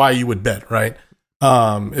is why you would bet, right?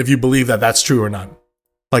 If you believe that that's true or not.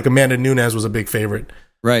 Like Amanda Nunes was a big favorite.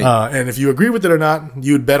 Right. And if you agree with it or not,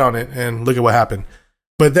 you would bet on it, and look at what happened.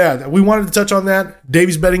 But we wanted to touch on that.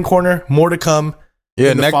 Davies Betting Corner, more to come.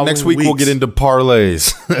 Yeah, next week we'll get into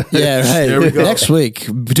parlays. Yeah, right. There we go. Next week,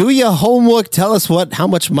 do your homework. Tell us how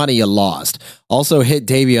much money you lost. Also, hit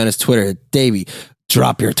Davey on his Twitter. Davey,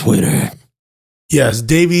 drop your Twitter. Yes,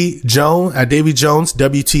 Davy Jones at Davy Jones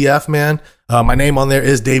WTF, man. My name on there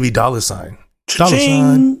is Davy $.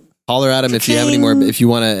 Holler at him if you have any more. If you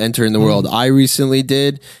want to enter in the world, I recently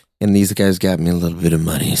did. And these guys got me a little bit of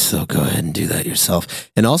money, so go ahead and do that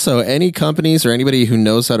yourself. And also, any companies or anybody who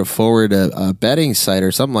knows how to forward a betting site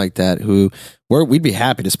or something like that, we'd be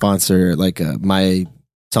happy to sponsor, like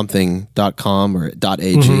mysomething.com or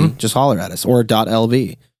 .ag. Just holler at us, or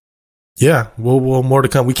 .lv. Yeah, we'll more to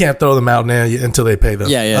come. We can't throw them out now until they pay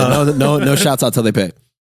them. Yeah. No shouts out till they pay.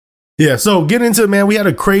 Yeah, so get into it, man. We had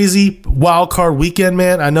a crazy wild card weekend,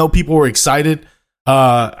 man. I know people were excited.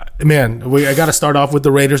 I got to start off with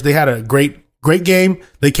the Raiders. They had a great game.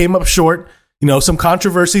 They came up short. Some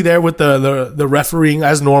controversy there with the refereeing,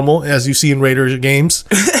 as normal, as you see in Raiders games.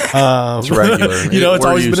 It's regular. It's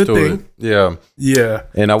always been a thing. Yeah.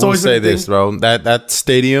 And I will say this, bro. That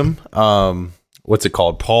stadium, what's it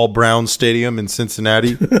called? Paul Brown Stadium in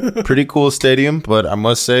Cincinnati. Pretty cool stadium, but I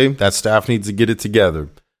must say that staff needs to get it together.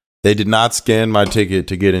 They did not scan my ticket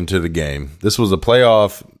to get into the game. This was a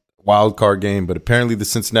playoff wild card game, but apparently the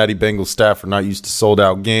Cincinnati Bengals staff are not used to sold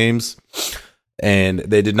out games, and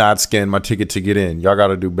they did not scan my ticket to get in. Y'all got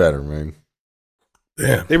to do better, man.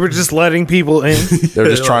 Yeah, they were just letting people in. They're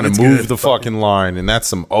just trying to move the fucking line, and that's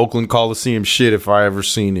some Oakland Coliseum shit if I ever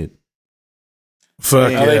seen it.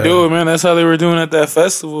 Fuck how they do it, man. That's how they were doing at that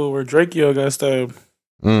festival where Drake got stabbed.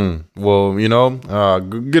 Well,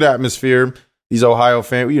 good atmosphere. These Ohio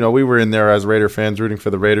fans, we were in there as Raider fans rooting for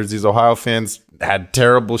the Raiders. These Ohio fans had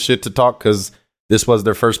terrible shit to talk because this was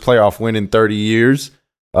their first playoff win in 30 years.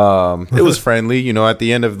 It was friendly. At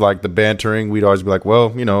the end of like the bantering, we'd always be like,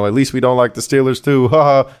 well, at least we don't like the Steelers too.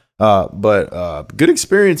 But good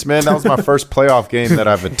experience, man. That was my first playoff game that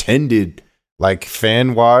I've attended, like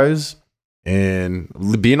fan-wise. And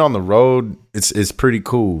being on the road, it's pretty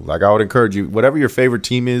cool. Like, I would encourage you, whatever your favorite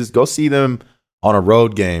team is, go see them on a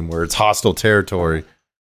road game where it's hostile territory.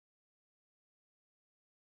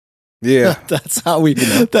 Yeah, that's how we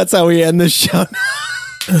end the show.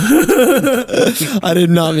 I did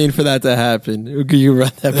not mean for that to happen. Can you run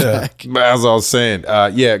that back? As I was saying,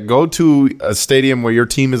 go to a stadium where your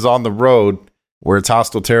team is on the road, where it's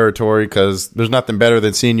hostile territory, because there's nothing better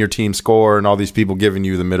than seeing your team score and all these people giving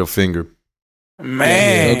you the middle finger.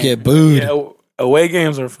 Man, don't get booed. Yeah, away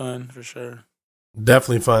games are fun for sure.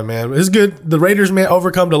 Definitely fun, man. It's good. The Raiders, man,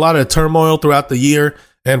 overcome a lot of turmoil throughout the year,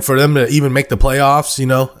 and for them to even make the playoffs,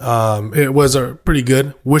 it was pretty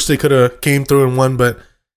good. Wish they could have came through and won, but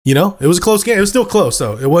it was a close game. It was still close,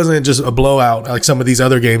 though. It wasn't just a blowout like some of these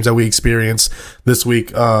other games that we experienced this week.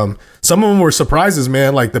 Some of them were surprises,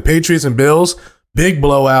 man, like the Patriots and Bills. Big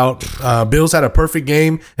blowout. Bills had a perfect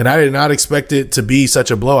game, and I did not expect it to be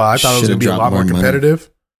such a blowout. I thought it was going to be a lot more competitive.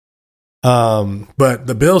 But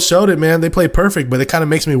the Bills showed it, man. They played perfect, but it kind of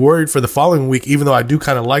makes me worried for the following week, even though I do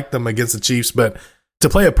kind of like them against the Chiefs. But to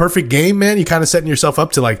play a perfect game, man, you kind of setting yourself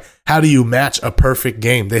up to like, how do you match a perfect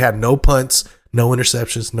game? They had no punts, no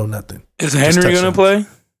interceptions, no nothing. Is Henry going to play?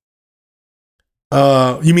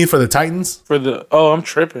 You mean for the Titans? I'm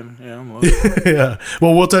tripping. Yeah, I'm looking. Yeah.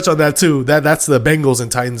 Well, we'll touch on that too. That's the Bengals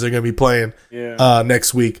and Titans are going to be playing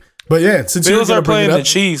next week. But yeah, since Bills you're are playing the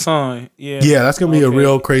Chiefs, huh? Yeah, that's gonna be a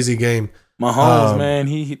real crazy game. Mahomes, man,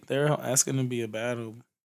 that's gonna be a battle. I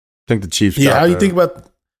think the Chiefs. Yeah, how you think about?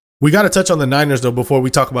 We got to touch on the Niners though before we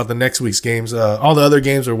talk about the next week's games. All the other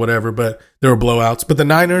games or whatever, but there were blowouts. But the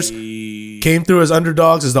Niners came through as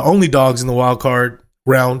underdogs, as the only dogs in the wild card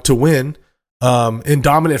round to win. In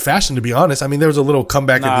dominant fashion, to be honest. I mean, there was a little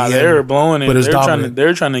comeback at the end. They were blowing it. But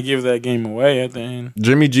they're trying to give that game away at the end.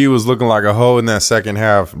 Jimmy G was looking like a hoe in that second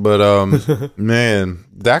half. But, man,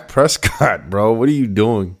 Dak Prescott, bro, what are you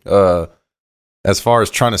doing? as far as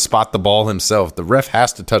trying to spot the ball himself. The ref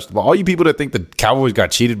has to touch the ball. All you people that think the Cowboys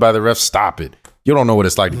got cheated by the refs, stop it. You don't know what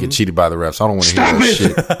it's like to get cheated by the refs. I don't want to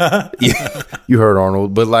hear that shit. Yeah, you heard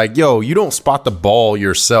Arnold. But like, yo, you don't spot the ball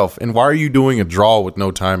yourself. And why are you doing a draw with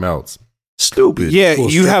no timeouts? Stupid. Yeah,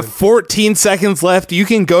 you have 14 seconds left. You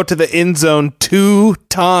can go to the end zone 2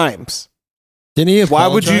 times. Didn't he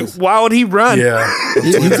apologize? Why would he run? Yeah.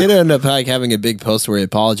 he did end up like having a big post where he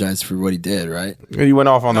apologized for what he did, right? He went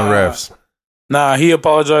off on the refs. Nah, he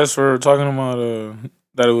apologized for talking about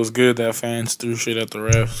that it was good that fans threw shit at the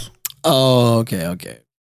refs. Oh, okay.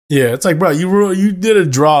 Yeah, it's like, bro, you did a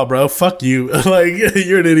draw, bro. Fuck you. Like,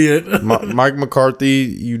 you're an idiot. Mike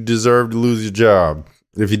McCarthy, you deserve to lose your job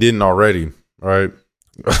if you didn't already, right?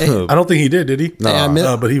 Hey, I don't think he did he?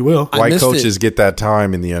 Nah. But he will. White coaches get that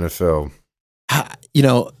time in the NFL. You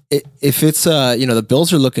know, if it's the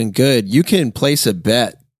Bills are looking good, you can place a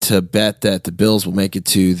bet to bet that the Bills will make it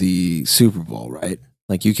to the Super Bowl, right?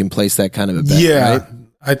 Like you can place that kind of a bet. Yeah. Right?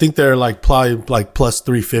 I think they're like probably like plus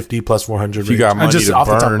 350, plus 400. If you got money just to off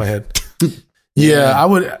the top of burn. my head. Yeah,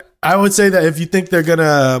 I would say that if you think they're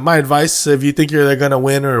gonna, my advice, if you think they're gonna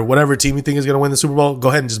win or whatever team you think is gonna win the Super Bowl, go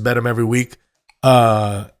ahead and just bet them every week.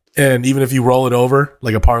 And even if you roll it over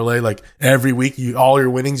like a parlay, like every week, all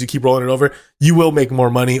your winnings, you keep rolling it over, you will make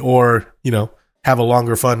more money or have a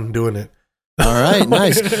longer fun doing it. All right,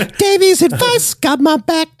 nice. Davies advice got my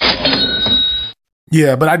back.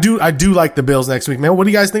 Yeah, but I do like the Bills next week, man. What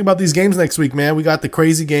do you guys think about these games next week, man? We got the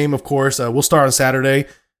crazy game, of course. We'll start on Saturday.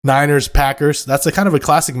 Niners, Packers. That's a kind of a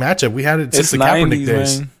classic matchup. We had it since the Kaepernick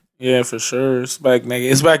days. Man. Yeah, for sure. It's back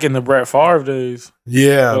in the Brett Favre days.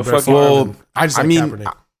 Yeah, Brett Favre. I just like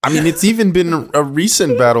Kaepernick. I mean, it's even been a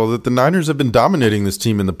recent battle that the Niners have been dominating this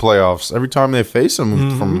team in the playoffs every time they face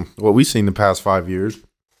them from what we've seen the past 5 years.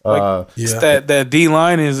 It's that D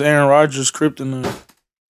line is Aaron Rodgers' kryptonite.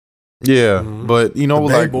 Yeah, but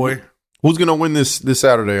boy. Who's gonna win this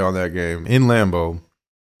Saturday on that game in Lambeau?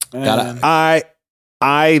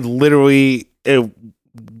 I literally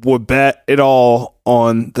would bet it all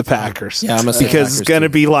on the Packers. Yeah, I'm gonna say because Packers it's gonna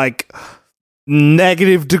too. be like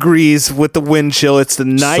negative degrees with the wind chill. It's the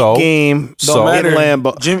night game in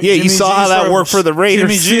Lambeau. You saw how that worked for the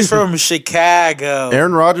Raiders. Jimmy G's from Chicago.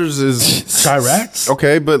 Aaron Rodgers is Chirac.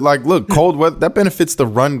 Okay, but like, look, cold weather that benefits the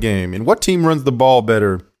run game. And what team runs the ball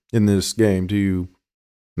better in this game? Do you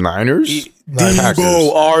Niners?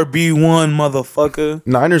 Debo RB1, motherfucker.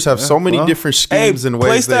 Niners have so many different schemes and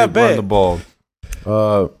ways they run the ball.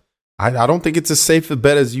 I don't think it's as safe a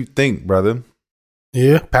bet as you think, brother.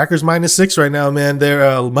 Yeah, Packers -6 right now, man.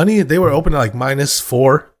 Their money, they were open at like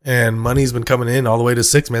 -4, and money's been coming in all the way to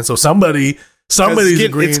 6, man. So somebody's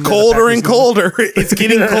agreeing. It's colder and colder. It's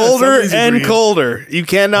getting colder and agreeing. colder. You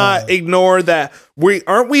cannot ignore that.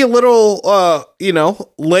 Aren't we a little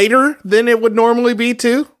later than it would normally be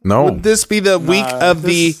too? No. Would this be the week of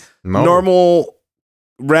the normal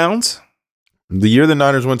rounds? The year the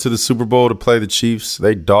Niners went to the Super Bowl to play the Chiefs,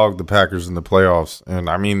 they dogged the Packers in the playoffs. And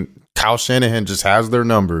I mean, Kyle Shanahan just has their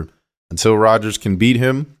number. Until Rodgers can beat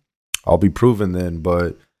him, I'll be proven then.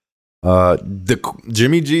 But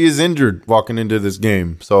Jimmy G is injured walking into this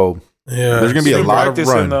game. So there's going to be a lot of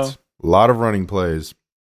runs, a lot of running plays.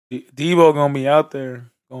 Debo going to be out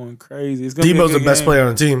there going crazy. Debo's the best player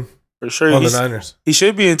on the team. For sure. On the Niners. He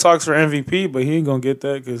should be in talks for MVP, but he ain't going to get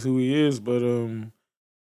that because who he is. But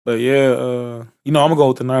yeah, I'm going to go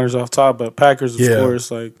with the Niners off top, but Packers, of course,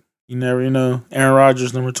 like, you never know. Aaron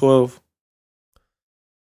Rodgers, number 12.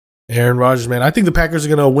 Aaron Rodgers, man. I think the Packers are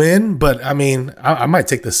going to win, but I mean, I might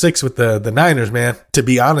take the 6 with the Niners, man, to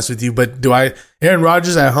be honest with you. But Aaron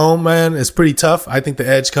Rodgers at home, man, is pretty tough. I think the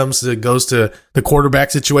edge goes to the quarterback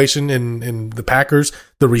situation in the Packers,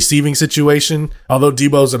 the receiving situation. Although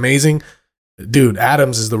Debo's amazing, dude,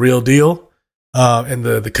 Adams is the real deal. And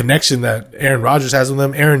the connection that Aaron Rodgers has with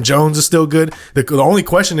them. Aaron Jones is still good. The only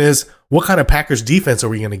question is, what kind of Packers defense are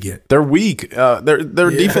we going to get? They're weak.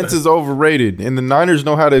 Their defense is overrated, and the Niners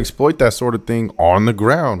know how to exploit that sort of thing on the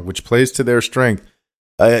ground, which plays to their strength.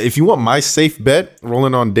 If you want my safe bet,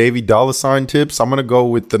 rolling on Davey $sign tips, I'm going to go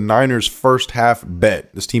with the Niners first half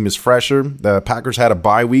bet. This team is fresher. The Packers had a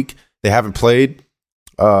bye week. They haven't played.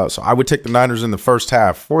 So I would take the Niners in the first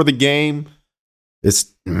half. For the game,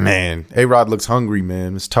 A-Rod looks hungry,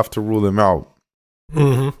 man. It's tough to rule him out.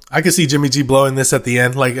 Mm-hmm. I could see Jimmy G blowing this at the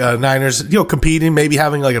end, like Niners, competing, maybe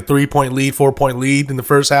having like a 3-point lead, 4-point lead in the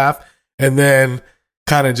first half, and then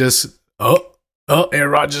kind of just Aaron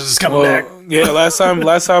Rodgers is coming back. Yeah, last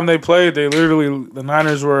time they played, the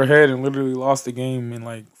Niners were ahead and literally lost the game in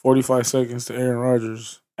like 45 seconds to Aaron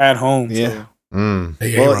Rodgers at home. Yeah. So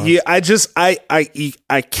Hey, Well, Aaron. yeah,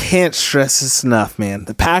 I can't stress this enough, man.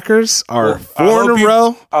 The Packers are Well, I 4 in hope a you-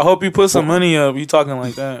 row. I hope you put some money up. You talking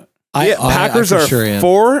like that? Packers I are for sure am.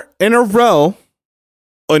 4 in a row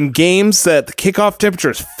on games that the kickoff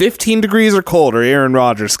temperature is 15 degrees or colder. Aaron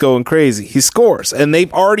Rodgers going crazy. He scores, and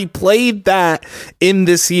they've already played that in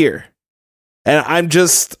this year. And I'm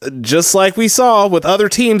just like we saw with other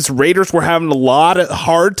teams, Raiders were having a lot of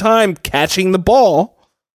hard time catching the ball.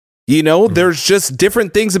 You know, there's just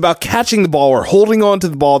different things about catching the ball or holding on to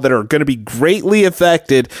the ball that are going to be greatly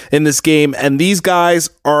affected in this game. And these guys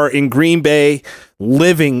are in Green Bay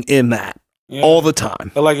living in that Yeah. all the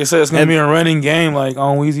time. But like I said, it's gonna And- be a running game. Like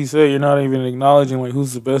on Weezy said, you're not even acknowledging like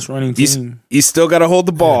who's the best running team. You still got to hold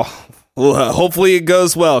the ball. Well, hopefully it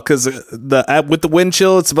goes well because with the wind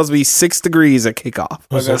chill, it's supposed to be 6 degrees at kickoff.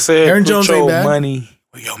 Like I said, Aaron put Jones your ain't bad. money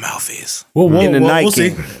where your mouth is. Whoa, in the night we'll see.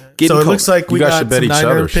 game. Getting So it cold. looks like we You guys got should bet some each Niner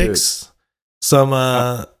other shit. picks. Some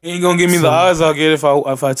You ain't gonna give me the odds I'll get if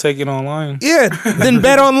I take it online. Yeah, then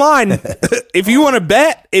bet online. If you want to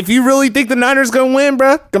bet, if you really think the Niners going to win,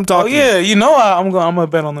 bro, come talk Oh to me. yeah, you know I'm gonna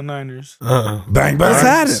bet on the Niners. bang bang. Let's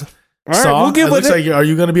have it. All right, Saw, we'll get it with looks it. like are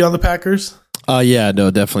you going to be on the Packers? Yeah,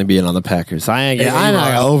 no, definitely being on the Packers. I'm not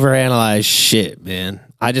gonna overanalyze shit, man.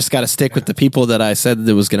 I just got to stick with the people that I said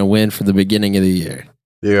that was going to win from the beginning of the year.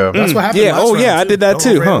 Yeah. That's what happened. Yeah, last oh, round, yeah, I did that Don't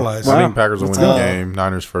too, huh? overanalyze. Wow. I think Packers will win Let's the go. game.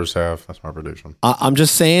 Niners first half. That's my prediction. I'm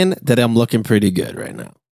just saying that I'm looking pretty good right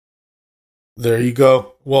now. There you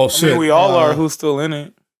go. Well, I shit. mean, we all are. Who's still in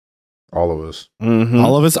it? All of us. Mhm.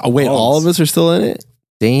 All of us. Oh, wait, all of us are still in it.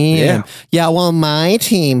 Damn. Yeah. Well, my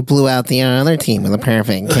team blew out the other team with a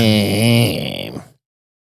perfect game.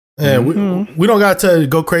 Yeah, we don't got to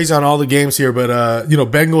go crazy on all the games here, but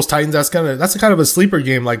Bengals Titans. That's kind of a sleeper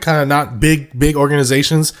game. Like kind of not big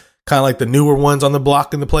organizations, kind of like the newer ones on the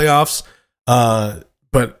block in the playoffs.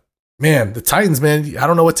 But man, the Titans, man, I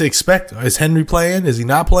don't know what to expect. Is Henry playing? Is he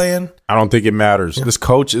not playing? I don't think it matters. This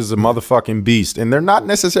coach is a motherfucking beast. And they're not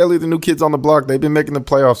necessarily the new kids on the block. They've been making the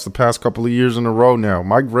playoffs the past couple of years in a row now.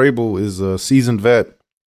 Mike Vrabel is a seasoned vet.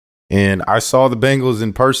 And I saw the Bengals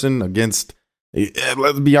in person against,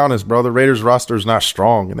 let's be honest, bro, the Raiders roster is not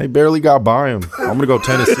strong. And they barely got by them. I'm going to go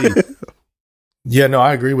Tennessee. Yeah, no,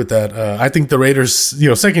 I agree with that. I think the Raiders,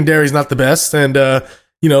 secondary is not the best. And,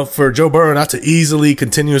 for Joe Burrow not to easily,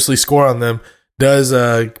 continuously score on them does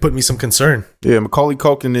put me some concern. Yeah, Macaulay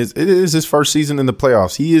Culkin it is his first season in the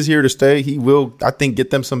playoffs. He is here to stay. He will, I think, get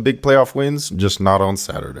them some big playoff wins, just not on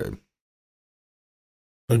Saturday.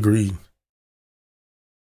 Agreed.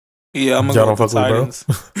 Yeah, I'm Y'all gonna go don't with fuck the with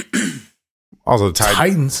Burrow? Titans. Also, the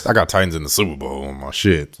Titans. I got Titans in the Super Bowl on my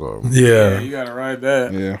shit. So Yeah, Yeah. you gotta ride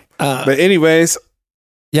that. Yeah. Uh, But anyways,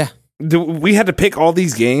 Yeah. we had to pick all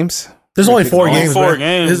these games. There's only four Only games. four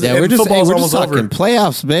man. games. yeah, And we're just football's almost talking over.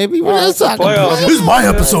 playoffs, baby. We're just talking playoffs. playoffs. This is my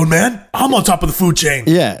episode, man. I'm on top of the food chain.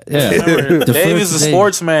 Yeah, yeah. Remember, The Dave first is a day.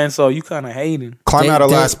 sportsman, so you kind of hating. climb out of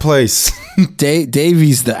Dave- last place.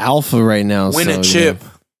 Davy's the alpha right now. Win so, a chip.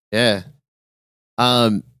 Yeah.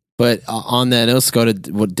 But on that note, let's go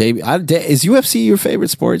to what Davey. Is UFC your favorite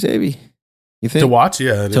sport, Davey? You think To watch,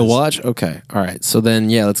 yeah. it To is. watch? Okay. All right. So then,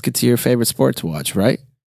 yeah, let's get to your favorite sport to watch, right?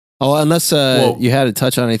 Oh, unless Well- you had to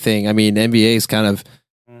touch on anything. I mean, NBA is kind of,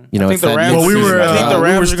 I think it's the that Rams. Well, we were, I think we the were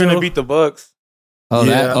Rams are going to still- beat the Bucks. Oh,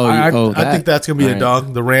 yeah, that. Oh, I that. think that's going to be a All right.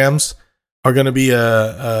 dog. The Rams are going to be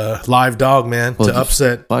a live dog, man, Well, to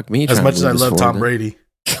upset Fuck me. as trying much to as I move this love Tom forward. Brady.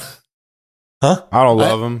 I don't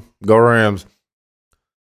love him. Go Rams.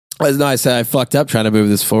 No, I said I fucked up trying to move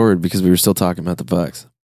this forward because we were still talking about the Bucks.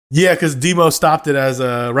 Yeah, because Demo stopped it as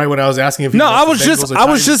right when I was asking if he No, wants I the was Bengals or I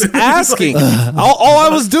was Titans. just asking. all I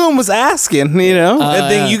was doing was asking, and yeah.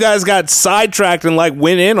 then you guys got sidetracked and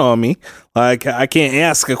went in on me. Like I can't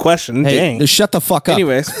ask a question. Hey, Dang. just shut the fuck up.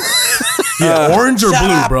 Anyways, Yeah, orange or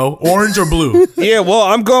blue, bro? Orange or blue? yeah. Well,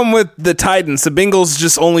 I'm going with the Titans. The Bengals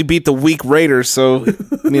just only beat the weak Raiders, so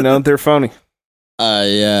they're phony.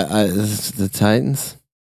 The Titans.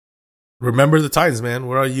 Remember the Titans, man.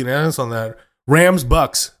 We're all unanimous on that. Rams,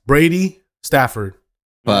 Bucks, Brady, Stafford.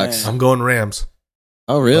 Bucks. I'm going Rams.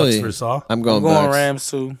 Oh, really? Bucks for Saw. I'm I'm going going Bucks.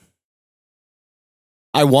 Rams too.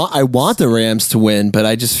 I want the Rams to win, but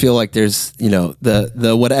I just feel like there's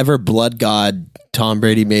the whatever blood god Tom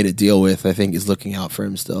Brady made a deal with, I think is looking out for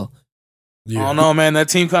him still. I don't know, man. That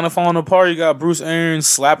team kind of falling apart. You got Bruce Arians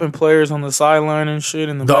slapping players on the sideline and shit.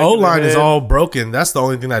 In the The back of O line is head. all broken. That's the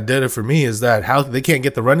only thing that did it for me is that how they can't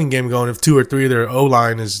get the running game going if 2 or 3 of their O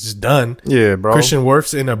line is just done. Yeah, bro. Christian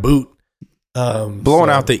Wirf's in a boot. Blowing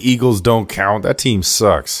out the Eagles don't count. That team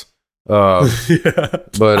sucks. yeah.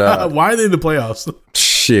 But Why are they in the playoffs?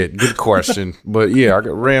 shit. Shit, good question. But yeah, I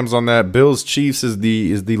got Rams on that. Bills Chiefs is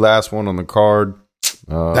the last one on the card.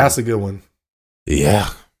 That's a good one. Yeah.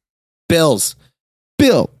 Bills.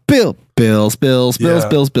 Bills. Yeah. Bills.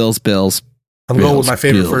 I'm going with my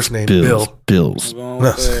favorite first name, Bill. Bills.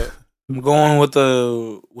 I'm going with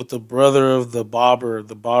the brother of the bobber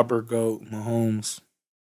goat, Mahomes.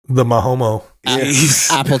 The Mahomo.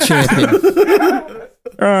 Apple champion.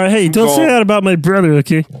 Hey, don't say that about my brother,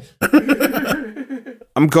 okay?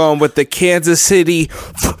 I'm going with the Kansas City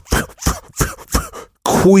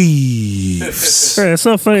Queefs. All right, it's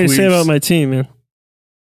not funny to say about my team, man.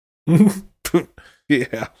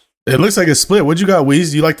 Yeah. It looks like a split. What you got,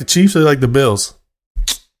 Weez? Do you like the Chiefs or you like the Bills?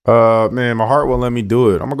 Man, my heart won't let me do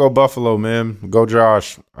it. I'm gonna go Buffalo, man. Go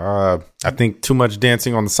Josh. I think too much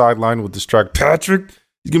dancing on the sideline will distract Patrick.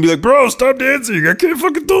 He's gonna be like, bro, stop dancing. I can't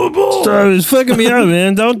fucking throw a ball. Stop, it's fucking me out,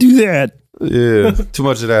 man. Don't do that. Yeah, too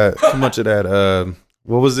much of that.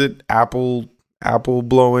 What was it? Apple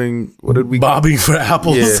blowing. What did we? Bobbing for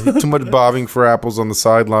apples. Yeah, too much bobbing for apples on the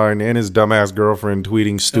sideline, and his dumbass girlfriend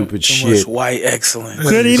tweeting stupid Too shit. much white excellence.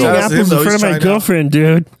 Quit eating Shout out to him, apples though. in front of He's my trying out. girlfriend,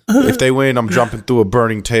 dude. If they win, I'm jumping through a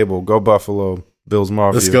burning table. Go Buffalo. Bills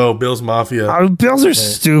Mafia. Let's go, Bills Mafia. Bills are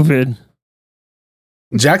stupid.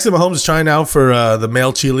 Jackson Mahomes is trying out for the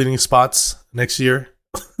male cheerleading spots next year.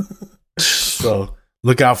 So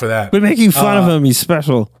look out for that. Quit making fun of him. He's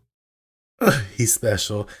special. He's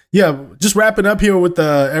special. Yeah, just wrapping up here with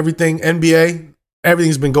everything NBA.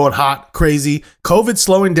 Everything's been going hot, crazy. COVID's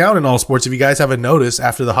slowing down in all sports. If you guys haven't noticed,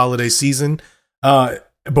 after the holiday season,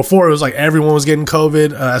 before it was like everyone was getting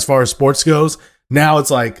COVID as far as sports goes. Now it's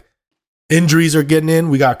like injuries are getting in.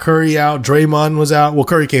 We got Curry out. Draymond was out. Well,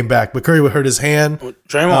 Curry came back, but Curry hurt his hand.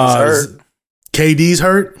 Draymond's hurt. KD's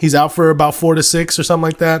hurt. He's out for about 4 to 6 or something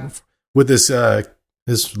like that with his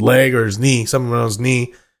leg or his knee, something on his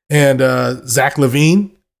knee. And Zach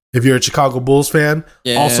LaVine, if you're a Chicago Bulls fan,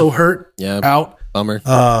 also hurt. Yeah. Out. Bummer.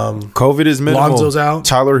 COVID is minimal. Lonzo's out.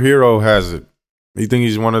 Tyler Hero has it. You think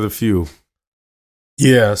he's one of the few?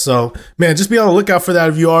 Yeah, so man, just be on the lookout for that.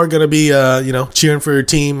 If you are going to be, cheering for your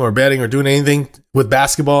team or betting or doing anything with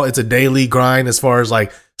basketball, it's a daily grind as far as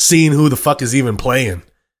like seeing who the fuck is even playing.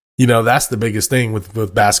 You know, that's the biggest thing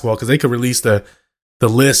with basketball because they could release the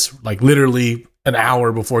list like literally an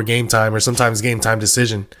hour before game time or sometimes game time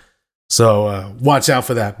decision. So watch out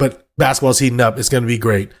for that. But basketball's heating up. It's going to be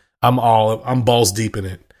great. I'm balls deep in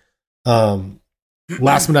it.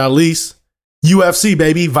 Last but not least, UFC,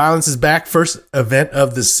 baby. Violence is back. First event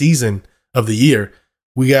of the season of the year.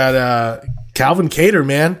 We got Calvin Kattar,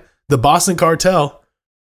 man. The Boston Cartel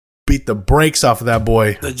beat the brakes off of that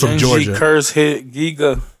boy The from Genji Georgia. curse hit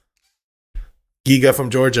Giga. Giga from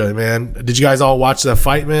Georgia, man. Did you guys all watch that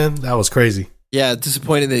fight, man? That was crazy. Yeah,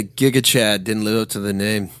 disappointing that Giga Chad didn't live up to the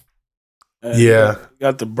name. Yeah.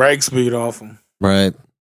 Got the brakes beat off him. Right.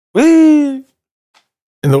 Whee!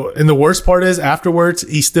 And the worst part is afterwards,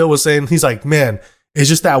 he still was saying, he's like, man, it's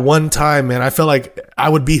just that one time, man. I felt like I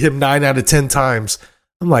would beat him 9 out of 10 times.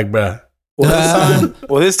 I'm like, bruh.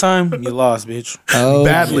 This time you lost, bitch. Oh,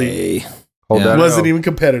 Badly. Hold It that wasn't L. even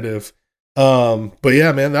competitive. But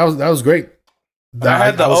yeah, man, that was great. I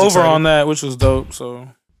had the was over excited. on that, which was dope. So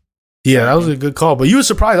Yeah, that was a good call. But you were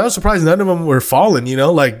surprised. I was surprised none of them were falling, you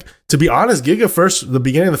know? Like, to be honest, Giga the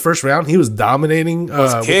beginning of the first round, he was dominating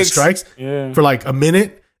with the kicks. strikes yeah. for like a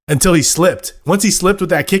minute until he slipped. Once he slipped with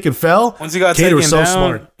that kick and fell, Once he got Kattar taken was so down,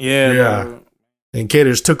 smart. Yeah. Yeah. Bro. And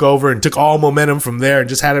Kattar just took over and took all momentum from there and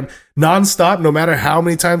just had him nonstop. No matter how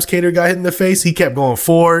many times Kattar got hit in the face, he kept going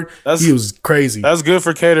forward. He was crazy. That's good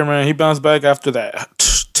for Kattar, man. He bounced back after that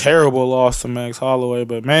terrible loss to Max Holloway.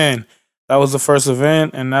 But man, that was the first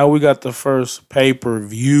event, and now we got the first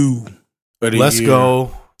pay-per-view. Let's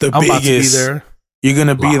go. The I'm biggest. about to be there. You're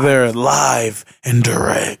gonna be there live and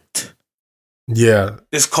direct. Yeah.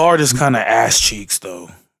 This card is kind of ass cheeks though.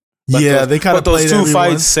 Yeah, they kind of But those played two everyone.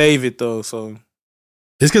 fights save it though. So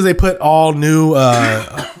It's because they put all new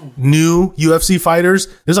UFC fighters.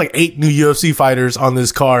 There's like 8 new UFC fighters on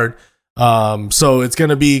this card. So it's going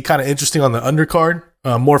to be kind of interesting on the undercard.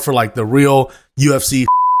 More for like the real UFC.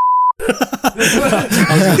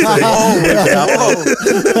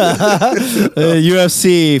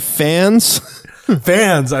 UFC fans.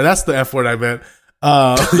 Fans. That's the F word I meant.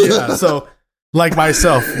 Yeah. So like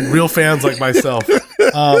myself, real fans like myself.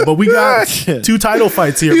 But we got 2 title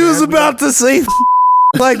fights here. He was about to say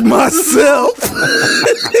like myself.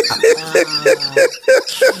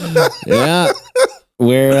 Yeah.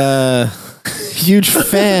 We're Huge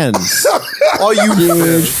fans. All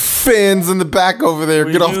you fans in the back over there,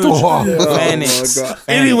 get off the wall.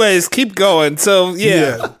 Anyways, keep going. So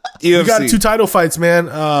UFC. We got 2 title fights, man.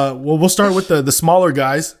 Well, we'll start with the smaller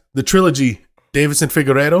guys. The trilogy: Davison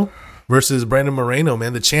Figueiredo versus Brandon Moreno,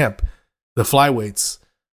 man, the champ, the flyweights.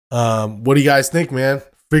 What do you guys think, man?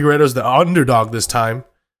 Figueiredo's the underdog this time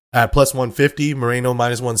at plus 150. Moreno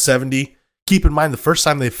minus 170. Keep in mind, the first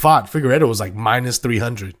time they fought, Figueiredo was like minus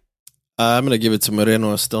 300. I'm gonna give it to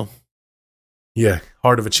Moreno still. Yeah,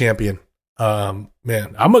 heart of a champion.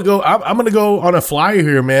 Man, I'm gonna go on a flyer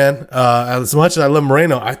here, man. As much as I love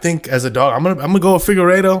Moreno, I think as a dog, I'm gonna go with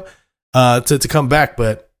Figueiredo to come back,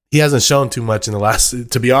 but he hasn't shown too much in the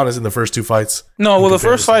last. To be honest, in the first 2 fights. No, well, the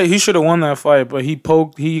first fight he should have won that fight, but he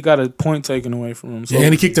got a point taken away from him. So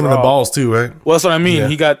and he kicked him in the balls too, right? Well, that's what I mean. Yeah.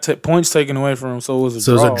 He got points taken away from him, so it was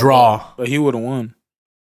It was a draw, but he would have won.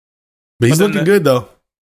 But he's But then looking good though.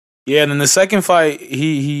 Yeah, and then the second fight,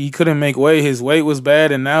 he couldn't make weight. His weight was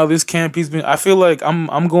bad, and now this camp he's been. I feel like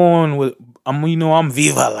I'm going with I'm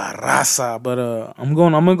Viva la Raza, but I'm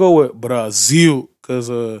gonna go with Brazil because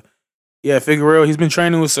Figueiredo, he's been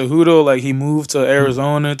training with Cejudo. Like he moved to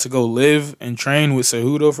Arizona to go live and train with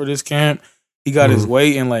Cejudo for this camp. He got his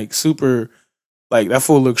weight and like super, like that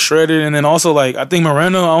fool looks shredded. And then also like I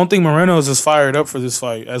don't think Moreno is as fired up for this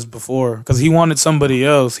fight as before because he wanted somebody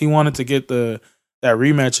else. He wanted to get that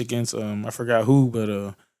rematch against I forgot who, but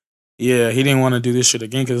he didn't want to do this shit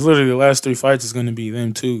again because literally the last 3 fights is going to be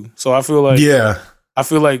them too. So I feel like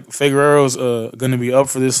Figueiredo's going to be up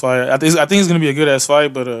for this fight. I think it's going to be a good ass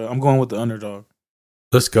fight, but I'm going with the underdog.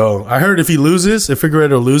 Let's go. I heard if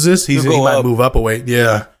Figueiredo loses, he might move up a weight.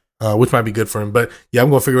 Yeah, which might be good for him. But yeah,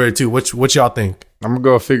 I'm going Figueiredo too. What y'all think? I'm gonna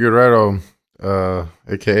go Figueiredo,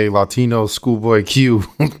 aka Latino Schoolboy Q.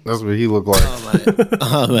 That's what he looked like.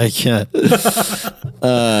 Oh my god.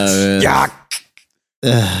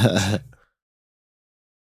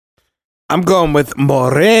 I'm going with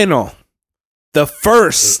Moreno, the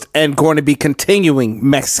first and going to be continuing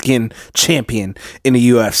Mexican champion in the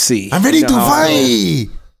UFC. I'm ready to fight.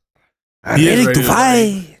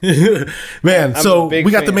 Man, so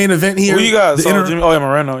we got the main event here. Who you got?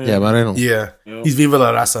 Moreno. Yeah, Moreno. Yeah. He's Viva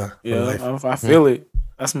la Raza. Yeah, I feel it.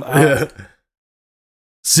 That's my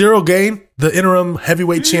Cyril Gane, the interim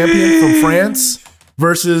heavyweight champion from France,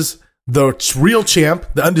 versus the real champ,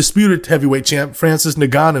 the undisputed heavyweight champ, Francis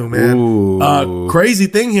Ngannou, man. Crazy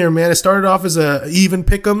thing here, man. It started off as a even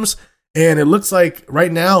pick'ems, and it looks like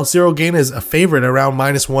right now Cyril Gane is a favorite around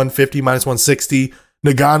minus 150, minus 160.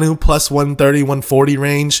 Ngannou plus 130, 140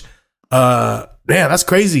 range. Man, that's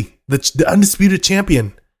crazy. The undisputed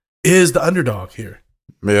champion is the underdog here.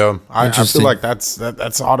 Yeah, I feel like that's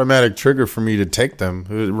automatic trigger for me to take them.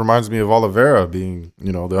 It reminds me of Oliveira being,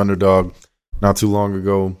 the underdog not too long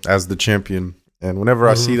ago as the champion. And whenever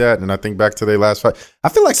I see that and I think back to their last fight, I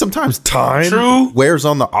feel like sometimes time wears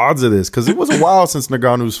on the odds of this because it was a while since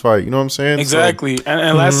Ngannou's fight. You know what I'm saying? Exactly. So,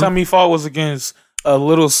 and last time he fought was against a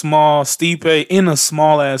little small Stipe in a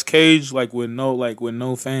small ass cage, with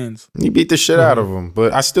no fans. He beat the shit out of him,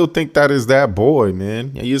 but I still think that is that boy,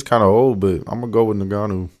 man. Yeah, he is kind of old, but I'm gonna go with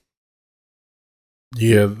Ngannou.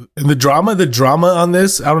 Yeah, and the drama on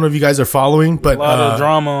this, I don't know if you guys are following, but a lot of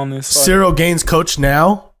drama on this fight. Cyril Gane's coach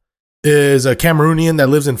now is a Cameroonian that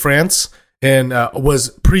lives in France and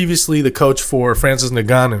was previously the coach for Francis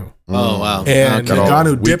Ngannou. Oh wow! And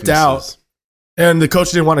Ngannou dipped out. And the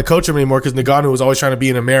coach didn't want to coach him anymore because Ngannou was always trying to be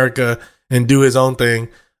in America and do his own thing.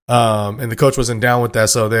 And the coach wasn't down with that.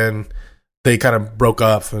 So then they kind of broke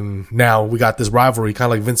up. And now we got this rivalry,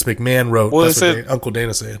 kind of like Vince McMahon wrote. Well, that's what Uncle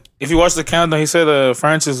Dana said. If you watch the countdown, he said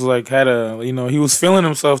Francis he was feeling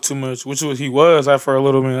himself too much, he was after a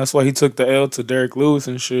little bit. That's why he took the L to Derek Lewis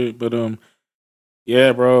and shit. But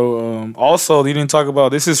yeah, bro. Also, he didn't talk about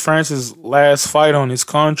this is Francis' last fight on his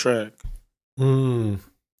contract.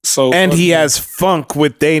 So he has funk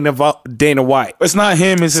with Dana White. It's not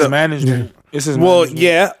him; it's his management. It's his management.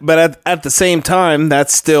 Yeah, but at the same time,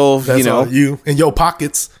 that's still you in your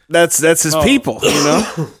pockets. That's his people.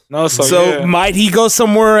 No, so might he go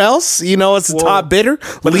somewhere else? It's the top bidder.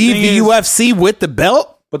 Leave the UFC with the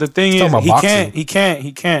belt. But the thing is, he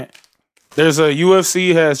can't. There's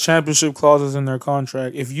UFC has championship clauses in their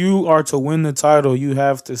contract. If you are to win the title, you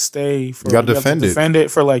have to stay for. You got to defend it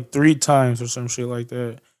for 3 times or some shit like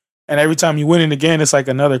that. And every time you win it again, it's like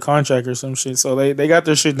another contract or some shit. So they got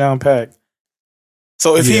their shit down packed.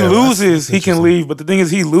 So if he loses, he can leave. But the thing is,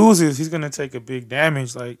 he loses, he's gonna take a big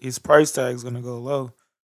damage. Like his price tag is gonna go low.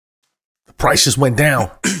 The price just went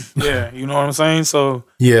down. Yeah, you know what I'm saying. So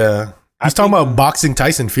yeah. He's talking about boxing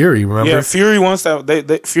Tyson Fury, remember? Yeah, Fury wants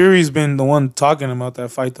that. Fury's been the one talking about that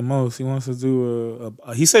fight the most. He wants to do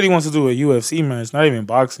he said he wants to do a UFC match, not even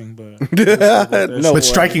boxing, but No. But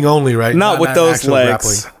striking only, right? Not with those actual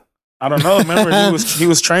legs. grappling. I don't know. Remember, he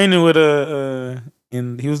was training with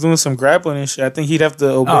and he was doing some grappling and shit. I think he'd have to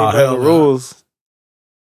obey hell the no. rules.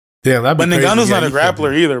 Damn, that'd be But crazy. Ngannou's Yeah, not a he could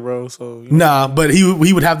grappler be. either, bro. So Nah, but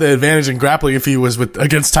he would have the advantage in grappling if he was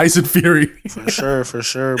against Tyson Fury. for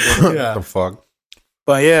sure. But, Yeah. The fuck?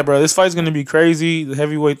 but yeah, bro, this fight's gonna be crazy. The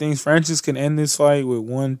heavyweight things. Francis can end this fight with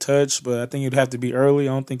one touch, but I think it'd have to be early.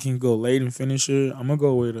 I don't think he can go late and finish it. I'm gonna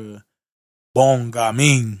go with a Bong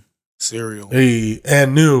Gaming cereal. Hey,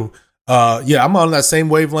 and new. Yeah, I'm on that same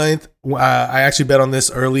wavelength. I actually bet on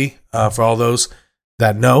this early for all those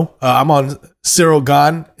that know. I'm on Cyril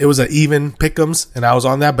Gane. It was an even pick'ems, and I was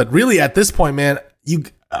on that. But really, at this point, man,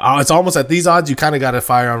 it's almost at these odds. You kind of got to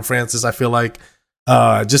fire on Francis. I feel like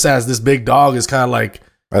just as this big dog is kind of like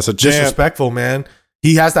That's a champ. disrespectful, man.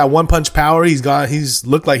 He has that one punch power. He's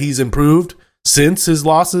looked like he's improved since his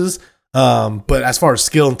losses. But as far as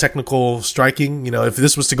skill and technical striking, if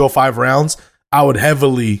this was to go 5 rounds, I would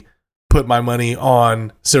heavily put my money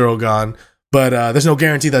on Cyril Gane. But there's no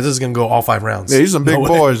guarantee that this is going to go all 5 rounds. Yeah, he's some big No way.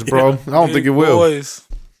 boys, bro. I don't think it will. Boys.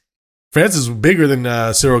 Francis is bigger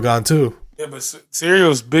than Cyril Gane too. Yeah, but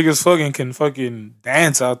Cereal's big as fucking can fucking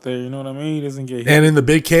dance out there. You know what I mean? He doesn't get hit. And in the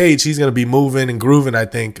big cage, he's going to be moving and grooving, I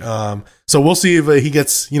think. So we'll see if he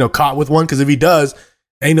gets caught with one. Because if he does,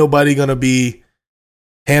 ain't nobody going to be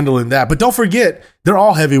handling that. But don't forget, they're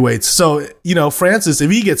all heavyweights. So Francis,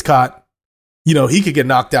 if he gets caught, he could get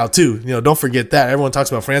knocked out too. Don't forget that. Everyone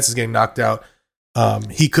talks about Francis getting knocked out.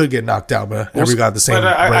 He could get knocked out, but every got the same But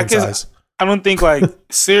I brain guess- size. I don't think like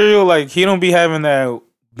Cereal, like he don't be having that,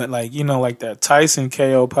 but like like that Tyson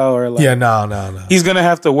KO power. Like, Yeah, no. he's gonna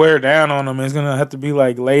have to wear down on him. It's gonna have to be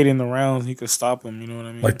like late in the rounds. He could stop him. You know what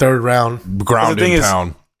I mean? Like third round. Ground The thing and is-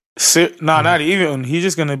 pound. Not even. He's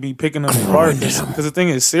just gonna be picking them apart. Because the thing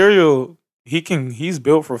is, Cereal, he's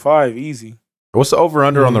built for 5 easy. What's the over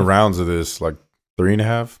under on the rounds of this? Like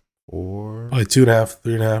 3.5, 4. Like 2.5,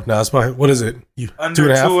 3.5. No, it's probably, what is it? Under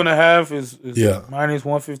 2.5? 2.5 is Yeah. minus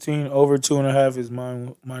 115. Over 2.5 is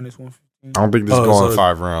minus 115. I don't think this is Oh, going so-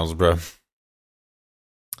 5 rounds, bro.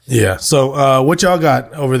 Yeah. So what y'all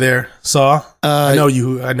got over there? Saw? I know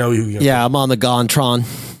you. Yeah, I'm on the Gontron.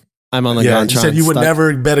 I'm on the Yeah, Gontron. you said you would Stuck-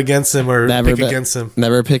 never bet against him or Never pick bet. against him.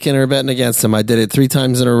 Never picking or betting against him. I did it 3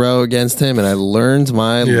 times in a row against him, and I learned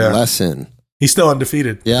my Yeah. lesson. He's still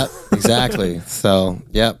undefeated. Yep, exactly. So,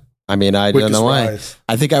 yep. I mean, I Quickest don't know why. rise.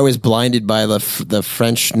 I think I was blinded by the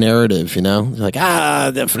French narrative. Like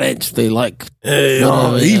the French, they like. Hey,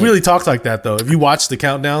 No, he yeah. really talks like that though. If you watch the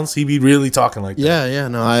countdowns, he'd be really talking like that. Yeah.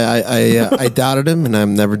 No, I doubted him, and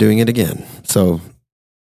I'm never doing it again. So,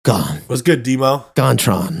 What's good, Demo?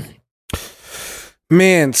 Gontron.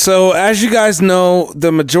 Man, so as you guys know,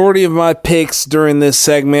 the majority of my picks during this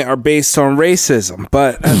segment are based on racism,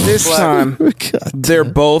 but at this time, they're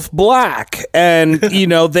both black. And,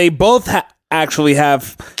 they both actually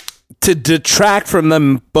have, to detract from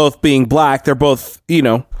them both being black, they're both,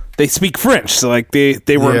 they speak French. So, like, they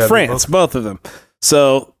were Yeah, in France, both of them.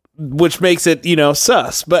 So, which makes it,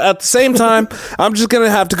 sus. But at the same time, I'm just going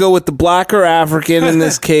to have to go with the blacker African in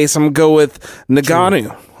this case. I'm going to go with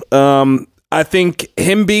Ngannou. I think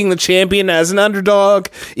him being the champion as an underdog,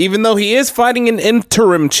 even though he is fighting an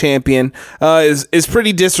interim champion, is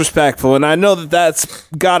pretty disrespectful. And I know that's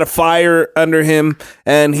got a fire under him,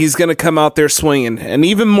 and he's going to come out there swinging. And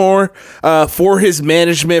even more for his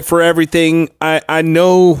management, for everything, I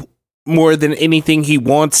know more than anything he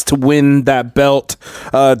wants to win that belt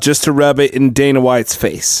just to rub it in Dana White's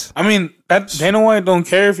face. I mean, that Dana White don't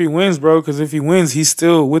care if he wins, bro, because if he wins, he's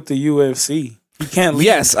still with the UFC. He can't leave.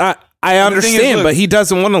 Yes, I understand, look, but he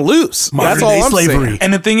doesn't want to lose. That's all I'm saying.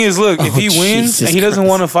 And the thing is, look, if he wins Jesus and he doesn't Christ.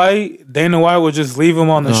 want to fight, Dana White will just leave him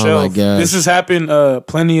on the Oh, my shelf. gosh. This has happened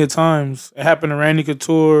plenty of times. It happened to Randy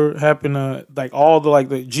Couture. It happened to all the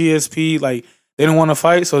GSP. Like they don't want to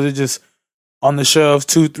fight, so they're just on the shelf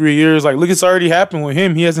 2-3 years. Like look, it's already happened with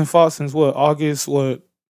him. He hasn't fought since August?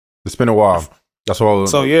 It's been a while. That's all.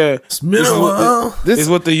 So yeah, It's been a while. this is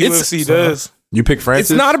what the UFC does. You pick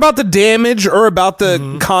Francis? It's not about the damage or about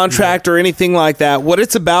the contract or anything like that. What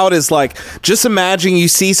it's about is like, just imagine you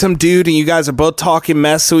see some dude and you guys are both talking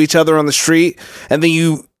mess to each other on the street, and then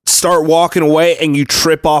you start walking away and you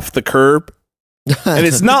trip off the curb. And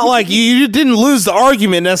it's not like you didn't lose the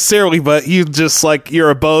argument necessarily, but you just like, you're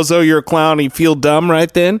a bozo, you're a clown, and you feel dumb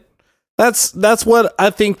right then. That's what I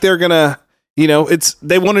think they're gonna,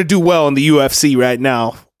 they want to do well in the UFC right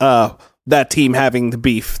now. That team having the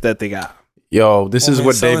beef that they got. Yo, this is man,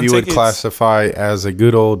 what selling Davey would tickets. classify as a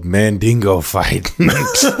good old Mandingo fight.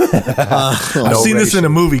 I've seen this in a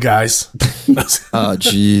movie, guys. Oh,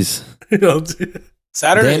 jeez. You know,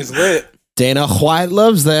 Saturday is lit. Dana White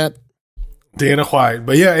loves that. Dana White.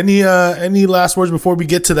 But yeah, any last words before we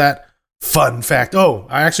get to that fun fact? Oh,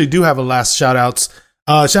 I actually do have a last shout outs.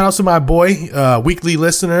 Shout outs to my boy, weekly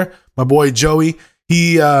listener, my boy Joey.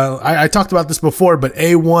 I talked about this before, but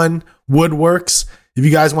A1 Woodworks. If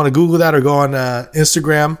you guys want to Google that or go on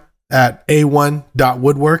Instagram at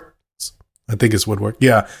a1.woodwork. I think it's woodwork.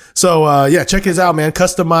 Yeah. So check his out, man.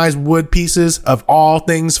 Customized wood pieces of all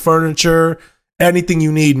things furniture, anything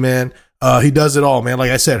you need, man. He does it all, man.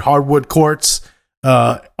 Like I said, hardwood courts,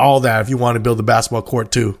 all that. If you want to build a basketball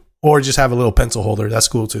court too, or just have a little pencil holder, that's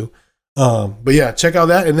cool too. But yeah, check out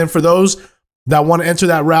that. And then for those that want to enter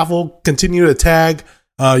that raffle, continue to tag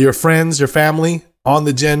your friends, your family on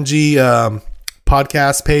the Gen G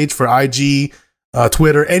podcast page for IG,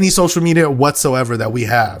 Twitter, any social media whatsoever that we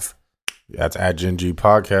have. That's at Gen G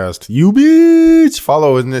Podcast. You bitch.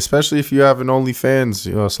 Follow, and especially if you have an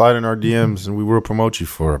OnlyFans, slide in our DMs and we will promote you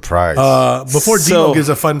for a prize. Before Demo gives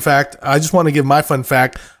a fun fact, I just want to give my fun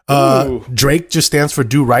fact. Drake just stands for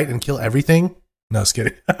do right and kill everything. No, just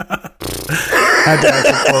kidding. Had to add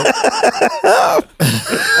some quote.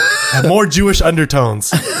 Had more Jewish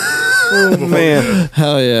undertones. Oh, man.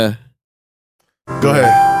 Hell yeah. Go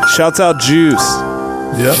ahead. Shouts out Jews.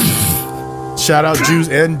 Yep. Shout out Jews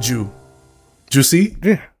and Jew. Juicy?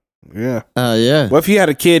 Yeah. Yeah. What if you had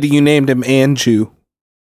a kid and you named him Andrew?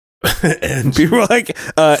 And People were like,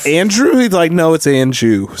 Andrew? He's like, no, it's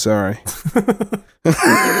Andrew. Sorry.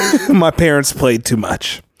 My parents played too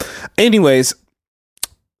much. Anyways,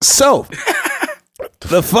 so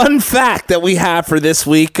the fun fact that we have for this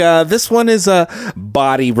week, this one is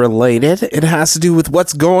body related. It has to do with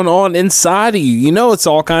what's going on inside of you. You know, it's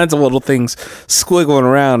all kinds of little things squiggling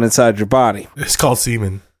around inside your body. it's called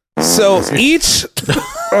semen. So each,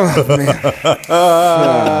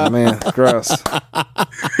 oh man, gross.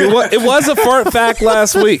 It was a fart fact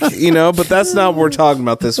last week, but that's not what we're talking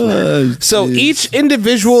about this week. So each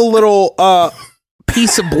individual little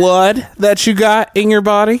piece of blood that you got in your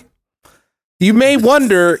body, you may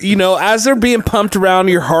wonder, as they're being pumped around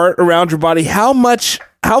your heart, around your body, how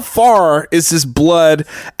far is this blood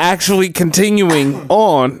actually continuing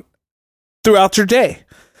on throughout your day?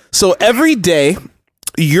 So every day,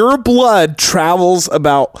 your blood travels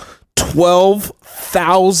about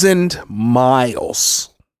 12,000 miles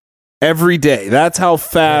every day. That's how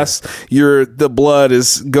fast the blood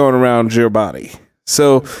is going around your body.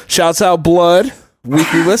 So shouts out blood,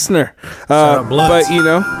 weekly listener. out Bloods.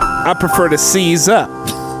 But I prefer to seize up.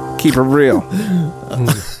 Keep it real.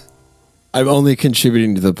 I'm only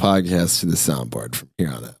contributing to the podcast to the soundboard from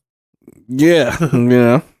here on out. Yeah.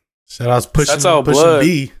 Shout outs pushing, That's all pushing blood.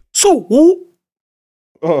 B. So,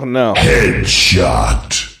 Oh no.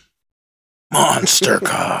 Headshot. monster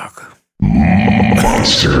cock.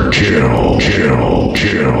 Monster kill.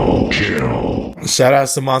 Shout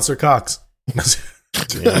outs to Monster Cox.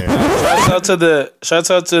 Shouts out to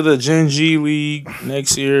the Gen G League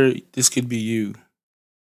next year. This could be you.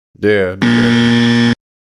 Yeah.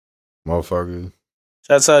 Motherfucker.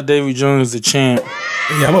 Shouts out Davy Jones, the champ.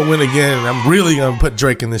 Yeah, I'm gonna win again, and I'm really gonna put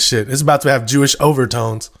Drake in this shit. It's about to have Jewish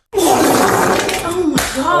overtones. Oh my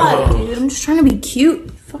god, dude. I'm just trying to be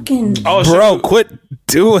cute. Fucking. Oh, Bro, quit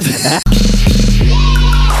doing that.